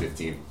DC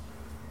 15.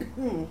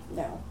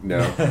 No.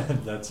 No,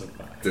 That's a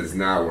fact. does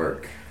not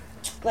work.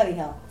 Bloody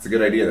hell. It's a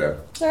good idea, though.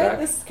 It's alright, Back-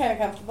 this is kind of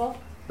comfortable.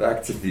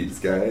 Back to these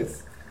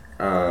guys.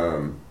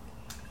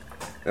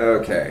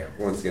 Okay,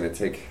 one's gonna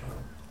take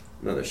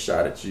another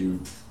shot at you,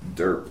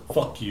 derp.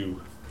 Fuck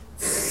you.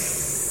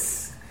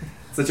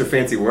 Such a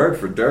fancy word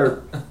for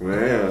derp.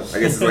 Man, I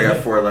guess it's only got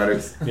 4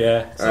 letters.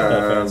 Yeah, it's not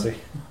that fancy.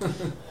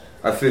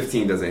 A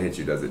 15 doesn't hit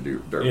you, does it,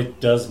 derp?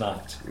 It does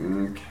not.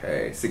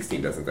 Okay,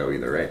 16 doesn't though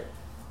either, right?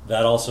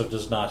 That also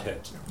does not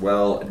hit.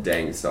 Well,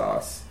 dang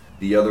sauce.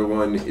 The other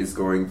one is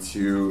going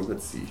to,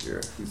 let's see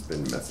here, who's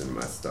been messing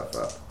my stuff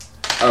up?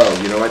 Oh,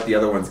 you know what? The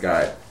other one's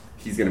got,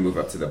 he's going to move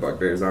up to the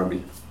bugbear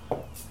zombie.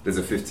 Does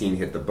a 15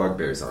 hit the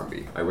bugbear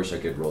zombie? I wish I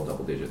could roll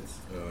double digits.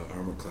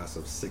 Armor class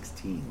of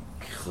 16.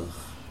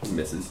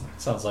 Misses.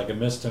 Sounds like a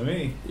miss to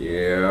me.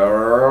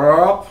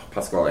 Yeah.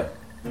 Pasquale.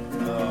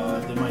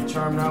 Did my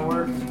charm not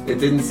work? It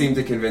didn't seem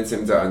to convince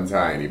him to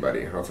untie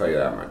anybody. I'll tell you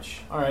that much.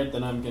 Alright,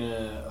 then I'm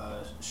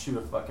gonna shoot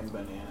a fucking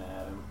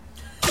banana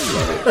at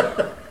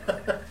him.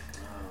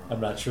 I'm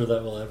not sure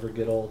that will ever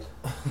get old.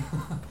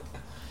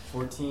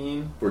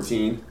 14.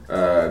 14.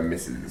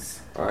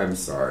 Misses. I'm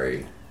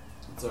sorry.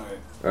 It's alright.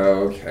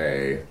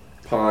 Okay.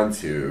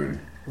 Pontoon.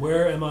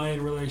 Where am I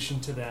in relation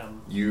to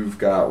them? You've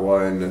got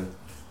one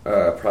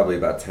probably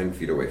about 10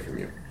 feet away from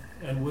you.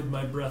 And would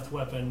my breath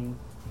weapon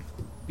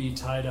be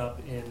tied up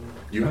in...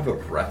 You have a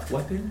breath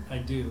weapon? I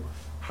do.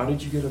 How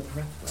did you get a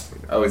breath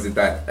weapon? Oh, is it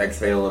that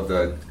exhale of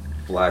the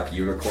black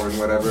unicorn,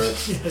 whatever?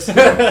 Yes.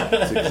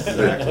 That's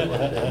exactly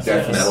what it is.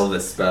 Death Yes. metal, the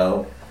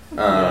spell.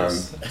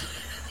 Yes.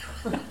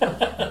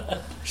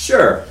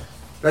 Sure.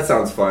 That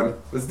sounds fun.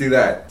 Let's do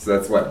that. So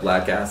that's what,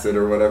 black acid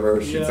or whatever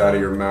shoots Yeah. out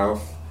of your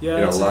mouth? Yeah,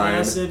 in a it's an line?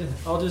 acid.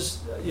 I'll just...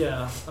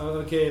 yeah.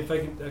 Okay, if I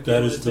can... Okay, That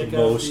I'm is gonna the take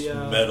out most the,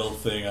 metal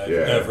thing I've Yeah.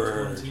 ever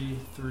heard.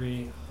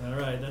 23.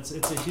 Alright, it's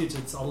a huge...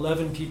 It's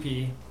 11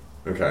 pp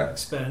Okay.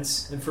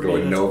 expense. And for Going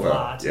me, that's Nova. a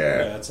lot. Yeah,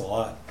 Yeah. that's a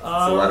lot. It's a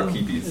lot of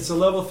peepees. It's a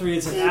level 3.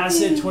 It's an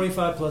acid,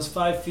 25 plus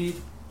 5 feet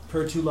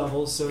per 2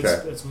 levels, so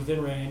Okay. it's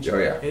within range. Oh,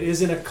 yeah. It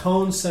is in a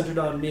cone centered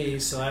on me,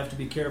 so I have to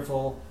be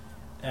careful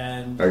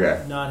and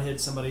Okay. not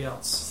hit somebody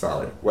else.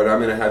 Solid. What I'm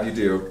going to have you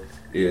do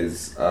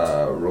is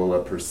roll a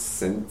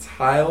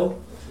percentile,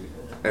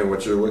 and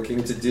what you're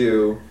looking to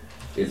do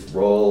is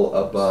roll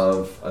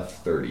above a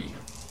 30.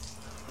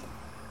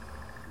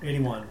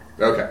 81.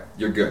 Okay,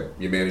 you're good.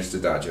 You managed to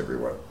dodge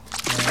everyone.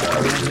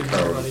 With your cone.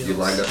 Everybody You else.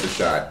 lined up the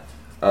shot.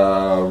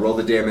 Roll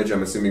the damage.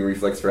 I'm assuming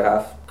reflex for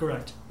half.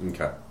 Correct.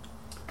 Okay.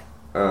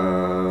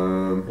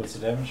 What's the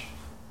damage?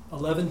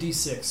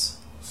 11d6.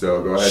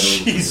 So go ahead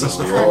and Jesus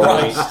roll,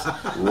 Christ.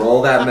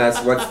 roll that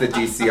mess. What's the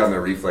DC on the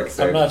reflex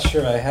save? I'm not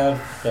sure I have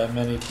that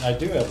many. I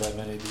do have that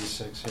many d6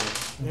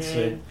 here. Let's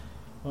see. And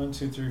 1,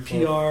 2, 3,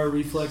 4. PR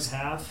reflex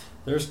half.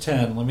 There's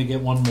 10. Let me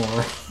get one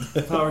more.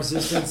 Power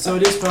resistance. So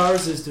it is power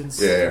resistance.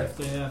 Yeah, yeah. If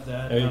they have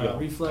that. There you go.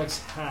 Reflex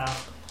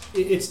half.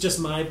 It's just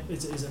my.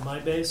 Is it my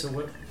base or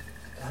what?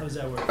 How does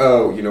that work?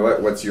 Oh, you know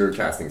what? What's your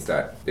casting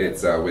stat?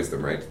 It's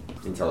wisdom, right?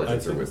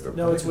 Intelligence or wisdom?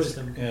 No, it's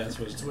wisdom. Yeah, it's It's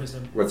wisdom.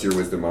 wisdom. What's your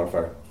wisdom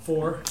modifier?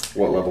 4.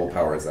 What level of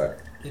power is that?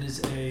 It is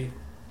a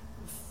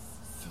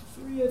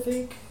 3, I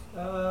think.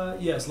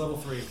 Yes, level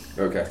 3.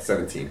 Okay,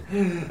 17.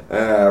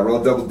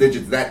 Roll double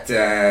digits that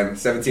time.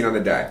 17 on the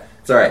die.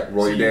 It's alright.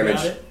 Roll So your you damage.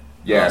 got it?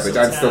 Yeah, So but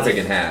I'm it's still half.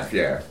 taking half,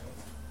 yeah.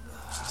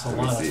 It's a Let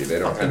me lot see. of They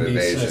don't have fucking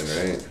evasion,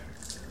 D6.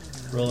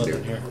 right? Roll it Dude.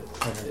 in here.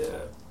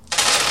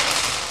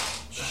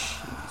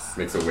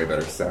 Makes a way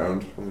better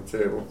sound on the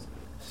table.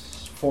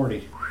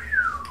 40.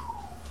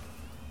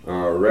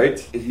 All right.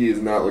 He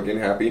is not looking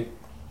happy.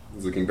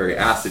 He's looking very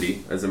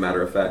acidy, as a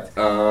matter of fact.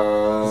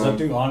 Does that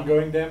do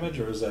ongoing damage,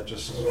 or is that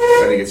just...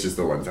 I think it's just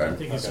the one I time.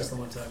 think it's just the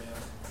one time, yeah.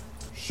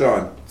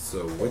 Sean.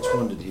 So which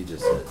one did he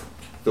just hit?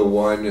 The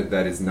one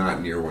that is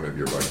not near one of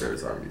your bugbear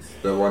zombies.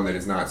 The one that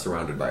is not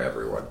surrounded by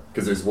everyone.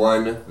 Because there's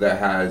one that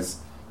has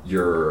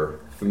your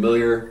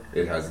familiar,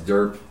 it has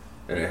derp,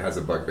 and it has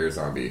a bugbear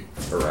zombie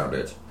around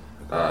it.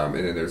 And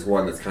then there's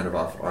one that's kind of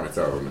off on its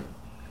own,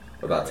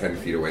 about 10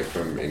 feet away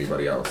from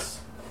anybody else.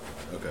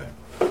 Okay.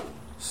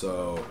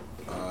 So,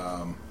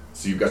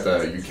 So you've got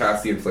you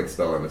cast the inflict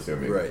spell, I'm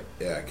assuming. right,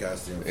 yeah,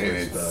 cast the And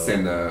inflict spell.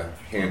 send the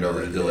hand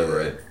over to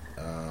deliver it.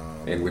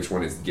 Um, And which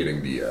one is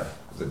getting the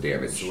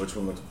damage? so which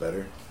one looks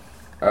better?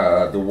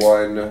 The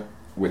one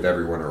with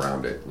everyone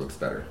around it looks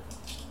better.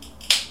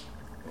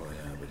 Oh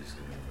yeah, but he's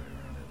gonna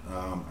be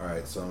around it.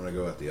 Alright, so I'm gonna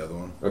go with the other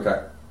one.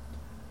 Okay.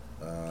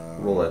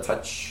 Roll a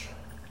touch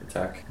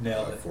attack.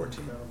 Nailed it.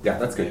 14. Yeah,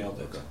 that's good. Nailed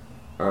it.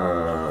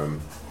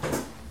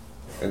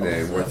 And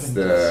then what's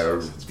the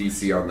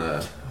DC on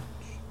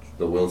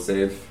the will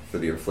save for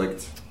the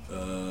inflict?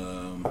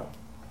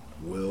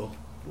 Will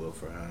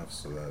for half,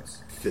 so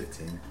that's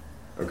 15.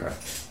 Okay.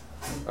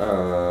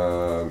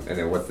 And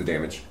then what's the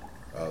damage?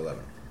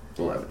 11.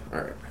 11. All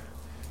right.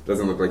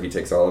 Doesn't look like he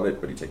takes all of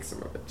it, but he takes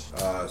some of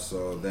it.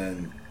 So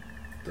then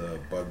the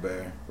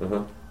bugbear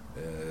Uh-huh.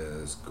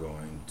 is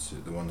going to,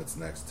 the one that's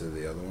next to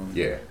the other one,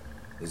 Yeah.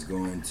 is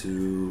going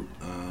to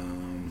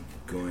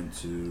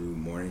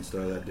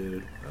Morningstar that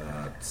dude.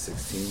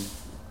 16.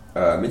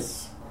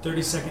 Miss.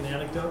 30-second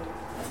anecdote.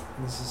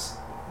 And this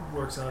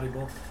works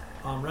audible.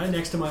 Right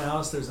next to my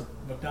house, there's a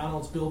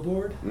McDonald's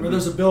billboard. Or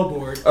there's a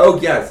billboard. Oh,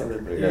 yes.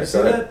 Yeah, You see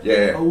go ahead. that?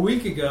 Yeah. A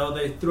week ago,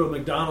 they threw a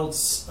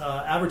McDonald's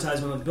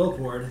advertisement on the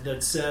billboard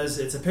that says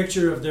it's a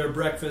picture of their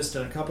breakfast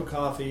and a cup of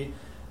coffee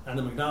and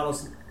the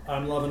McDonald's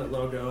I'm Loving It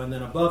logo. And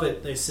then above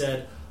it, they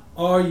said,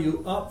 "Are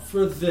you up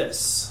for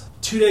this?"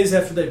 2 days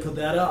after they put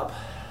that up,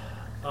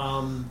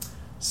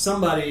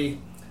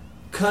 somebody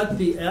cut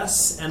the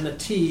S and the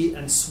T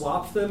and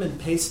swapped them and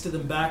pasted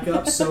them back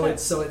up so it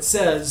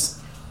says,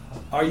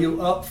 "Are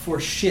you up for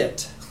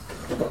shit?"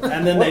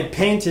 And then they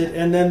painted,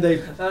 and then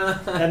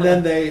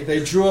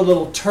they drew a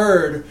little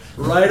turd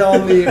right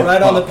on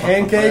the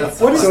pancake.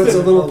 What is so it's a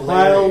this? little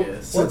pile.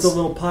 Hilarious. So it's a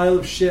little pile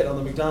of shit on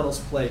the McDonald's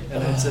plate,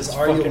 and it says, That's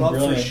 "Are you fucking up for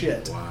brilliant.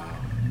 shit?" Wow.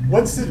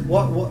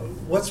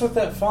 What's with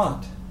that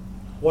font?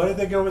 Why did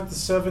they go with the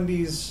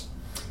 70s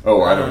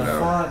Oh, I don't know.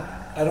 font?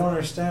 I don't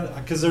understand it.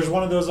 Because there's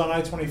one of those on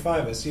I-25.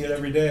 I see it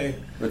every day.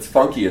 It's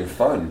funky and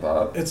fun,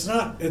 Bob. It's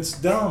not. It's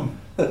dumb.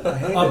 I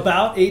hate it.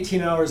 About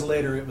 18 hours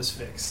later, it was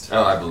fixed.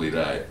 Oh, I believe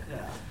that. Yeah.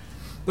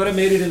 But it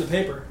made it in the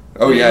paper.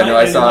 Oh, And yeah, it no, might-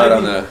 I and saw might it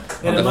on be-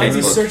 the And it might be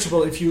Facebook.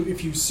 searchable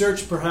if you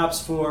search perhaps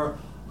for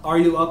 "Are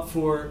you up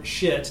for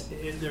shit?"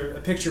 A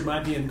picture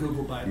might be in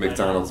Google by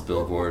McDonald's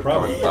billboard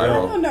Probably. going I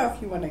viral. don't know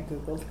if you want to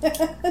Google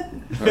that.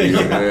 Oh,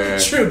 yeah. now.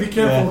 True. Be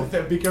careful Yeah. with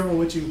that. Be careful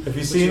what you. If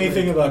you what see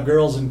anything read. about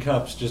girls in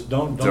cups, just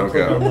don't Don't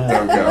click go. on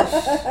that. Don't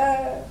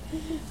go.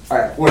 All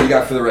right, what do you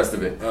got for the rest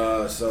of it?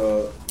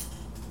 So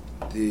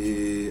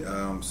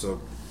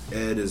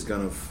Ed is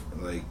gonna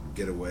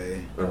get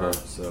away. Uh-huh.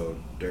 So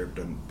Derp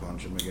doesn't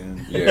punch him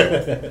again. Yeah,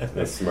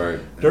 that's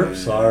smart. Derp,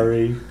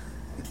 sorry.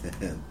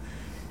 And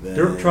then,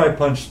 Derp try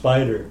punch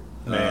spider.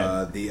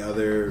 Man. the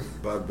other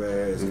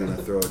bugbear is gonna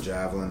throw a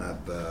javelin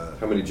at the.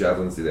 How many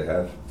javelins do they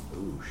have?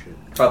 Ooh shit!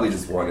 Probably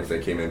just one if they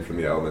came in from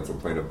the elemental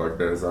plane of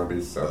bugbear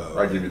zombies. So Oh, I'll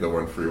okay. give you the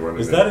one free one.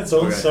 Is and that then- its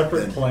own Okay, separate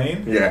then-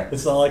 plane? Yeah.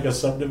 It's not like a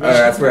subdivision?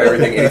 That's where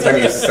everything. Anytime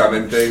you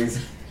summon things,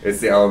 it's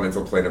the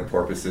elemental plane of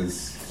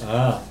porpoises,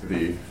 Ah.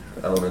 the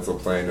elemental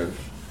plane of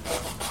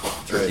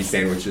turkey Right.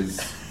 sandwiches.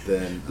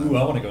 Then Ooh,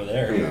 I want to go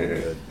there. Yeah.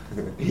 good.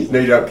 No,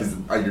 you don't, because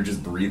you're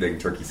just breathing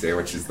turkey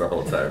sandwiches the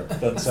whole time.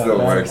 Doesn't sound Still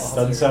bad. works.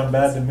 Doesn't sound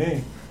bad to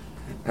me.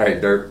 All right,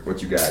 Dirk,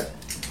 what you got?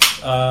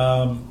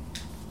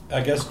 I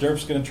guess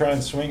Derp's going to try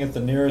and swing at the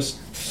nearest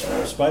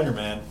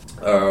Spider-Man.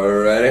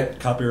 Alrighty.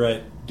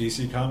 Copyright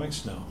DC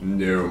Comics? No.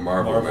 No,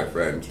 Marvel, Marvel. my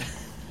friend.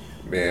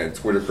 Man,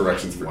 Twitter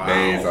corrections for Wow.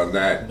 days on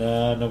that.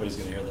 No, nobody's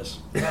going to hear this.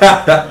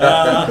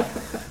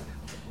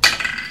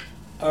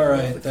 All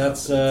right,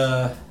 that's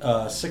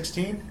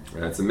 16.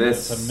 That's a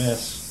miss. That's a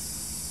miss.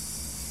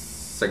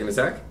 Second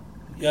attack?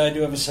 Yeah, I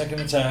do have a second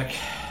attack.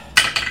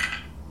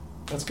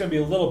 That's going to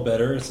be a little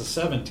better. It's a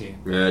 17.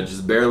 Yeah, it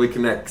just barely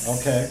connects.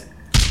 Okay.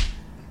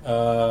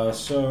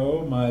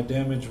 So my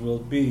damage will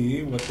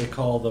be what they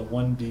call the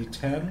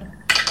 1d10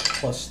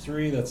 plus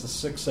 3.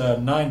 That's a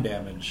 9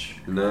 damage.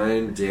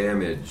 9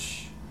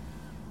 damage.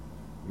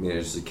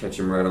 Managed to catch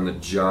him right on the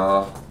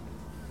jaw.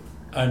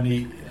 And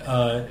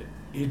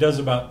he does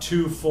about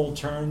 2 full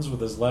turns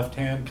with his left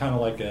hand, kind of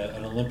like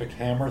an Olympic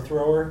hammer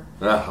thrower.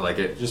 Ah, I like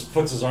it. Just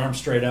puts his arm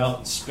straight out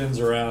and spins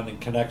around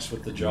and connects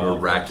with the jaw. of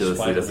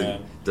Miraculously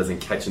Spider-Man. doesn't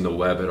catch in the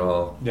web at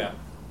all. Yeah.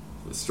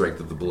 The strength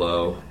of the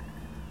blow.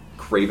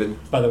 Craven.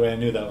 By the way, I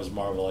knew that was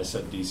Marvel. I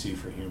said DC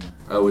for humor.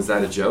 Oh, was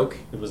that a joke?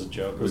 It was a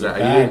joke. It Was was that a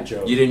bad you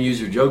joke. didn't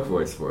use your joke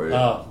voice for it.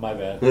 Oh, my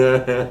bad.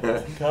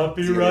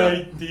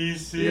 Copyright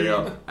DC. You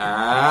go,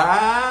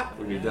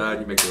 when you're done,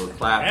 you make a little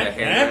clap. You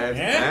get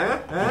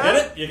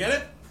it? You get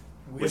it?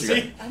 What You you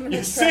see, got? I'm gonna you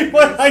try see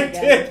what I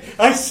Grease did? again.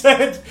 I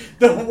said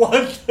the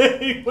one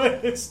thing when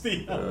it's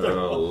the other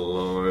Oh, one.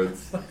 Lord.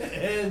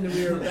 And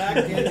we are back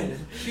in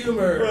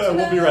humor.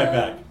 We'll be right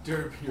back.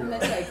 Derp I'm hero.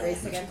 gonna try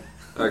Grace again.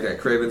 Okay,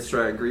 Craven's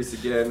trying Grease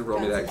again. Roll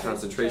me that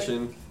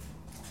concentration.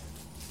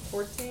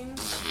 14.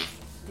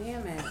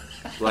 Damn it.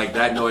 Like,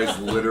 that noise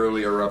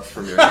literally erupts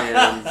from your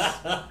hands.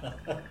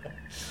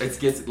 It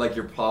gets, like,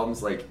 your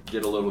palms, like,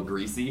 get a little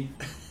greasy.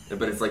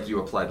 But it's like you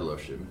applied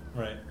lotion.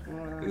 Right.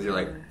 Because you're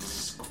like,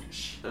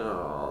 squish.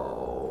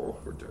 Oh,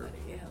 poor Dirk.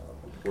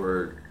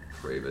 Poor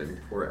Craven.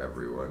 Poor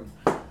everyone.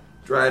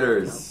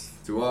 Driders,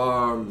 2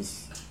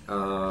 arms.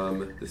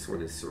 This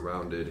one is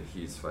surrounded.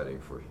 He's fighting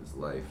for his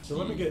life. So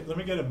let me get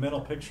a mental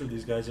picture of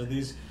these guys. Are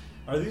these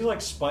like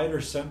spider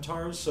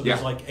centaurs? So there's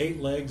Yeah. like 8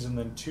 legs and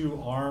then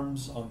 2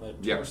 arms on the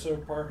Yeah. torso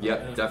part.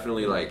 Yep, Okay.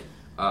 definitely like,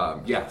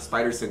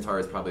 Spider Centaur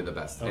is probably the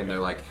best. Okay. And they're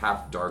like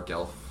half dark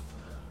elf.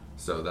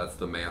 So that's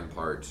the man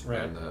part.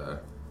 Right. And the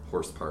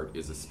horse part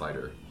is a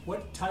spider.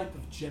 What type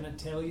of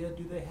genitalia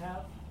do they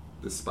have?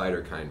 The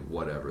spider kind,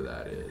 whatever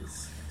that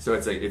is. So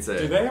it's a Do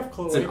they have it's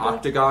cloaca? an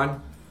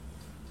octagon.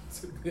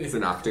 It's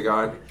an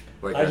octagon.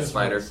 Like I a just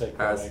spider wanted to say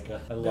has.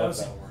 cloaca. I That love was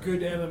that a word.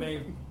 good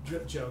MMA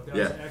drip joke. That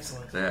Yeah. was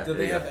excellent. Yeah, Do there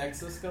they you have go.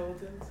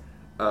 exoskeletons?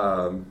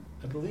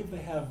 I believe they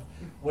have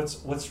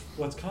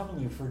what's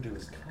commonly referred to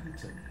as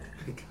chitin.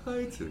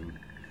 Chitin.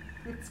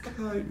 It's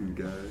chitin,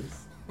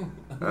 guys.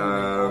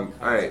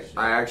 Alright,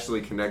 I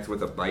actually connect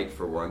with a bite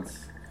for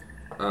once.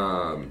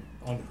 On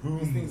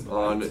whom?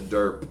 On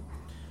Derp.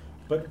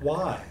 But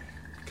why?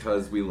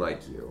 Because we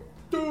like you.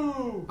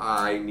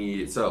 I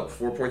need 4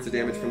 points of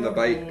damage from the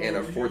bite and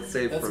a 4th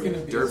save That's from gonna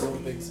be Derp.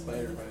 one big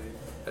spider bite.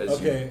 As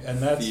Okay, you and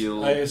that's.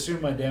 feel, I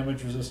assume my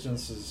damage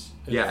resistance is.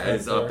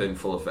 it's there. up in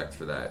full effect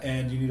for that.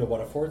 And you need a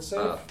 4th save?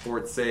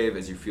 4th save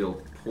as you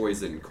feel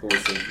poison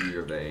coursing through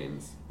your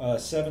veins.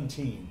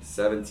 17.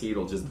 17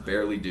 will just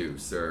barely do,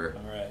 sir.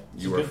 All right.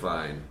 You are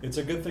fine. It's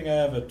a good thing I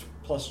have a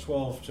plus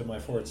 12 to my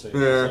 4th save.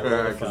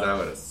 Because that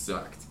would have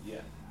sucked.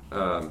 Yeah.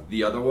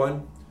 The other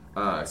one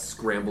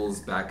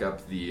scrambles back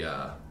up the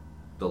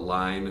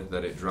line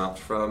that it dropped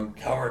from.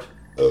 Coward.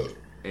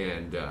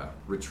 And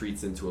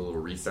retreats into a little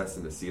recess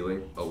in the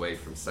ceiling, away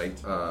from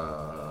sight.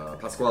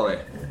 Pasquale.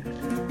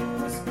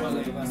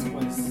 Pasquale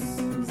Vasquez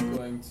is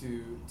going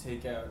to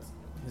take out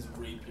his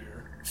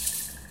rapier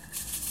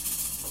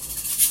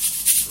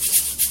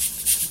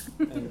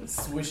and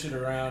swish it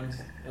around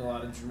in a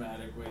lot of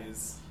dramatic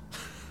ways.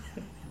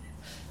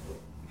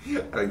 I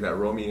like that.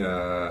 Roll me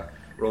a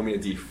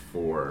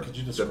d4. Could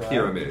you the describe the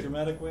pyramid.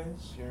 dramatic ways?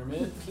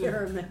 Pyramid.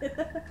 Pyramid.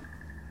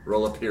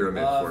 Roll a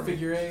pyramid for me.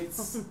 Figure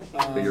eights.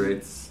 Figure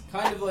eights.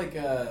 Kind of like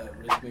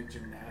rhythmic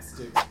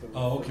gymnastics. But with Oh,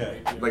 a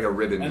okay. rapier. Like a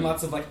ribbon. And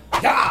lots of like,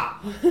 yeah!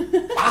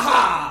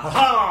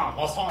 Aha!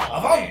 Avant!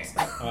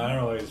 I don't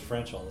know why he's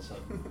French all of a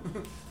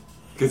sudden.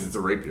 Because it's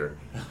a rapier.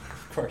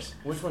 Of course.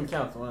 Which one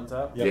counts? The one on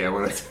top? Yep. Yeah,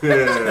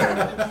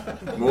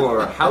 when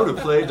more how to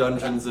play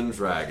Dungeons and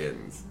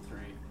Dragons.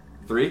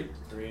 3?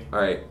 3. All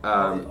right.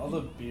 All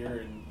the beer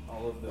and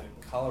all of the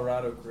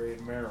Colorado grade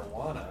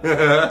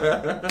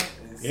marijuana.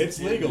 It's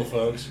legal,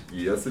 folks.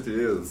 Yes, it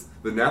is.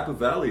 The Napa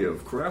Valley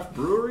of craft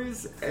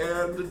breweries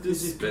and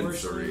Is it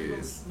commercially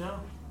dispensaries. legal?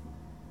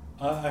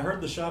 No. I heard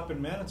the shop in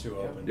Manitou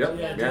opened. Yep.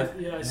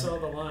 Yeah, I saw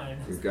the line.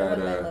 We've got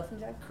What about Muffin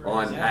Jack?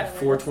 on Yeah. at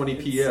 4:20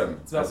 p.m.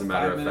 It's about As a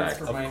matter 5 of minutes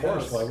fact. from my Of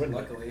course, house, why wouldn't it?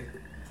 luckily.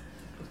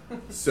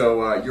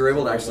 So you're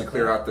able to actually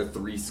clear out the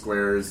 3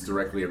 squares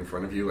directly in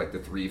front of you, like the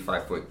 3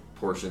 5-foot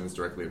portions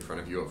directly in front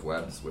of you of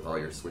webs with all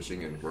your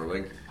swishing and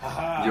whirling.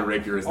 Aha. Your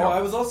rapier is Oh, now.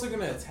 I was also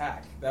gonna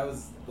attack. That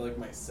was like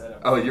my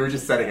setup. Oh, you were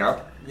just setting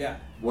up? Yeah.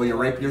 Well, your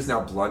rapier's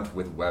now blunt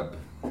with web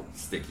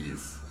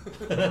stickies.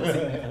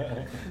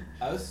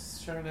 I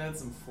was trying to add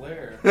some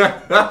flair.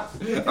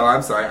 Oh,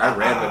 I'm sorry. I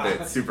ran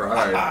with it super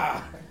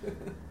hard.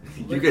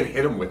 You can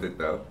hit him with it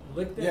though.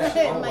 Lick that Yeah.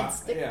 shit. It Oh, might wow.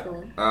 stick Yeah. to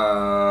him.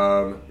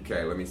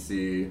 Okay, let me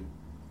see.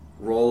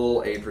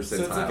 Roll a percentile.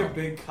 So it's like a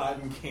big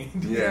cotton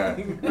candy. Yeah, a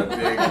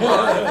big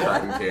bar of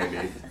cotton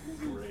candy.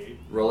 Great.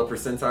 Roll a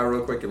percentile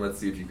real quick and let's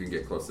see if you can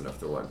get close enough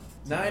to 1.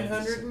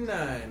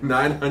 909.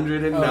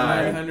 909.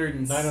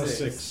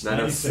 906. 906.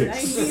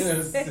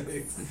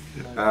 906.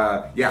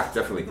 Yeah,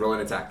 definitely. Roll an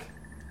attack.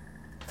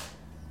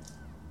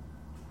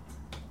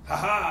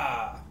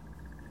 Haha!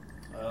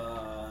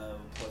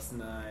 Plus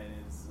 9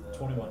 is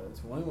 21.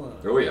 21.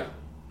 Oh, yeah.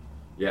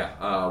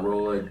 Yeah,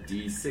 roll a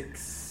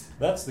d6.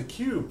 That's the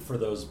cube for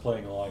those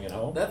playing along at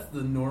home. That's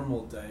the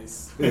normal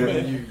dice.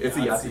 It's a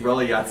Yahtzee. Roll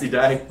a Yahtzee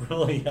die.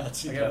 Really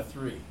Yahtzee. I got a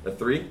 3. A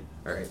 3?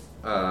 Alright.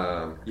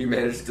 You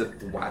managed to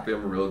whap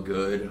him real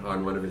good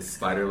on one of his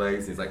spider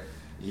legs. He's like,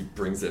 he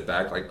brings it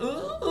back, like,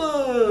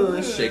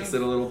 shakes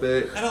it a little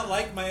bit. I don't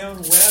like my own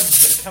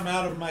webs that come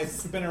out of my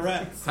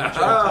spinnerets.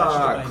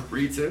 Ah,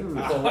 cretin.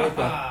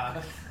 Ah.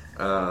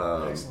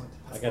 Um, Excellent.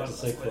 I got to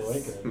say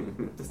cloaca.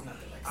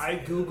 I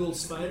googled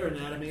spider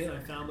anatomy and I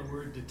found the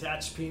word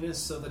detached penis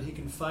so that he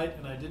can fight,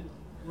 and I didn't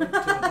link to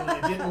it. And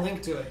I didn't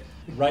link to it.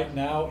 Right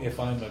now, if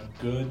I'm a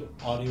good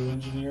audio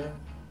engineer,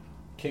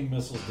 King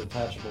Missile's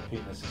detachable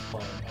penis is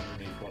playing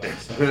underneath what I'm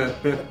saying.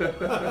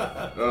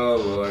 Oh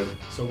Lord.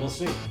 So we'll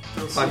see.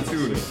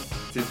 Pontoon,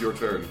 tis your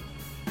turn.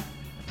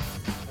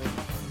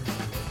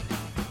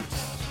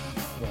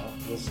 Well,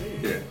 we'll see.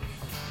 Yeah.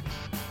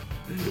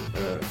 You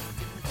know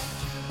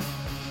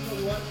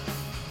what?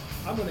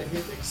 I'm gonna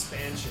hit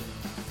expansion.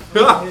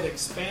 I'm gonna hit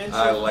expansion.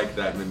 I like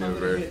that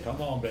maneuver.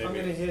 Come on, baby. I'm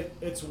gonna hit.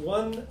 It's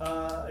one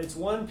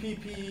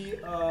PP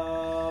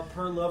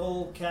per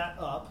level cat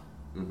up,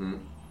 Mm-hmm.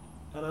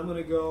 and I'm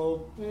gonna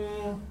go.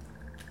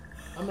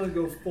 I'm gonna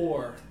go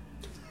 4.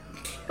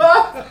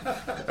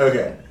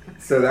 Okay,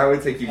 so that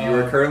would take you. You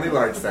are currently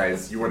large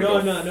size. You want to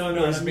go?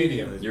 No. It's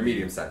medium. You're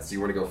medium size. So you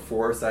want to go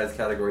 4 size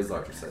categories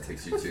larger. So that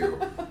takes you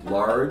to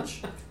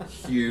large,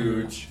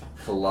 huge,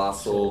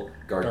 colossal,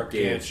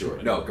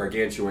 gargantuan. No,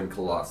 gargantuan,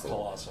 colossal.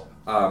 Colossal.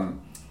 How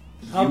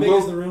you big will,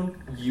 is the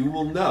room? You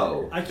will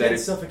know. I that can't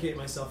it's- suffocate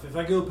myself. If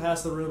I go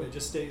past the room, it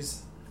just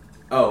stays.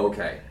 Oh,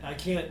 okay. I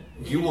can't.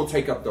 You will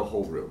take up the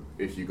whole room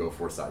if you go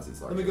 4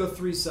 sizes larger. Let me go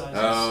 3 sizes.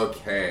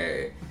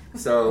 Okay.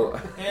 So.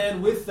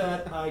 And with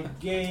that, I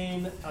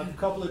gain a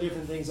couple of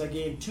different things. I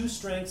gain 2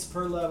 strengths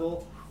per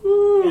level,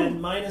 and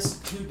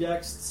 -2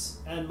 dex,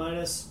 and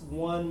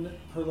 -1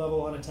 per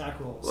level on attack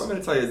rolls. What I'm going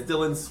to tell you is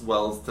Dylan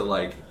swells to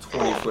like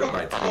 20 foot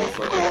by 20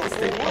 foot like the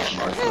Stay Puft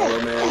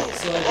Marshmallow Man.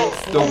 So I get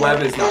 4 The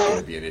web is not going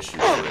to be an issue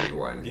for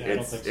anyone. Yeah, I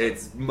don't think so.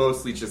 It's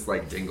mostly just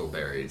like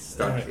dingleberries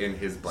stuck in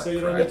his butt So you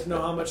don't crack. need to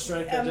know how much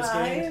strength I Am just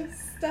gained? I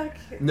stuck?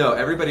 No,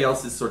 everybody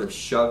else is sort of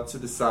shoved to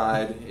the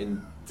side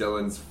in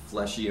Dylan's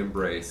fleshy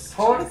embrace.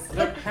 Put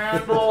the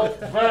candle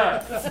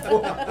back.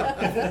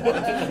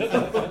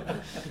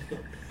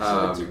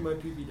 So I took my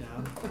PP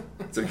down.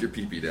 Took your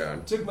pee-pee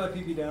down. Took my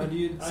PP down.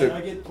 So-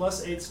 I get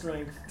 +8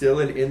 strength.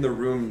 Dylan, in the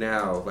room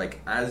now,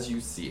 like as you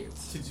see it,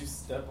 Did you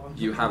step on?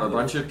 you have a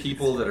bunch of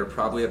people that are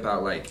probably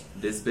about like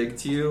this big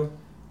to you,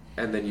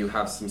 and then you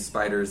have some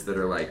spiders that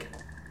are like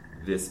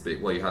this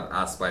big. Well, you have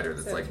a spider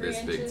that's So like 3 this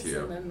big inches to you.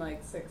 and then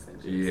like 6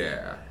 inches.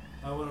 Yeah.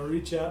 I want to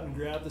reach out and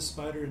grab the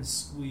spider and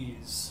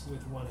squeeze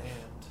with one hand.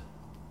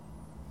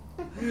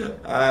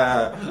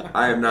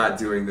 I am not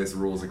doing this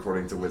rules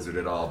according to Wizard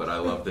at all, but I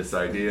love this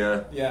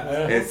idea.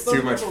 Yeah. It's Some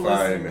too much people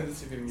listening fun. to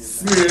this are gonna get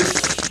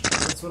Smish.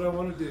 That's what I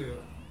want to do.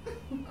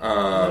 And then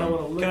I Um,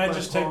 want to lick Can I my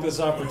just take palm. this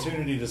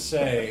opportunity to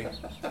say,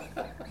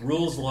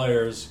 rules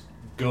lawyers,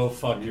 go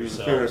fuck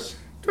yourselves.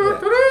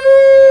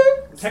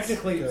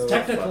 Technically, Go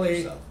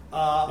according to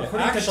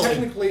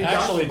actually.org.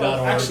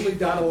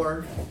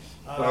 actually.org,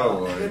 Oh,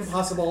 Lord.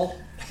 impossible.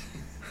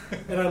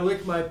 And I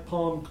lick my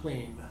palm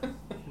clean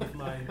with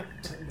my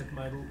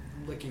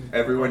licking.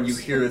 everyone, you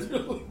hear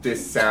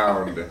this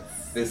sound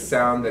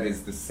that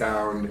is the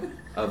sound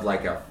of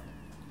like a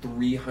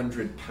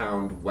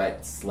 300-pound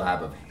wet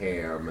slab of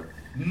ham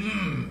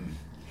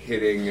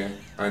hitting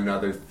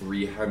another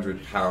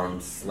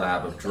 300-pound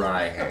slab of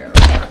dry ham.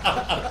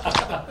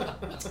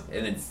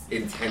 And it's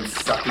intense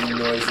sucking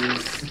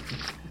noises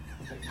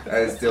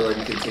as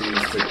Dylan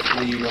continues to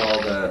clean all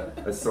the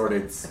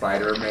assorted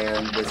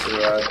Spider-Man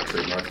viscera,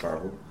 trademark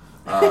Marvel,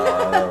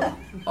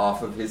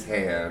 off of his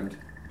hand.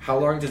 How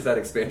long does that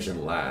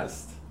expansion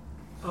last?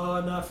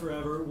 Not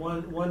forever.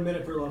 1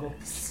 minute per level.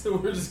 So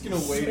we're just gonna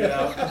wait it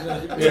out.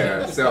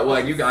 Yeah, so well,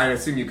 I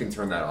assume you can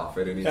turn that off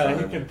at any Yeah, time.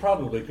 you can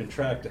probably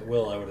contract at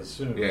will, I would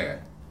assume. Yeah.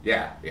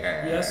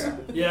 Yes.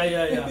 Yeah.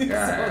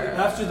 Yeah.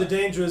 After the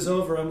danger is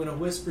over, I'm going to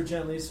whisper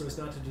gently so as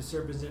not to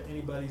disturb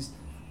anybody's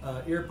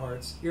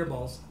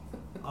earballs.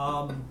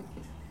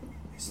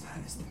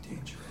 Is the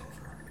danger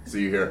over? So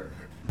you hear,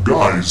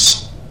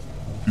 Guys,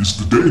 is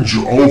the danger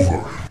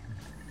over?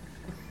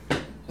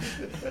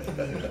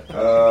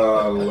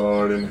 oh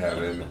Lord in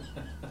heaven.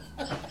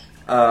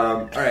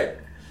 All right.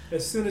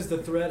 As soon as the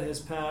threat has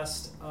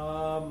passed,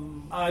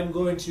 I'm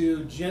going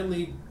to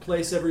gently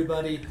place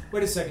everybody.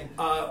 Wait a second.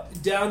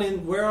 Down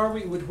in where are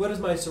we? What does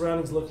my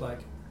surroundings look like?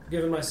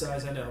 Given my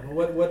size, I know.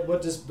 But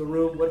what does the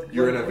room?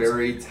 You're in a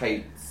very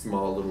tight,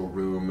 small little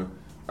room.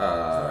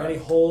 Are there any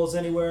holes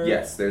anywhere?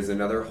 Yes, there's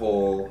another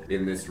hole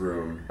in this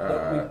room.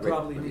 That we wait,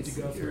 probably let me need to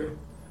see go here. through.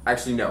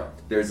 Actually, no.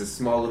 There's a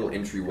small little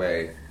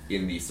entryway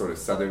in the sort of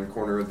southern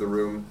corner of the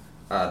room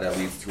that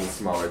leads to a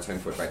smaller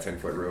 10-foot by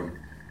 10-foot room.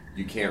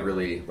 You can't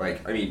really,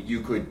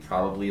 you could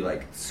probably,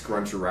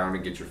 scrunch around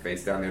and get your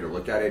face down there to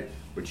look at it,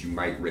 but you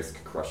might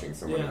risk crushing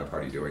someone in the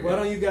party doing Why it.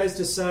 don't you guys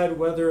decide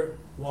whether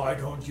we're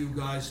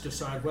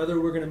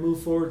going to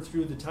move forward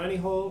through the tiny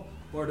hole,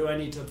 or do I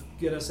need to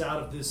get us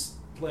out of this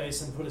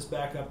place and put us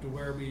back up to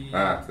where we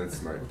That's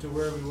smart. to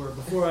where we were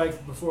before I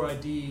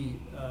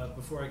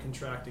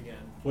contract again.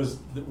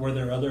 Were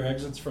there other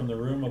exits from the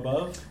room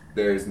above?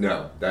 There's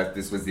no.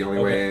 This was the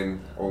only way in,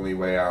 only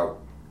way out.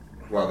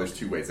 Well, there's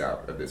 2 ways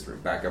out of this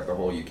room. Back up the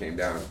hole you came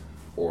down,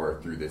 or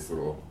through this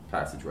little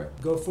passageway.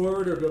 Go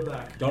forward or go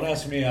back? Don't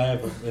ask me, I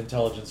have an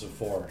intelligence of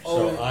 4.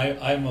 Oh, So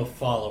I'm a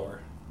follower.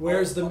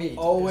 Where's the meat?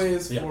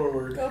 Always Yeah.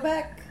 forward. Go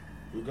back.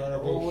 We gotta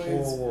go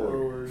Always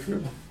forward.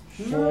 forward.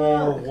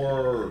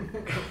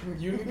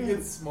 You need to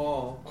get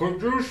small.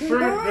 Could you sit You're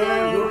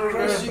down?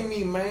 crushing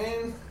me,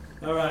 man.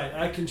 All right,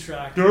 I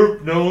contract.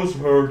 Dirt nose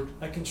hurt.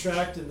 I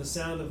contract in the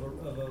sound of a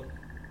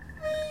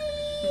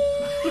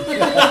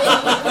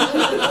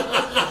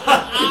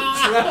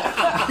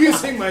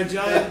using my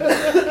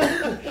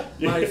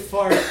my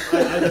fart.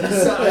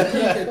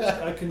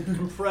 I can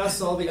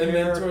compress all the And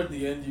air. then toward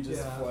the end, you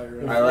just Yeah. fly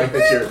around. I like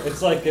that you're.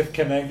 It's like if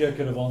Kananga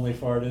could have only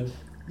farted.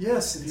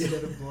 Yes,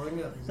 instead of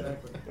blowing up.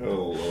 Exactly.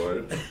 Oh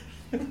lord.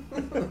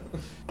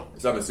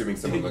 So I'm assuming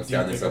someone looks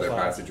down this other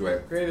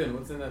passageway. Craven,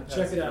 what's in that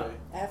Check it passageway? out.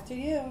 After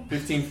you.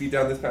 15 feet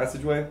down this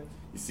passageway,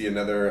 you see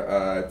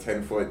another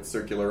 10-foot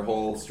circular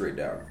hole straight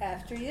down.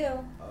 After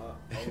you.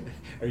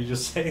 Are you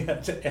just saying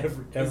that to Is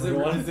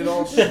everyone? it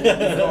all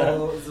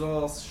schlick? Is it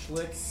all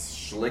schlick?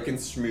 Schlick and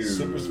smooth.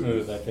 Super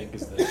smooth, I think,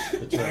 is the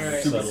term.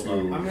 Alright, Super settled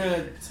smooth. on. I'm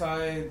gonna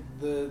tie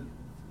the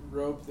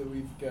rope that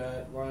we've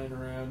got lying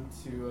around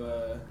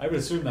to. I would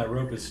assume that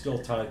rope is still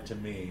tied to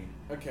me.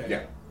 Okay.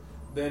 Yeah.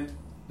 Then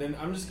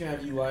I'm just gonna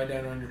have you lie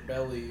down on your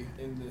belly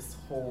in this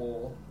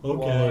hole.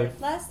 Okay.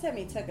 Last time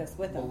he took us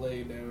with While I him.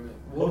 lay down it.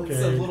 Well, it's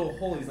a Okay. little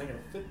hole. He's not gonna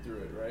fit through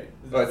it, right?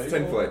 Is Oh, it a it's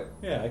big 10 hole? foot.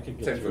 Yeah, I could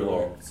get 10 through foot there.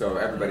 hole. So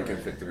everybody can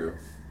fit through.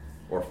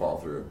 Or fall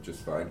through,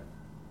 just fine.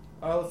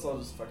 Oh, let's all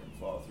just fucking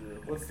fall through.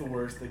 What's the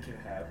worst that can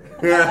happen?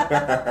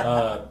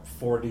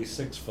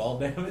 4d6 fall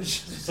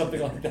damage,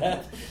 something like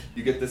that,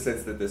 You get the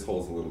sense that this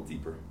hole's a little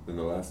deeper than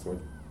the last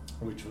one.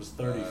 which was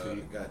 30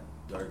 feet. Got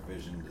dark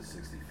vision to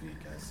 60 feet.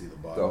 Can I see the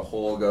The bottom?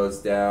 hole goes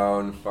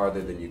down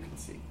farther than you can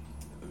see.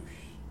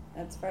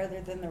 That's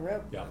farther than the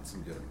rope. Yeah. That's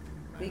some good.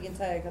 We can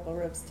tie a couple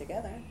ropes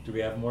together. Do we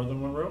have more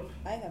than one rope?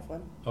 I have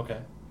one. Okay.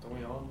 Don't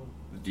we all?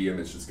 The DM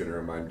is just going to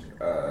remind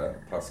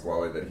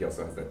Pasquale that he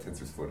also has that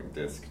Tensor's floating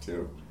disc,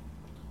 too.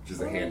 Which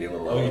is a handy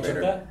little Oh, you elevator.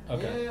 took that?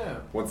 Okay. Yeah.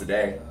 Once a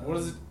day. What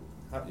is it?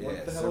 Yeah,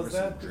 What the hell serve is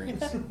us some that?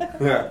 drinks.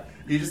 Yeah.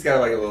 You just got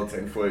like a little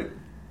 10-foot,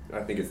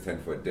 I think it's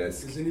 10-foot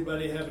disc. Does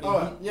anybody have any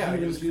Oh, yeah. I heat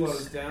can just juice? float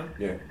us down.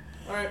 Yeah.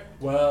 All right.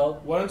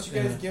 Well, Why don't you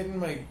guys yeah. get in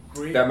my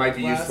great? That might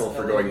be glass useful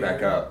for going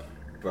back elevator? up,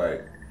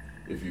 but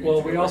if you need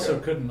well, to we go back also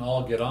up. couldn't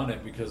all get on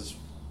it because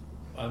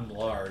I'm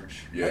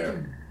large. I Yeah.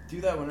 can do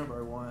that whenever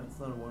I want. It's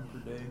not a one per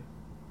day.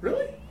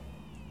 Really?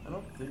 I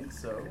don't think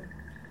so.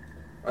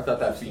 I thought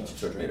that feat you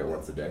took made it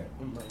once a day.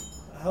 It might.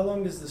 How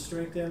long does the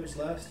strength damage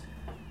last?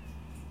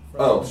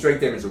 Oh,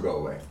 strength damage will go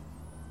away.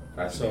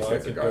 After So these I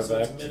hits could are go gone.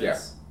 back?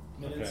 Minutes.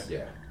 Minutes. Okay.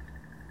 Yeah.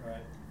 All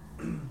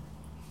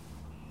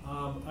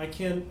right. I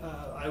can.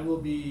 I will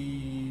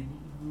be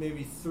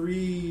maybe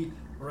 3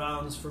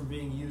 rounds from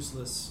being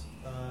useless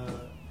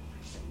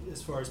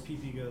as far as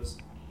PP goes.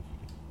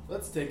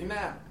 Let's take a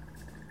nap.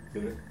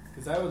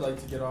 Because I would like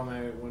to get all my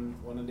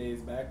one a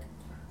days back.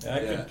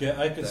 I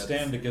could that's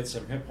stand to get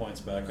some hit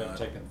points back. I'm not-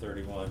 taking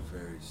 31.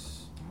 Very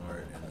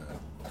smart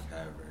in a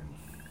cavern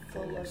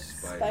Full of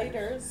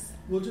spiders.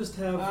 We'll just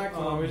have.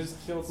 Come on, we just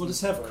killed some We'll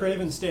just have spiders.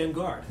 Craven stand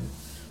guard.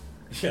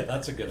 Yeah,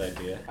 that's a good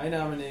idea. I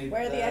nominate.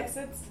 Where are the that.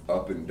 exits?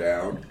 Up and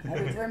down.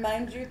 I would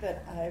remind you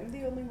that I'm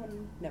the only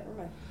one. Never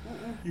mind.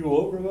 You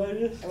won't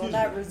remind us? I will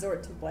not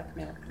resort to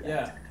blackmail. Yet.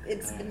 Yeah.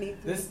 It's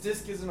beneath This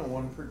disc isn't a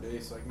one per day,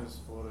 so I can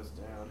just float us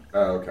down.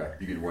 Oh, okay.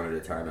 You could one at a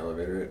time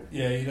elevator it.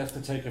 Yeah, you'd have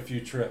to take a few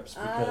trips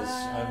because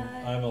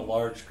I'm a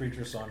large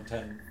creature, so I'm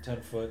 10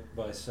 foot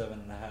by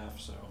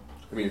 7.5. So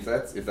I mean, if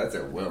that's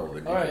at will,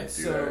 then you All can right, do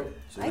so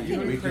So I we you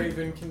can- we and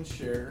Craven can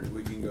share.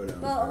 We can go down.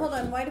 Well, hold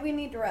on. Why do we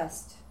need to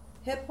rest?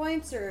 Hit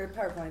points or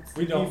power points?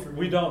 we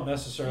don't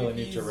necessarily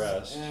need to HPs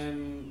rest.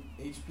 And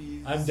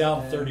HPs. I'm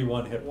down and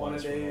 31 hit one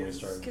points a from when we days.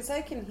 started. Because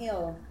I can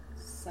heal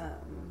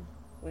some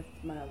with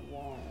my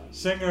wand.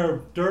 Singer,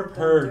 derp Don't do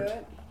hurt.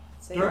 it.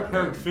 Say Derp it.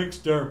 hurt, fix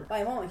derp.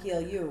 I won't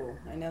heal you.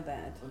 I know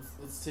that.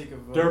 Let's take a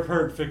vote. Derp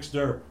hurt, fix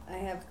derp. I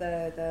have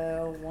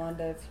the wand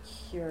of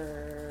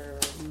cure.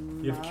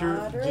 You have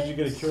cure. Did you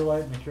get a cure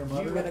light and a cure You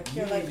got a moderate?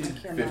 cure light and a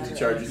cure 50 moderate.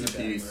 charges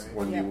apiece.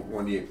 Right?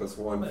 1d8 plus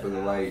 1 for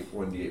the light,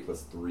 1d8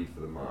 plus 3 for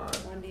the mod.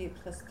 1d8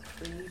 plus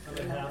 3 for I'm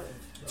the at half. moderate.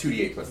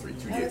 2d8 plus 3. I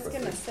 2d8 was plus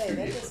gonna 3. say,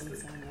 that 2d8 doesn't plus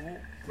 3. sound right.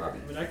 Bobby.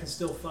 I mean, I can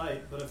still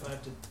fight, but if I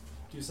have to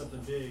do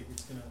something big,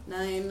 it's gonna.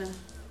 9,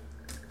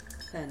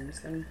 10.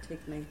 So I'm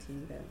take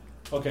 19 back.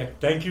 Okay,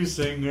 thank you,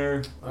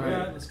 Singer. All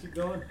right, let's keep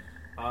going.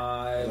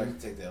 I'd like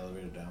to take the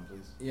elevator down,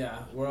 please. Yeah,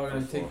 we're all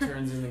gonna take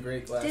turns in the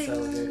great glass Ding.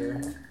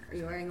 elevator. Are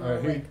you wearing a All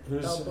right, little like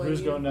who's bellboy going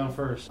uniform? down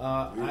first?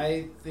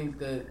 I think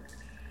that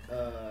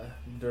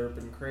Derp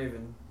and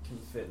Craven can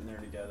fit in there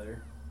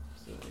together,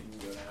 so they can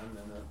go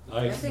down. And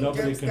I think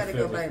Nobody Derp's can gotta fit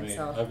go with by me.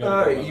 himself. I've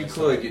gotta go by You myself.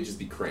 could, it'd just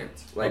be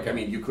cramped. Like, Okay. I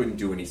mean, you couldn't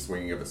do any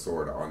swinging of a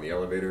sword on the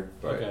elevator,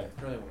 but Okay.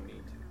 probably won't need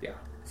to. yeah.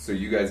 So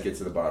you guys get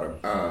to the bottom.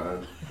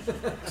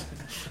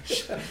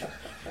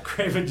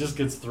 Craven just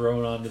gets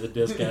thrown onto the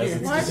disc as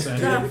it's What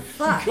descending. the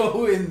fuck?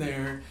 Go in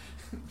there.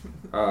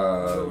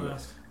 Go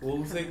last.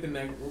 We'll take the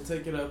next. We'll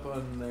take it up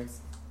on the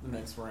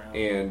next round.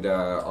 and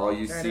all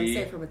you Alright, I'm see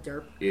safer with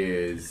Derp.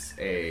 is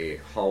a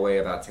hallway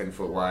about 10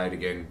 foot wide.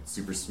 Again,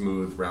 super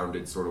smooth,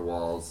 rounded sort of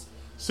walls.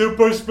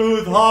 Super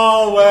smooth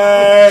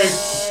hallway.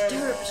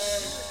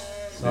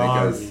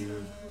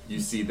 You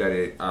see that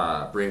it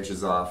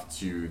branches off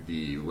to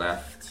the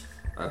left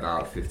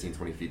about 15,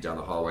 20 feet down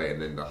the hallway,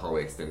 and then the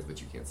hallway extends, but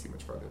you can't see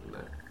much farther than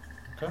that.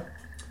 Okay.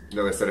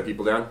 Another set of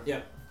people down?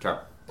 Yep. Okay.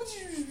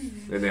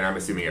 And then I'm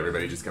assuming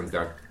everybody just comes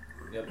down?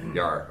 Yep.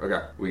 Yar.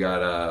 Okay. We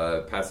got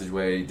a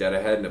passageway dead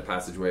ahead and a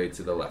passageway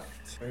to the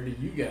left. Where do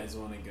you guys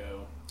want to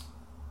go?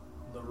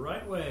 The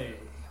right way.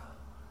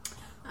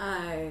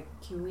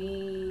 Can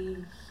we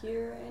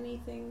hear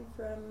anything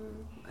from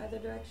either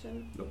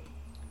direction? Nope.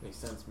 Makes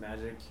sense.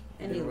 Magic.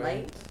 Any Either way.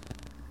 light?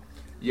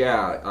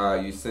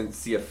 Yeah, you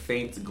see a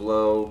faint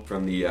glow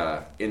from the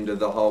end of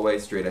the hallway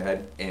straight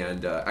ahead.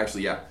 And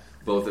actually, yeah,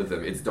 both of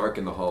them. It's dark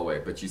in the hallway,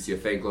 but you see a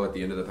faint glow at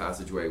the end of the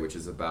passageway, which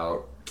is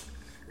about,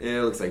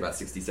 it looks like about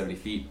 60, 70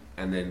 feet.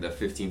 And then the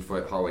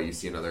 15-foot hallway, you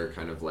see another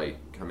kind of light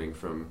coming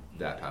from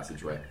that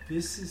passageway.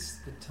 This is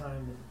the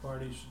time that the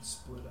party should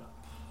split up.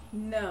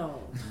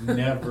 No.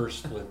 Never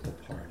split the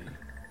party.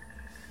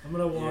 I'm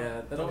going to walk Yeah,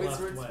 that the always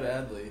left works way.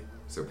 badly.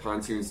 So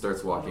Pontoon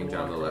starts walking I'm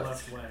gonna down the walk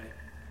left. way.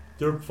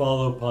 Derp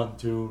follow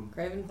Pontoon.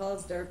 Craven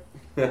follows Derp.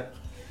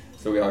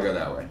 So we all go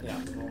that way. Yeah.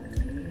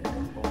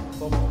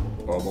 Bubble,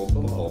 bubble,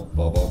 bubble,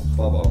 bubble,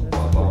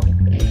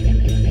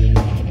 bubble.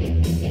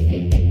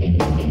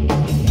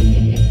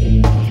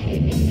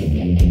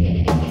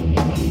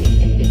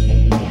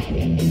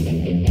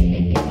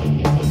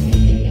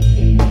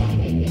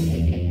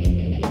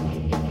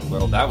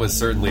 Well, that was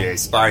certainly a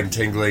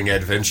spine-tingling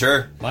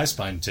adventure. My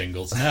spine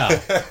tingles now.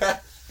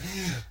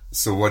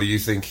 So what do you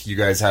think you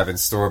guys have in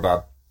store,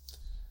 Bob?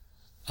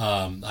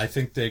 I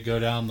think they go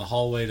down the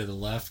hallway to the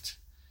left,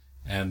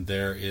 and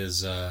there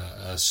is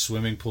a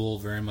swimming pool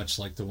very much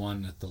like the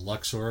one at the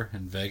Luxor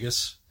in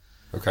Vegas.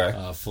 Okay.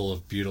 Full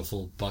of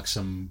beautiful,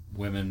 buxom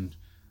women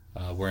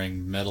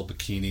wearing metal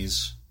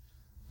bikinis,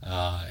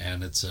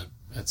 and it's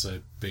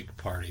a big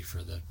party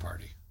for the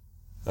party.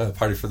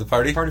 Party for the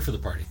party? Party for the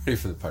party. Party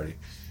for the party.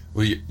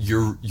 Well,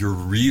 you're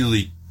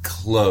really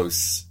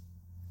close,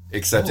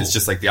 except it's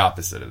just like the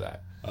opposite of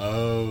that.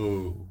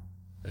 Oh.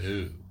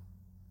 Ooh.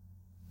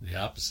 The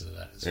opposite of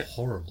that is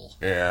horrible.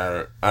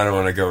 Yeah, I don't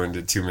want to go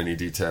into too many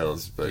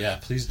details, but yeah,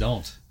 please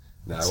don't.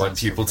 Now I want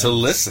people to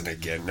listen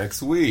again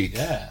next week.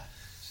 Yeah.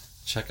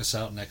 Check us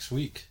out next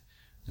week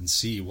and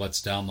see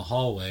what's down the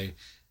hallway.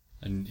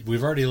 And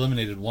we've already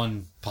eliminated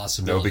one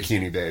possibility. No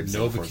bikini babes.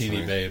 No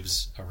bikini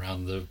babes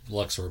around the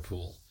Luxor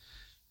pool.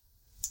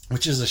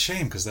 Which is a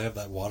shame because they have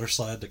that water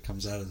slide that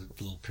comes out of the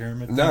little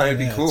pyramid. No, it'd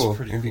be Yeah, cool. it's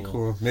pretty It'd be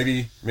cool.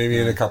 Maybe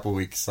in a couple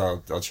weeks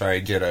I'll try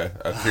and get a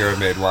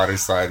pyramid water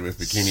slide with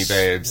bikini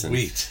babes and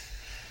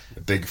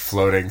a big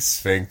floating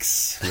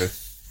sphinx with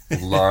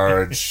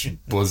large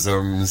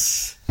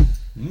bosoms.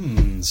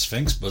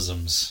 Sphinx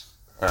bosoms.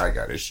 I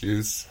got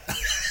issues.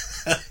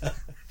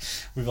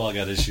 We've all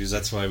got issues.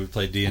 That's why we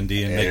play D&D and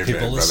make Amen,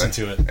 people listen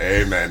brother. to it.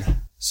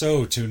 Amen.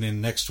 So tune in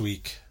next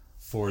week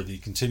for the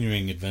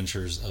continuing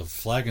adventures of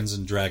Flagons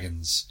and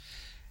Dragons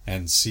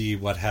and see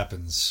what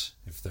happens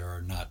if there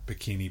are not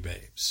bikini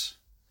babes.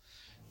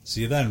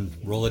 See you then.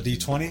 Roll a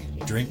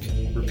d20, drink,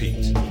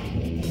 repeat.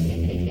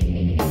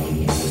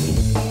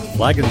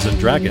 Flagons and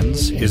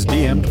Dragons is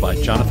DM'd by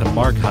Jonathan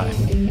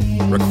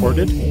Markheim.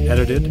 Recorded,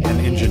 edited, and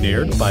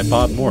engineered by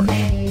Bob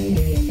Morsch.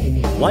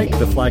 Like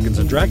the Flagons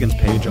and Dragons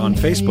page on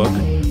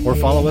Facebook or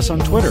follow us on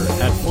Twitter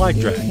at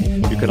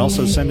FlagDrag. You can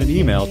also send an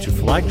email to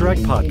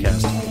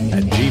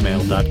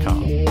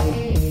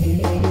flagdragpodcast@gmail.com.